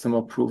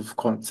customer proof of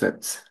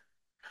concepts.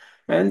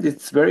 And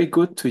it's very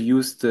good to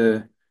use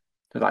the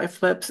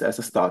live labs as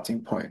a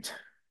starting point.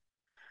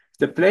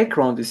 The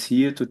playground is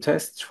here to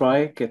test,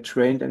 try, get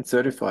trained, and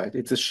certified.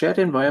 It's a shared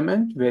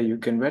environment where you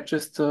can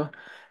register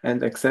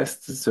and access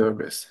the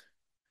service.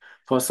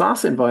 For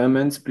SaaS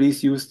environments,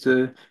 please use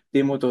the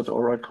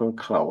demo.oracle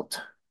cloud.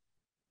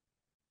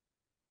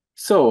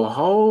 So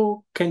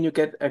how can you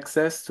get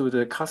access to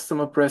the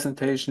customer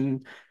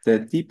presentation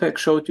that Deepak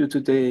showed you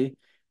today,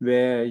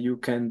 where you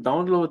can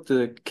download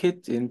the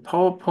kit in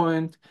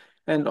PowerPoint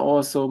and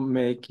also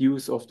make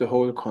use of the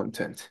whole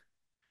content?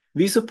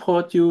 We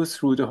support you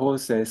through the whole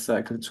sales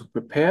cycle to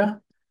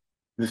prepare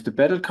with the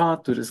battle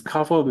card, to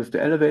discover with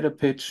the elevator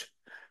pitch,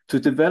 to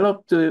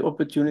develop the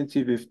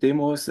opportunity with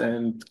demos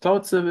and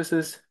cloud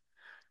services,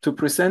 to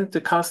present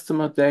the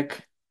customer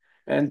deck,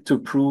 and to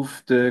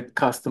prove the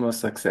customer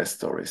success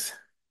stories.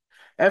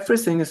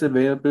 Everything is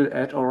available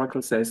at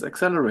Oracle Sales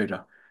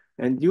Accelerator,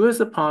 and you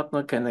as a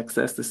partner can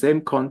access the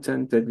same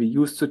content that we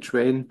use to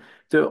train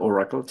the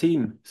Oracle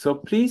team. So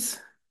please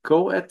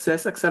go at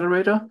Sales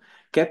Accelerator,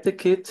 get the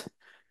kit,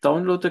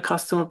 download the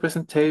customer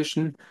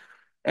presentation,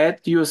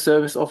 add your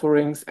service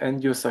offerings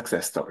and your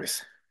success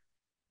stories.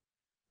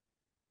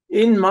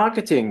 In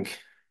marketing,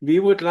 we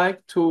would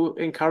like to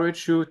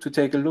encourage you to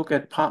take a look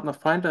at Partner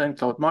Finder and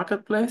Cloud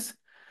Marketplace.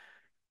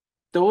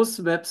 Those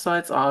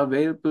websites are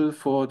available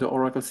for the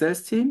Oracle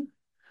sales team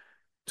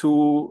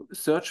to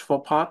search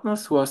for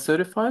partners who are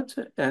certified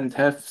and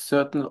have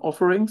certain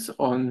offerings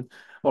on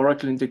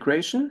Oracle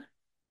integration.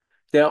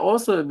 They are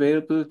also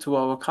available to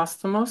our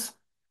customers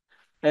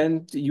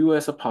and you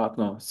as a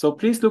partner. So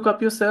please look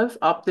up yourself,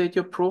 update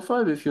your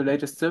profile with your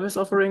latest service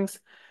offerings,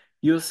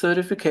 your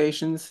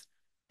certifications,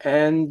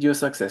 and your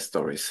success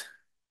stories.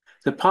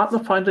 The Partner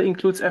Finder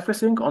includes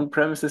everything on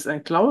premises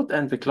and cloud,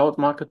 and the Cloud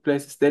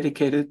Marketplace is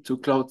dedicated to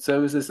cloud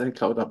services and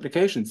cloud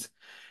applications.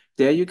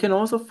 There you can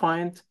also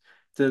find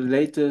the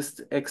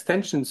latest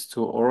extensions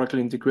to Oracle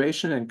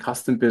integration and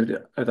custom-built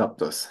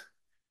adapters.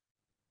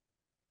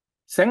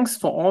 Thanks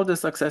for all the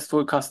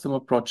successful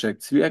customer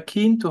projects. We are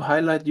keen to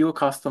highlight your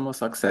customer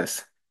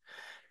success.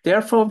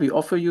 Therefore, we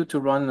offer you to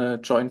run a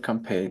joint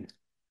campaign.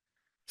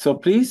 So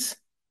please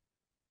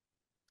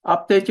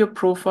update your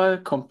profile,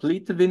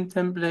 complete the win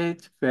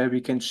template where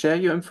we can share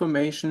your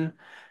information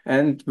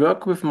and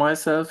work with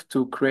myself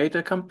to create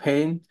a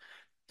campaign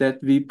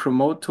that we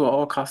promote to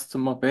our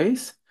customer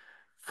base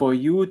for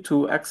you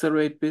to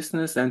accelerate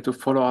business and to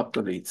follow up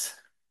the leads.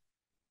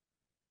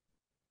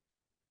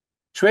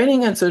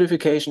 Training and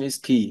certification is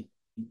key.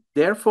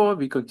 Therefore,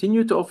 we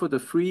continue to offer the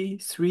free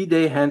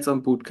 3-day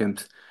hands-on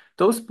bootcamps.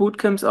 Those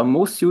bootcamps are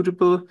most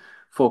suitable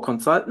for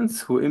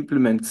consultants who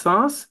implement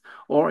SaaS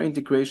or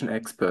integration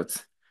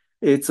experts.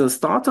 It's a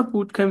starter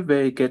bootcamp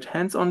where you get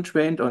hands-on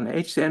trained on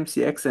HCM,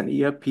 CX, and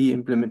ERP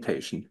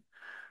implementation.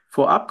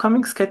 For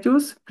upcoming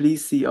schedules,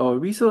 please see our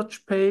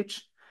research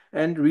page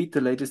and read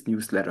the latest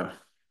newsletter.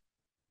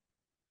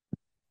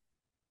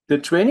 The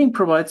training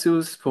provides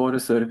you for the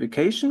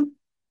certification.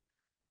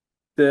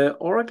 The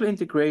Oracle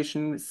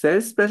Integration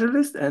Sales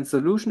Specialist and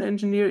Solution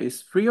Engineer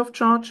is free of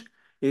charge.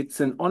 It's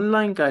an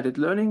online guided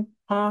learning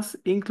path,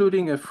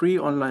 including a free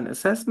online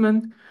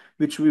assessment,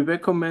 which we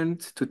recommend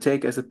to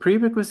take as a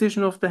prerequisite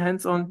of the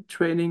hands-on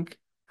training.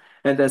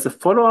 And as a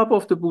follow-up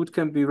of the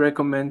bootcamp, we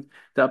recommend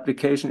the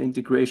Application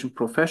Integration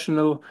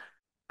Professional.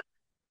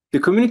 The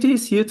community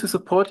is here to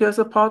support you as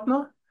a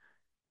partner.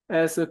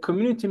 As a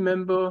community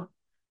member,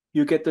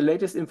 you get the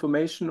latest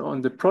information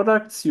on the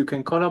products, you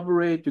can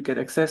collaborate, you get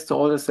access to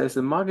all the sales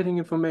and marketing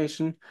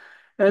information,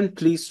 and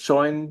please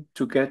join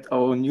to get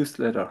our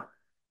newsletter.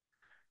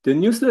 The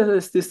newsletter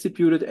is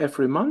distributed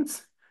every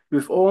month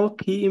with all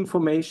key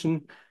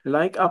information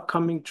like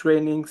upcoming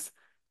trainings,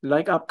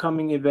 like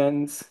upcoming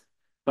events,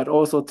 but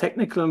also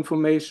technical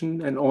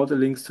information and all the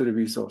links to the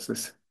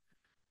resources.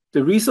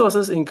 The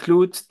resources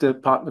include the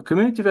partner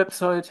community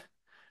website,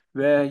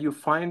 where you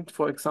find,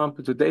 for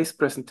example, today's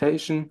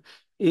presentation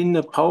in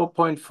a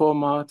PowerPoint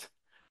format,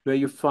 where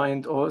you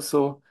find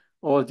also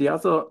all the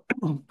other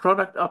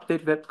product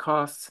update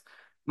webcasts,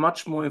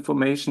 much more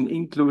information,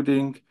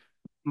 including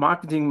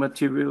marketing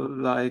material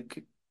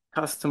like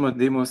customer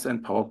demos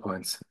and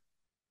PowerPoints.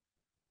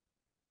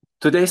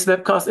 Today's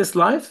webcast is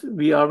live.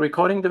 We are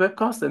recording the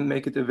webcast and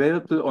make it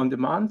available on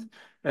demand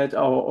at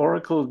our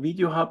Oracle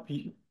Video Hub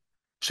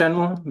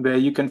channel, where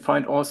you can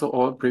find also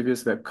all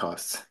previous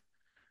webcasts.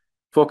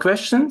 For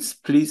questions,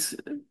 please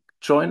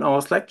join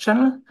our Slack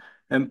channel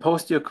and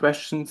post your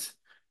questions.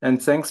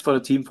 And thanks for the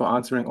team for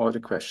answering all the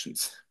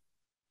questions.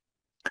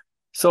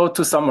 So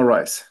to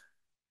summarize,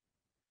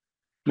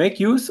 make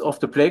use of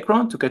the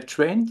playground to get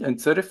trained and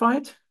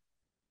certified,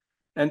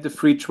 and the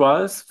free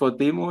trials for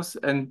demos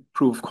and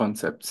proof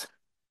concepts.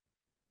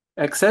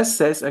 Access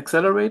Sales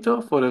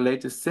Accelerator for the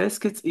latest sales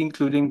kits,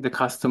 including the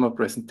customer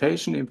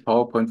presentation in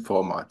PowerPoint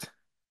format.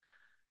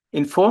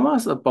 Inform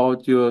us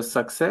about your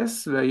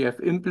success where you have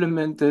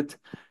implemented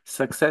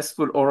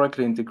successful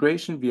Oracle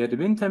integration via the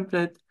Win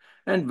template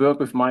and work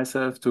with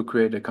myself to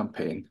create a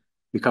campaign.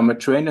 Become a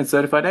trained and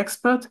certified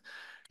expert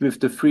with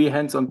the free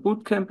hands-on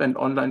bootcamp and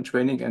online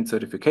training and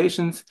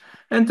certifications,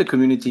 and the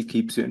community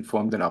keeps you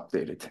informed and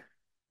updated.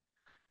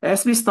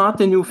 As we start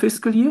the new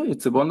fiscal year,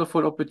 it's a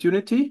wonderful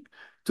opportunity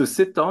to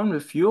sit down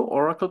with your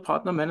Oracle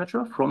partner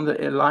manager from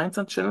the Alliance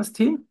and Channels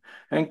team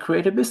and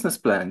create a business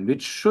plan,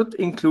 which should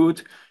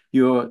include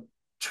your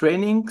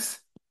trainings,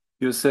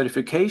 your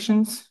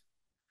certifications,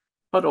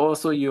 but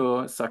also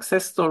your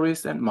success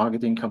stories and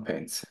marketing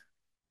campaigns.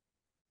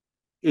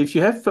 If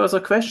you have further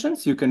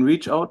questions, you can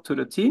reach out to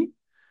the team.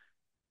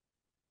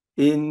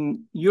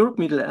 In Europe,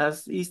 Middle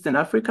East, and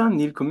Africa,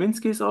 Neil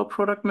Kominski is our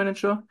product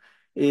manager.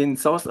 In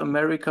South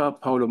America,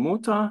 Paulo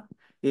Mota.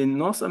 In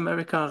North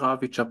America,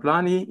 Ravi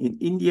Chaplani. In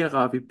India,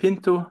 Ravi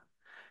Pinto.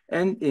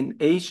 And in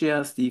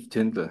Asia, Steve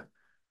Tyndall.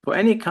 For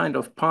any kind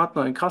of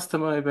partner and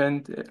customer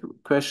event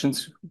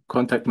questions,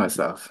 contact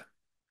myself.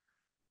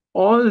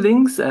 All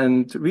links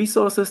and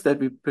resources that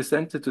we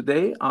presented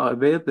today are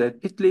available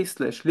at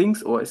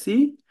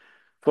bit.ly/links/OSE.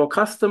 For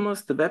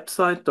customers, the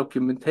website,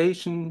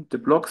 documentation, the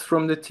blogs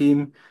from the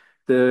team,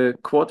 the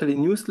quarterly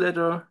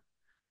newsletter.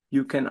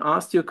 You can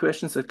ask your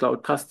questions at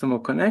Cloud Customer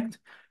Connect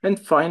and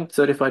find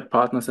certified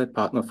partners at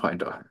Partner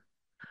Finder.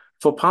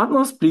 For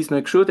partners, please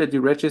make sure that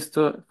you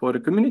register for the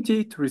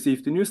community to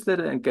receive the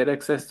newsletter and get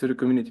access to the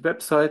community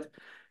website.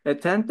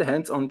 Attend the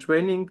hands-on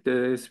training,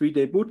 the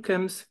 3-day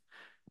bootcamps.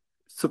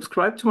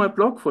 Subscribe to my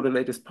blog for the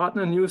latest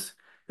partner news,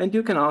 and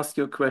you can ask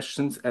your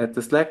questions at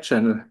the Slack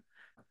channel.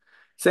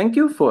 Thank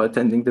you for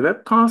attending the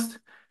webcast,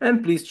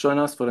 and please join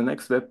us for the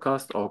next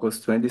webcast,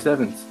 August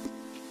 27th.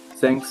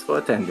 Thanks for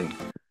attending.